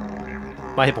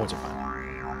 My hit points are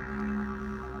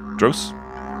fine. Dros?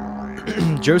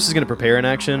 Jose is going to prepare an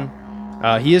action.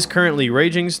 He is currently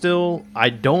raging still.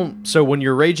 So when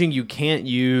you're raging, you can't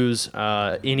use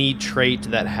any trait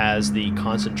that has the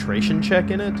concentration check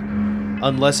in it,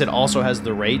 unless it also has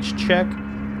the rage check.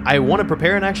 I want to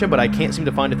prepare an action, but I can't seem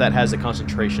to find if that has a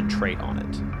concentration trait on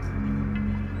it.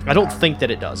 I don't think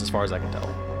that it does, as far as I can tell.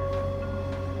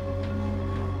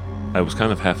 I was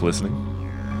kind of half listening.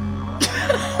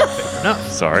 No,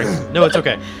 Sorry. no, it's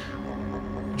okay.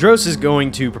 Dros is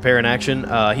going to prepare an action.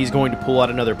 He's going to pull out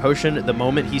another potion. The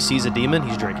moment he sees a demon,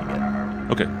 he's drinking it.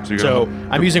 Okay. So you're So gonna,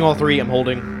 I'm using all 3. I'm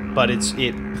holding, but it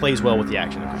plays well with the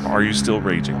action. Are you still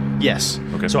raging? Yes.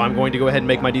 Okay. So I'm going to go ahead and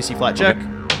make my DC flat check.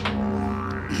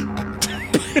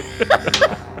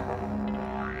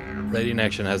 Radiant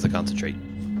action has the concentrate.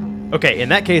 Okay, in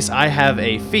that case, I have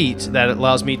a feat that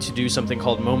allows me to do something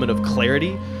called Moment of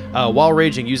Clarity. While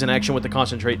raging, use an action with the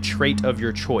concentrate trait of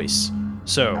your choice.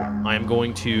 So I am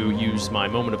going to use my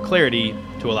Moment of Clarity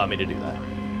to allow me to do that.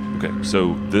 Okay.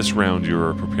 So this round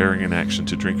you're preparing an action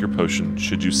to drink your potion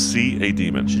should you see a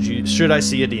demon. Should I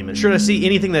see a demon? Should I see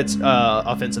anything that's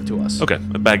offensive to us? Okay.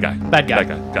 A bad guy. Bad guy.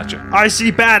 Gotcha. I see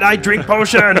bad. I drink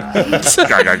potion.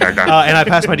 Guy. And I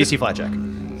pass my DC flat check.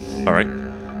 All right.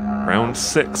 Round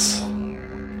 6.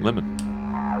 Lemon.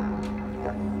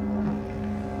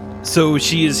 So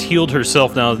she has healed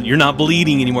herself now. You're not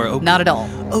bleeding anymore. Oh, Not at all.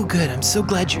 Oh, good. I'm so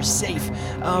glad you're safe.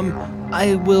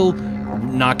 I will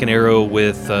knock an arrow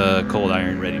with cold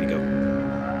iron ready to go.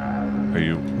 Are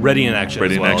you Ready in action.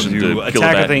 Ready as in well. action You to kill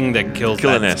attack that- a thing that kills kill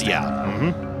a that. nasty. Yeah.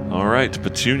 Mm-hmm. all right?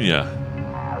 Petunia.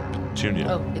 Petunia.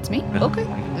 Oh, it's me? Okay. Okay.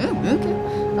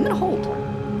 I'm gonna hold.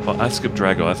 Well, I skipped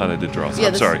Drago. I thought I did Dross. Yeah,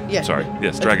 I'm this- sorry. yeah. Sorry.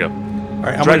 Yes, Drago. All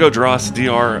right, I'm Drago, gonna, Dross,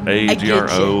 D-R-A, I get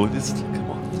D-R-O.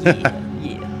 Come on. Yeah.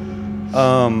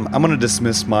 I'm gonna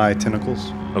dismiss my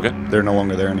tentacles. Okay. They're no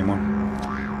longer there anymore.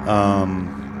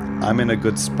 I'm in a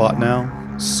good spot now.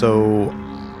 So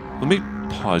Let me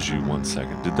pause you 1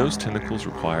 second. Did those tentacles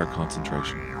require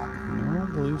concentration? no, I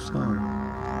believe so.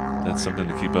 That's something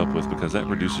to keep up with because that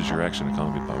reduces your action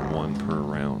economy by 1 per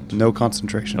round. No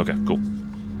concentration. Okay, cool.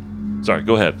 Sorry,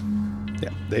 go ahead. Yeah,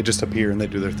 they just appear and they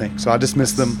do their thing. So I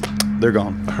dismiss them. They're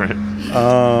gone. All right.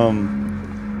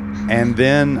 And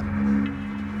then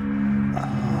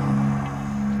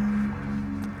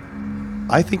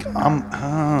I think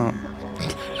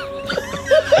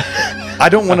I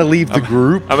don't want to leave the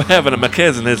group. I'm having a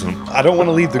mechanism. I don't want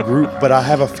to leave the group, but I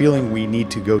have a feeling we need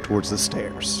to go towards the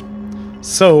stairs.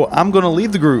 So I'm going to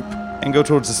leave the group and go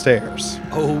towards the stairs.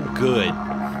 Oh, good.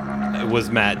 It was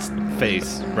Matt's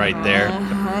face right there.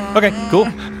 Okay, cool.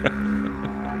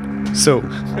 So,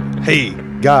 hey,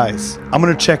 guys, I'm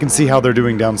going to check and see how they're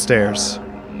doing downstairs.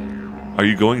 Are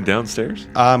you going downstairs?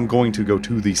 I'm going to go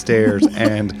to the stairs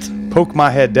and poke my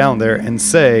head down there and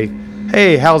say,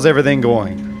 hey, how's everything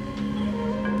going?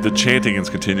 The chanting is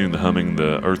continuing, the humming,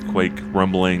 the earthquake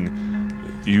rumbling.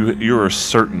 You are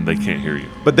certain they can't hear you.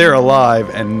 But they're alive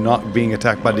and not being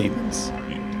attacked by demons.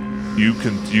 You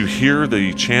hear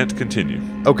the chant continue.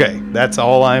 Okay, that's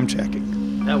all I'm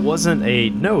checking. That wasn't a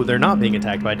no, they're not being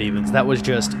attacked by demons. That was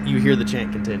just you hear the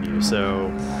chant continue.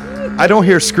 So I don't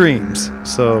hear screams,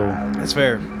 so that's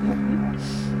fair.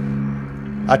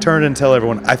 I turn and tell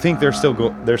everyone, I think they're still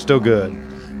good.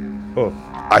 Oh,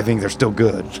 I think they're still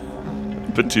good.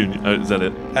 Petunia, is that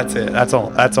it? That's it. That's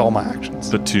all my actions.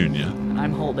 Petunia.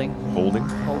 I'm holding. Holding.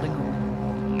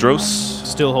 Dros,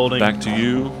 Still holding. back to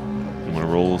you. You want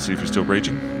to roll, see if you're still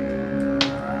raging?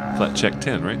 Flat check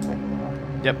 10, right?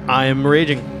 Yep, I am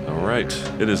raging. All right.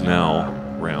 It is now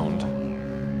round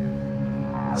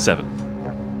 7.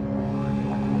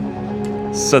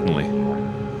 Suddenly,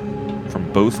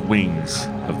 from both wings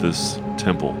of this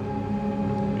temple,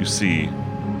 you see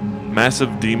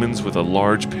massive demons with a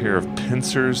large pair of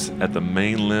pincers at the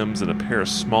main limbs and a pair of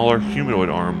smaller humanoid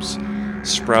arms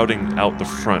sprouting out the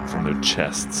front from their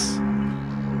chests.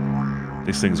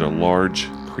 These things are large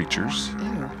creatures.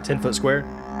 10-foot square.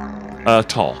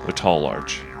 Tall. They're tall,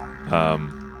 large.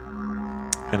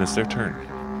 And it's their turn.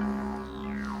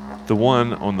 The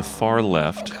one on the far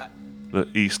left, the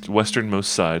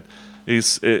westernmost side,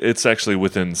 it's actually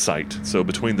within sight. So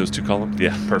between those two columns,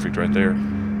 yeah, perfect right there.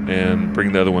 And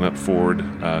bring the other one up forward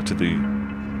to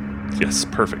the... Yes,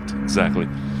 perfect, exactly.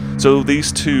 So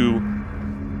these two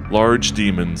large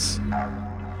demons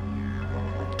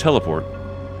teleport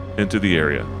into the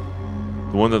area.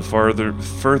 The one on the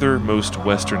furthermost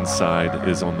western side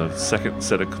is on the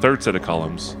third set of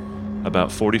columns,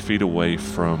 about 40 feet away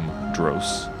from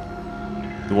Dros.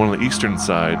 The one on the eastern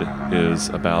side is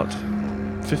about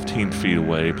 15 feet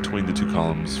away between the two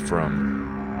columns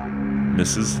from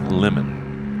Mrs. Lemon.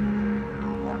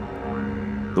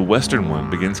 The western one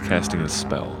begins casting a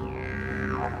spell.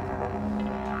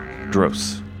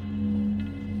 Dros,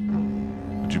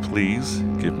 would you please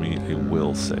give me a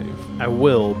will save? I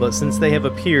will, but since they have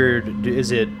appeared,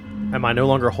 am I no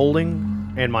longer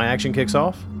holding and my action kicks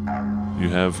off? You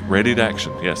have readied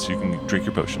action. Yes, you can drink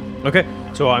your potion. Okay,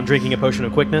 so I'm drinking a potion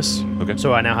of quickness. Okay.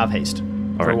 So I now have haste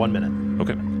for right. 1 minute.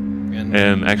 Okay.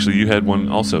 And actually, you had one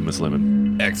also, Miss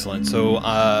Lemon. Excellent.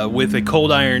 So with a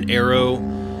cold iron arrow,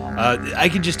 I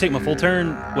can just take my full turn.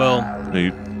 Well,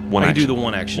 No, I can do the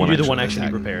one action. You do the one action.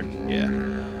 action, be prepared. Yeah.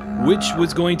 Which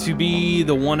was going to be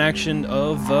the one action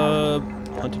of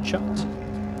hunted shots.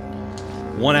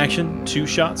 One action, 2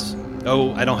 shots.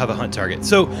 Oh, I don't have a hunt target.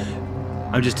 So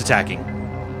I'm just attacking.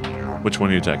 Which one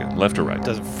are you attacking? Left or right?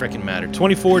 Doesn't freaking matter.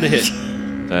 24 to hit.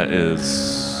 That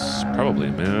is probably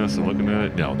a miss. I'm looking at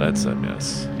it. No, that's a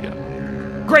miss.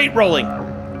 Yeah. Great rolling.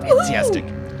 Fantastic.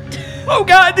 Oh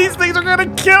god, these things are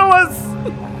gonna kill us.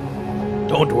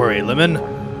 Don't worry, Lemon.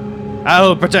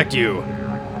 I'll protect you.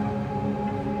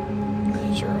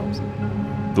 Sure hopes.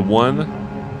 The one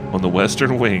on the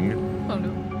western wing Oh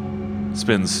no.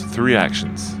 spends 3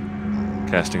 actions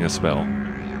casting a spell.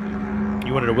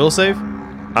 You wanted a will save?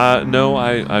 No,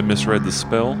 I misread the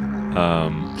spell.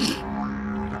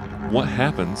 what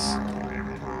happens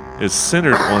is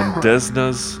centered on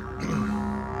Desna's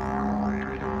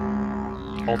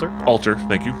altar.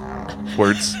 Thank you.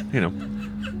 Words,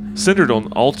 centered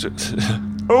on altar.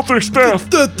 Altar stuff.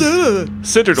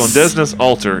 Centered on Desna's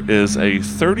altar is a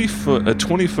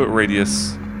 20-foot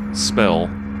radius spell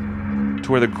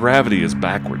to where the gravity is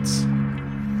backwards.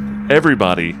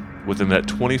 Everybody within that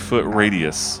 20-foot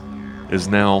radius is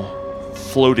now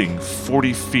floating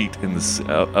 40 feet in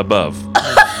the above.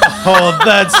 Oh,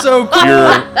 that's so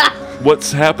cool.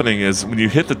 What's happening is when you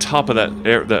hit the top of that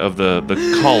of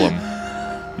the column,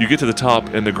 you get to the top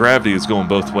and the gravity is going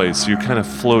both ways. So you're kind of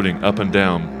floating up and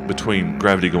down between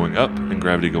gravity going up and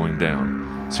gravity going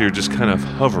down. So you're just kind of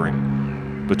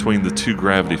hovering between the two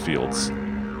gravity fields.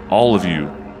 All of you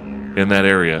in that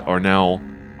area are now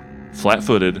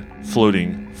flat-footed,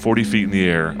 floating 40 feet in the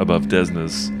air above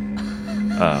Desna's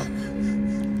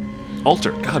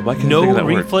altar. God, why can't I think of that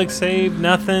word? Reflex save,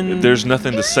 nothing. There's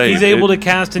nothing to save. He's able to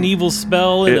cast an evil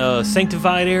spell in a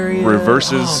sanctified area.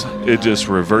 It just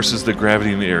reverses the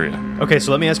gravity in the area. Okay,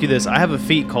 so let me ask you this. I have a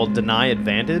feat called Deny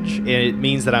Advantage, and it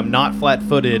means that I'm not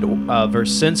flat-footed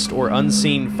versus sensed or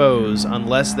unseen foes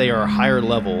unless they are higher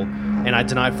level, and I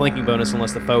deny flanking bonus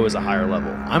unless the foe is a higher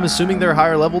level. I'm assuming they're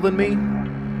higher level than me?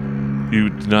 You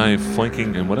deny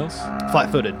flanking and what else?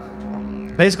 Flat-footed.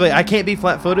 Basically, I can't be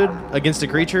flat-footed against a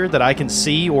creature that I can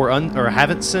see or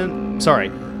haven't sent. Sorry.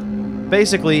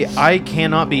 Basically, I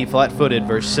cannot be flat-footed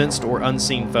versus sensed or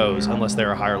unseen foes unless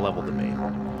they're a higher level than me.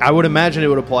 I would imagine it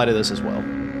would apply to this as well.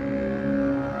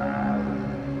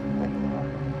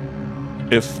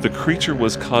 If the creature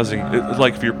was causing,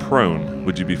 like if you're prone,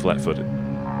 would you be flat-footed?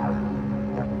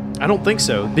 I don't think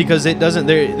so, because it doesn't.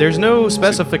 There's no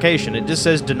specification. It just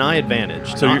says deny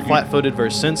advantage. So Not you're flat-footed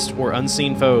versus sensed or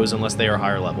unseen foes unless they are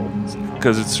higher level.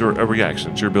 Because it's a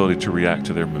reaction. It's your ability to react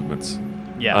to their movements.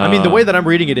 Yeah, I mean, the way that I'm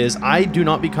reading it is, I do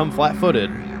not become flat-footed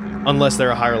unless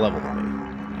they're a higher level than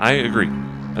me. I agree.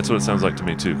 That's what it sounds like to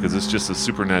me, too, because it's just a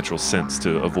supernatural sense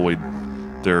to avoid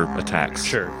their attacks.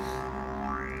 Sure.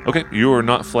 Okay, you are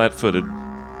not flat-footed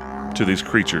to these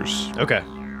creatures Okay.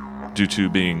 due to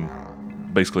being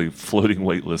basically floating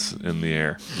weightless in the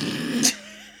air.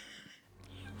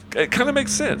 It kind of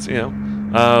makes sense, The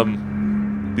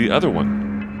other one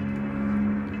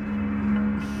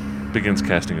begins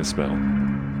casting a spell.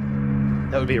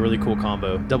 That would be a really cool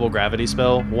combo. Double gravity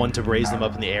spell. One to raise them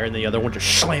up in the air, and the other one to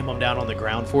slam them down on the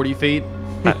ground 40 feet.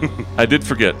 I did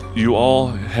forget. You all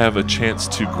have a chance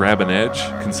to grab an edge.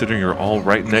 Considering you're all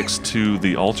right next to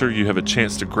the altar, you have a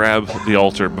chance to grab the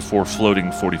altar before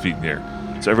floating 40 feet in the air.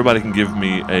 So everybody can give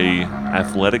me a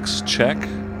athletics check.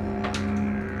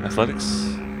 Athletics?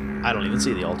 I don't even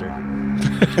see the altar.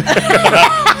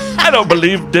 I don't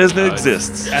believe Desna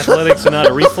exists. Athletics and not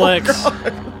a reflex.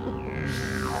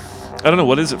 I don't know.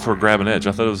 What is it for grab an edge?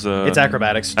 I thought it was... It's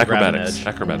acrobatics. To grab an edge.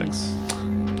 Acrobatics.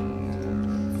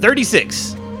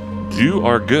 36. You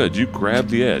are good. You grab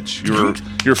the edge.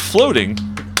 You're floating,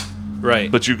 Right.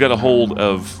 but you've got a hold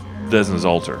of Desna's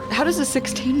altar. How does a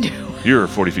 16 do? You're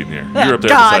 40 feet in the air. You're up there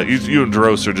God. beside. You and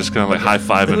Dros are just kind of like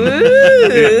high-fiving.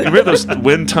 You remember those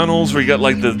wind tunnels where you got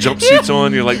like the jumpsuits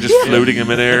on? You're like just floating in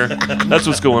midair? That's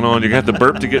what's going on. You're going to have to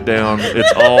burp to get down.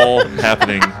 It's all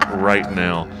happening right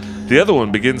now. The other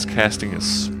one begins casting a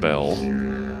spell,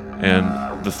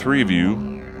 and the three of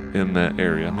you in that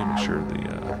area, let me make sure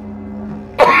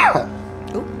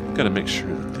gotta make sure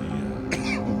that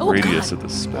the radius of the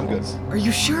spell is. Are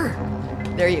you sure?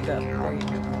 There you go.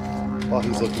 While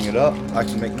he's looking it up, I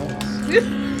can make noise.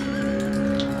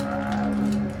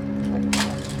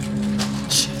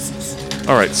 Jesus.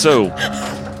 All right, so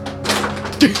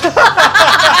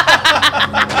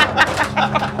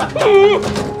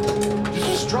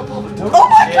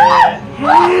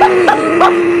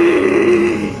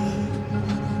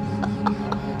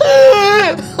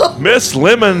Miss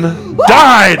Lemon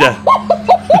died.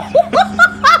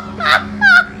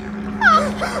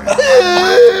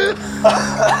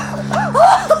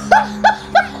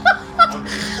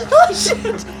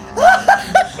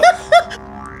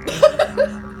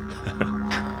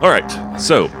 All right,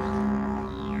 so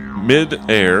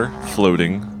mid-air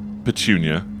floating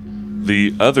Petunia,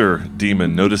 the other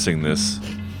demon noticing this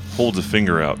holds a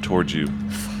finger out towards you.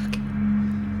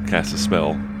 Cast a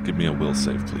spell. Give me a will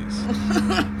save, please.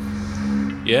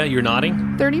 Yeah, you're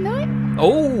nodding. 39?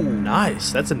 Oh,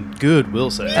 Nice. That's a good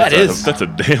will save. That's a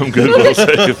damn good will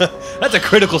save. that's a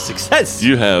critical success.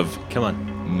 You have Come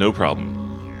on. no problem.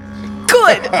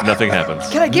 Good. Nothing happens.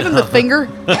 Can I give him the finger?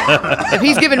 If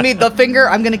he's giving me the finger,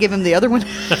 I'm going to give him the other one.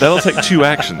 That'll take 2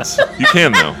 actions. You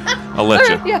can, though. I'll let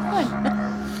you. Yeah,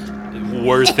 fine.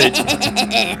 Worth it.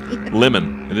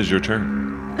 Lemon, it is your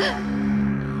turn.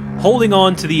 Holding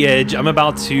on to the edge, I'm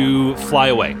about to fly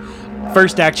away.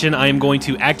 First action, I am going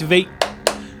to activate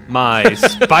my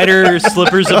spider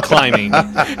slippers of climbing.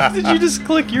 Did you just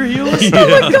click your heels?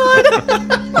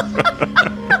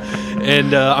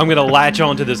 And I'm going to latch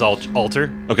onto this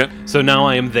altar. Okay. So now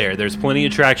I am there. There's plenty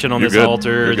of traction on You're this good. altar.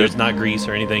 You're good. There's not grease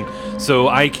or anything. So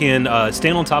I can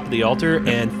stand on top of the altar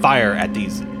and fire at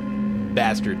these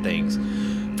bastard things.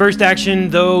 First action,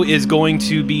 though, is going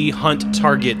to be hunt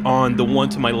target on the one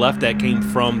to my left that came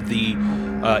from the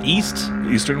east.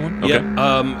 Eastern one? Okay. Yep.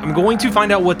 I'm going to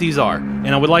find out what these are, and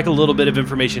I would like a little bit of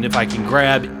information if I can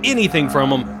grab anything from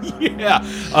them. Yeah.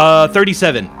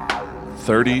 37.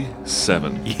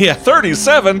 37. Yeah.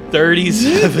 37?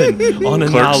 37 on a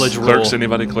knowledge roll. Clerks?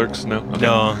 Anybody clerks? No? Okay.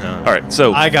 No. All right,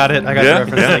 so... I got it. I got yeah?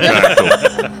 the reference. Yeah? All right,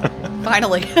 cool.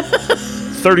 Finally.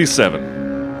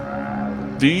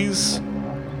 37. These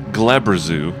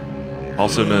Glabrazu,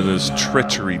 also known as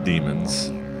treachery demons,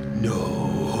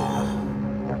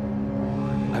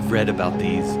 I've read about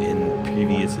these in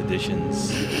previous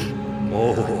editions.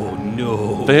 Oh,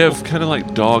 no. they have kind of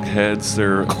like dog heads.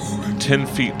 They're 10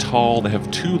 feet tall. They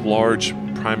have 2 large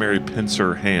primary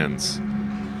pincer hands.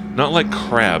 Not like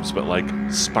crabs, but like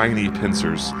spiny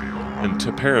pincers. And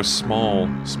a pair of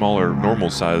smaller,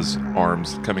 normal-size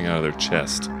arms coming out of their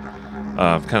chest.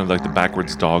 Kind of like the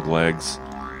backwards dog legs.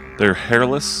 They're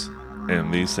hairless,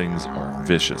 and these things are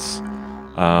vicious.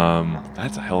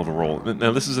 That's a hell of a roll.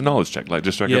 Now, this is a knowledge check, like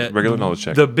just regular knowledge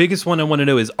check. The biggest one I want to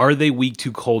know is, are they weak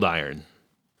to cold iron?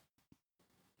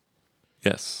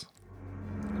 Yes.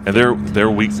 And they're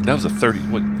weak. That was a 30.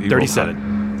 What? You rolled 37.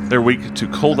 high. They're weak to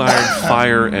cold iron,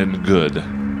 fire, and good.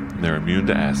 And they're immune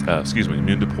to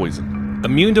immune to poison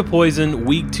Immune to poison,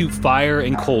 weak to fire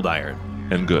and cold iron.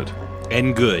 and good.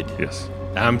 And good. Yes.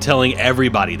 I'm telling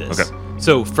everybody this. Okay.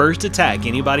 So, first attack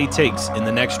anybody takes in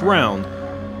the next round,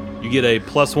 you get a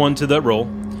 +1 to that roll.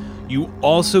 You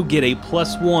also get a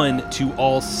 +1 to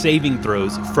all saving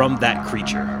throws from that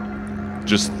creature.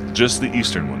 Just the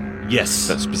eastern one. Yes.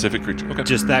 That specific creature. Okay.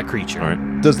 Just that creature. All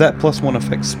right. Does that +1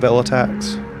 affect spell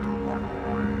attacks?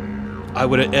 I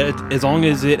would, as long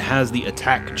as it has the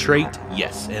attack trait,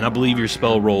 yes. And I believe your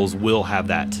spell rolls will have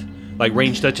that. Like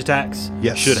ranged touch attacks,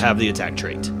 Yes. should have the attack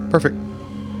trait. Perfect.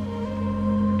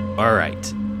 All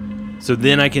right. So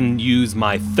then I can use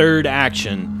my third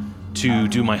action to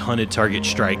do my hunted target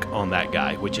strike on that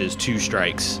guy, which is 2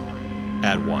 strikes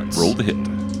at once. Roll the hit.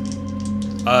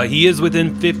 He is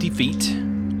within 50 feet.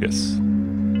 Yes.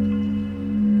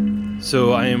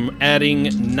 So I am adding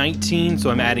 19, so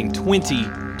I'm adding 20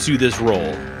 to this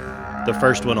roll. The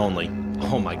first one only.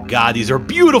 Oh my god, these are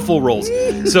beautiful rolls.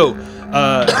 So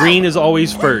green is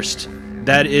always first.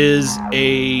 That is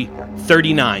a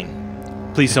 39.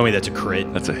 Please tell me that's a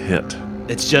crit. That's a hit.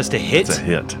 It's just a hit? It's a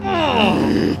hit.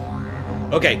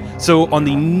 Okay, so on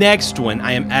the next one,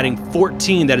 I am adding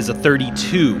 14. That is a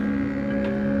 32.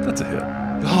 That's a hit.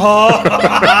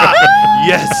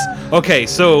 Yes. Okay,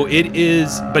 so it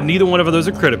is, but neither one of those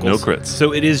are criticals. No crits.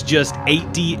 So it is just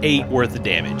 8d8 worth of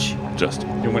damage. Just. You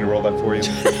want me to roll that for you?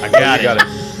 I got it.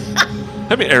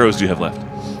 How many arrows do you have left?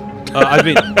 I've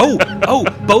been.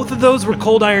 Both of those were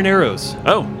cold iron arrows.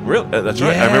 Oh, really? That's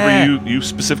right. I Yeah. remember you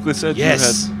specifically said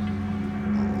Yes.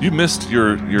 you missed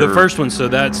your The first one, so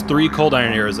that's 3 cold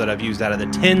iron arrows that I've used out of the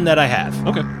 10 that I have.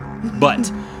 Okay.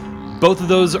 But both of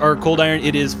those are cold iron.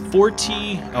 It is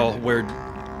 40.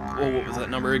 What was that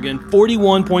number again?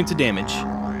 41 points of damage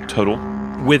Total.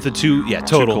 with the 2. Yeah,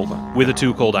 total cold iron. with the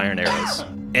 2 cold iron arrows.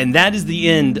 And that is the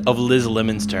end of Liz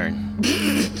Lemon's turn.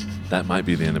 That might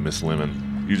be the end of Miss Lemon.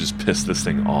 You just pissed this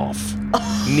thing off.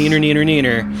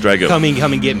 Neener. Drago. Come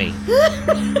and get me.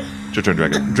 It's your turn,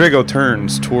 Dragon. Drago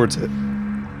turns towards it,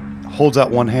 holds out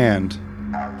one hand,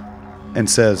 and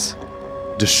says,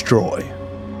 "Destroy,"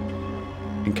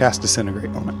 and cast Disintegrate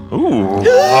on it. Ooh.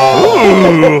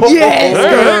 Yes,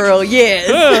 girl, yes.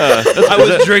 I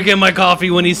was drinking my coffee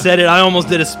when he said it. I almost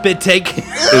did a spit take. Is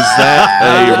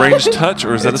that a ranged touch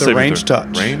or is that It's a a saving ranged throw?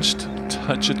 touch. Ranged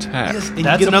touch attack. And you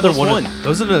That's get a another +1. one.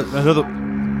 Those are another.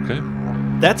 Okay.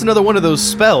 That's another one of those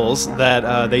spells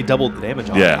that they doubled the damage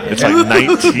on. Yeah, it's like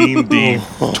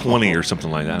 19d20 or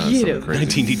something like that. That's Get something it. crazy.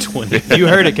 19d20. You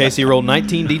heard it, Casey. Rolled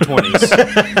 19 d20s.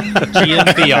 GM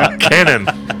Fiat. Cannon.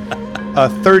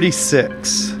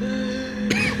 36.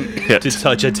 Hit. To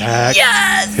touch attack.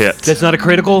 Hit. That's not a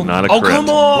critical? Not a Oh, crit. come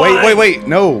on! Wait.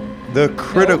 No. The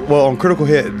critical. Well, on critical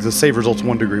hit, the save results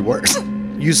 1 degree worse.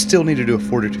 You still need to do a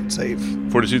Fortitude save.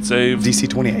 Fortitude save. DC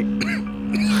 28.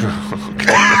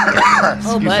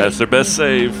 Oh, buddy. That's their best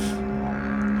save.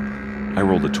 I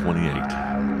rolled a 28.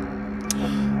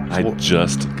 I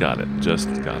just got it.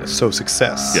 So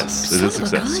success. Yes, it is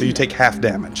success. So you take half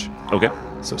damage. Okay.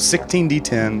 So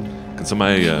 16d10. Can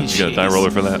somebody, you got a die roller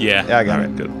for that? Yeah. Yeah, I got All it.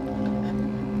 right, good.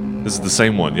 This is the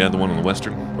same one, yeah? The one on the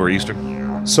western or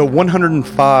eastern? So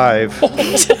 105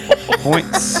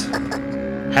 points.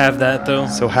 Have that though.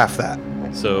 So half that.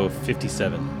 So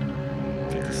 57.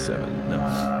 57. No.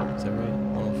 Is that right?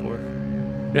 104.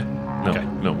 Yeah. No, Okay.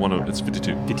 no, it's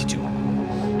 52. 52.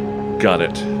 Got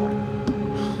it.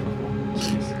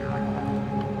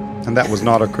 And that was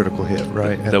not a critical hit,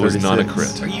 right? At That was not a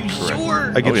 36? crit. Are you Correct.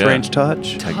 sure? Against Oh, yeah. range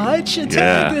touch? Touch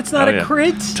attack? Yeah. That's not Oh, a yeah.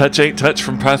 crit? Touch ain't touch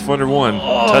from Pathfinder 1.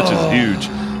 Touch is huge.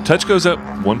 Touch goes up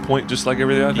 1 point just like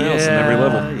everything else in every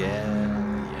level. Yeah.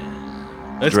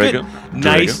 That's Drago? good.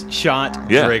 Nice shot,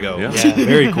 Yeah, Drago. yeah. Yeah,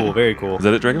 very cool, very cool. Is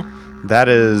that it, Drago? That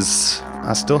is.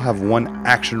 I still have one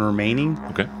action remaining.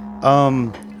 Okay.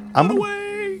 I'm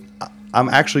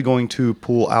actually going to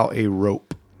pull out a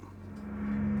rope.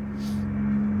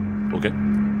 Okay.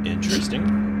 Interesting.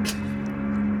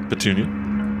 Petunia,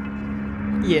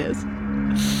 Yes.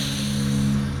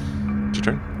 it's your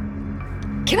turn.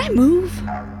 Can I move?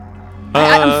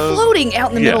 I'm floating out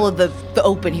in the middle of the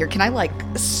open here. Can I like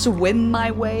swim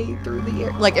my way through the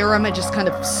air? Like, or am I just kind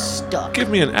of stuck? Give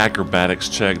me an acrobatics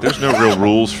check. There's no real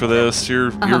rules for this.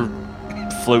 You're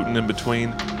floating in between.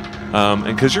 And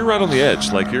because you're right on the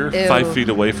edge, like you're Ew. 5 feet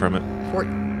away from it.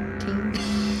 14.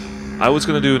 I was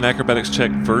going to do an acrobatics check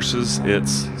versus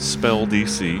its spell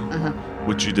DC,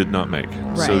 which you did not make.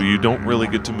 So Right. you don't really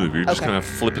get to move. You're just Okay. kind of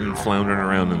flipping and floundering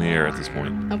around in the air at this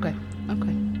point. Okay.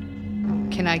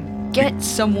 Can I get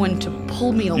someone to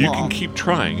pull me along? You can keep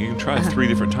trying. You can try 3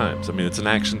 different times. I mean, it's an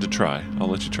action to try. I'll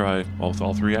let you try all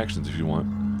 3 actions if you want.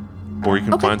 Or you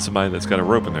can Okay. find somebody that's got a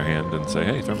rope in their hand and say,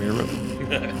 hey, throw me a rope. I'm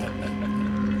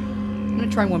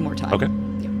gonna try one more time. Okay.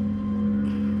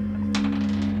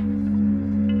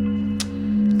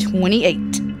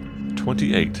 28.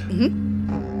 28.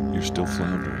 You're still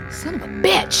floundering. Son of a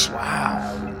bitch.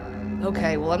 Wow.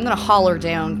 Okay, well, I'm gonna holler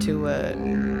down to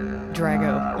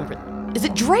Drago over. Is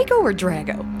it Drago or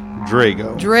Drago?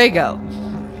 Drago. Drago.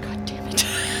 God damn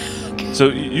it. So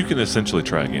you can essentially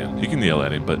try again. You can yell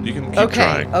at him, but you can keep Okay,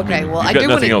 trying. okay, well, you've I got do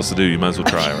nothing wanna- else to do. You might as well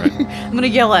try, right? I'm gonna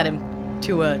yell at him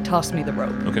to toss me the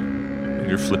rope. Okay. And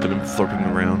you're flipping and flirting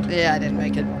around. Yeah, I didn't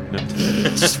make it. No.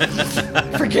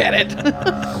 Forget it.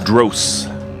 Dros.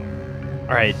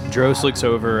 All right, Dros looks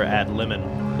over at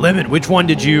Lemon. Lemon, which one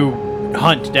did you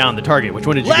hunt down the target? Which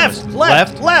one did you give us?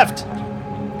 Left.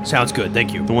 Sounds good,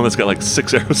 thank you. The one that's got like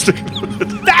 6 arrows sticking out of it.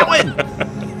 That one!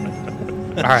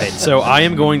 All right, so I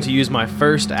am going to use my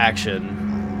first action.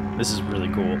 This is really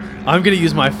cool. I'm going to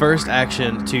use my first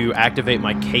action to activate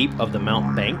my Cape of the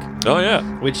Mount Bank, Oh, yeah.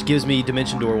 which gives me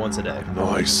Dimension Door once a day.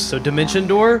 Nice. So Dimension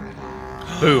Door,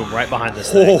 boom, right behind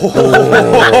this thing.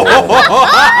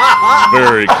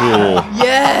 Very cool.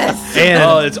 Yes. And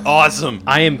Oh, it's awesome.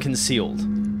 I am concealed.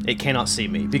 It cannot see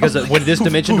me because when this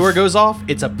dimension door goes off,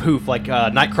 it's a poof like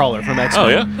Nightcrawler from X-Men. Oh,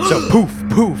 yeah? So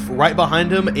poof, right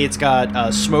behind him, it's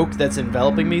got smoke that's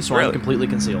enveloping me, so Really? I'm completely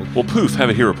concealed. Well, poof,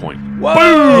 have a hero point. Whoa!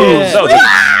 That was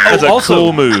that's a also-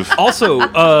 cool move. Also,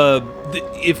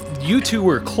 if you two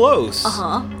were close,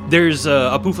 there's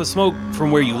a poof of smoke from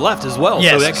where you left as well.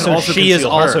 Yes, so that can also she is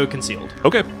conceal her. also concealed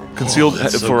Okay. Concealed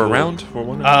that's so for a cool. round? For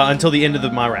one round? until the end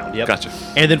of my round. Yep. Gotcha.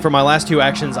 And then for my last 2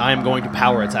 actions, I am going to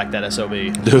power attack that SOB.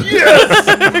 Get him.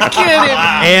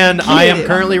 And I am Get it.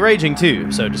 currently raging too,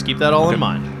 so just keep that all Okay. in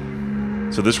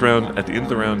mind. So this round, at the end of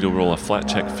the round, you'll roll a flat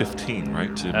check 15,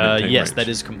 right? To maintain Yes, range. that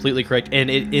is completely correct, and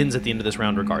it ends at the end of this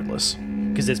round regardless,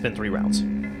 because it's been 3 rounds.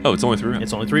 Oh, it's only 3 rounds.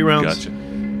 It's only 3 rounds. Gotcha.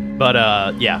 But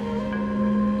yeah.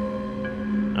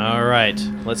 All right,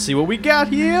 let's see what we got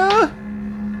here.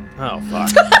 Oh fuck!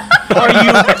 Are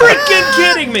you freaking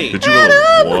kidding me? Did you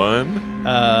roll a 1?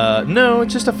 No,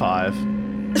 it's just a 5.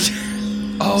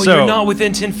 Oh, So- you're not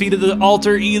within 10 feet of the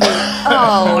altar either.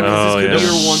 Oh, Oh, This yeah. is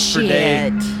your once per day.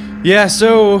 shit. Yeah,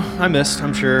 so I missed.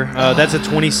 I'm sure. That's a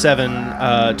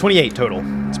 28 total.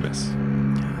 It's a miss.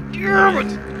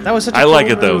 That was such a I like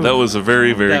cool it, though. move. That was a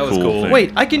very, very That was cool. thing.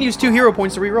 Wait, I can use 2 hero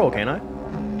points to reroll, can't I?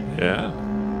 Yeah.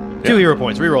 2 hero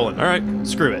points, rerolling. All right.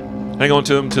 Screw it. Hang on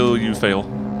to him until you fail.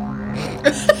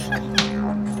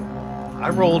 I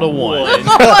rolled a 1.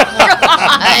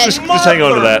 Just hang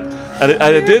on to that.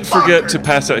 I did forget to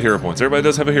pass out hero points. Everybody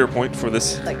does have a hero point for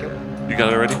this. Thank you. You got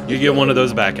it already? You get one of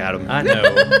those back, Adam. I know.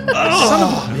 Son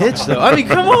of a bitch, though. I mean,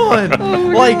 come on.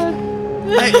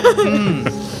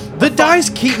 The dice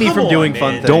keep me from on, doing man.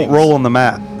 fun things. Don't roll on the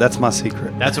map. That's my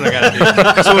secret. That's what I gotta do.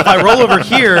 So if I roll over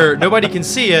here, nobody can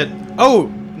see it.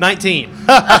 Oh, 19.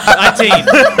 19.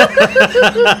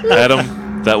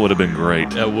 Adam, That would have been great.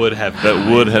 That would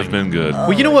have been good.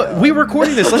 Well, you know what? We're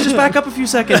recording this. Let's just back up a few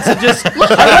seconds and just.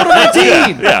 I rolled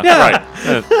a 19. Yeah, right.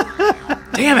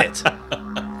 Damn it.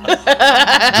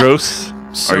 Gross.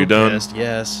 So Are you done? pissed,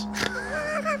 yes.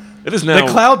 It is now.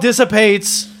 The cloud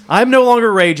dissipates. I'm no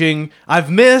longer raging.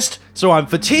 I've missed, so I'm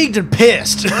fatigued and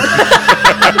pissed. And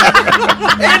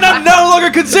I'm no longer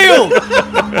concealed.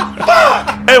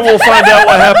 And we'll find out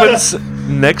what happens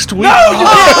next week. Come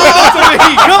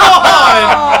on.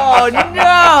 Oh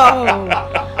no!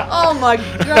 Oh my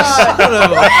god! Son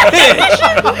of a bitch.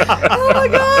 Oh my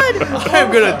god!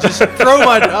 I'm going to just throw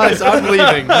my dice. I'm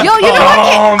leaving. Yo, you know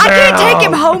what? I can't take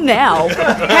him home now.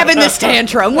 Having this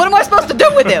tantrum. What am I supposed to do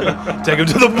with him? Take him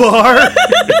to the bar.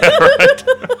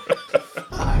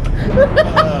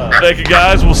 Thank you,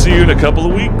 guys. We'll see you in a couple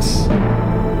of weeks.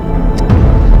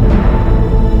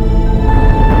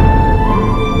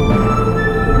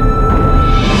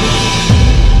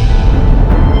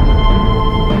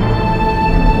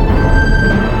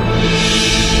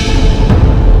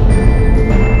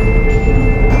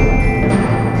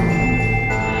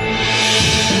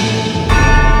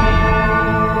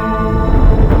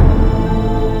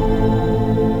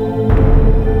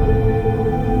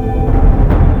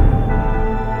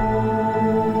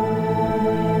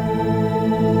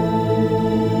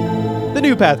 The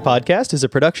New Path Podcast is a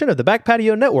production of the Back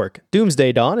Patio Network.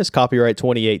 Doomsday Dawn is copyright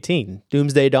 2018.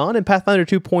 Doomsday Dawn and Pathfinder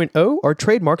 2.0 are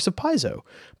trademarks of Paizo.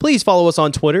 Please follow us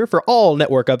on Twitter for all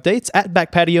network updates at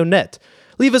BackPatioNet.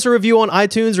 Leave us a review on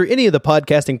iTunes or any of the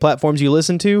podcasting platforms you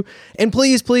listen to. And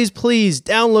please, please, please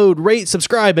download, rate,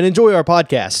 subscribe, and enjoy our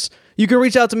podcasts. You can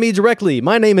reach out to me directly.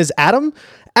 My name is Adam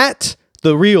at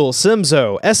The Real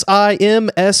Simso,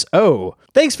 SIMSO.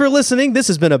 Thanks for listening. This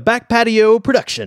has been a Back Patio production.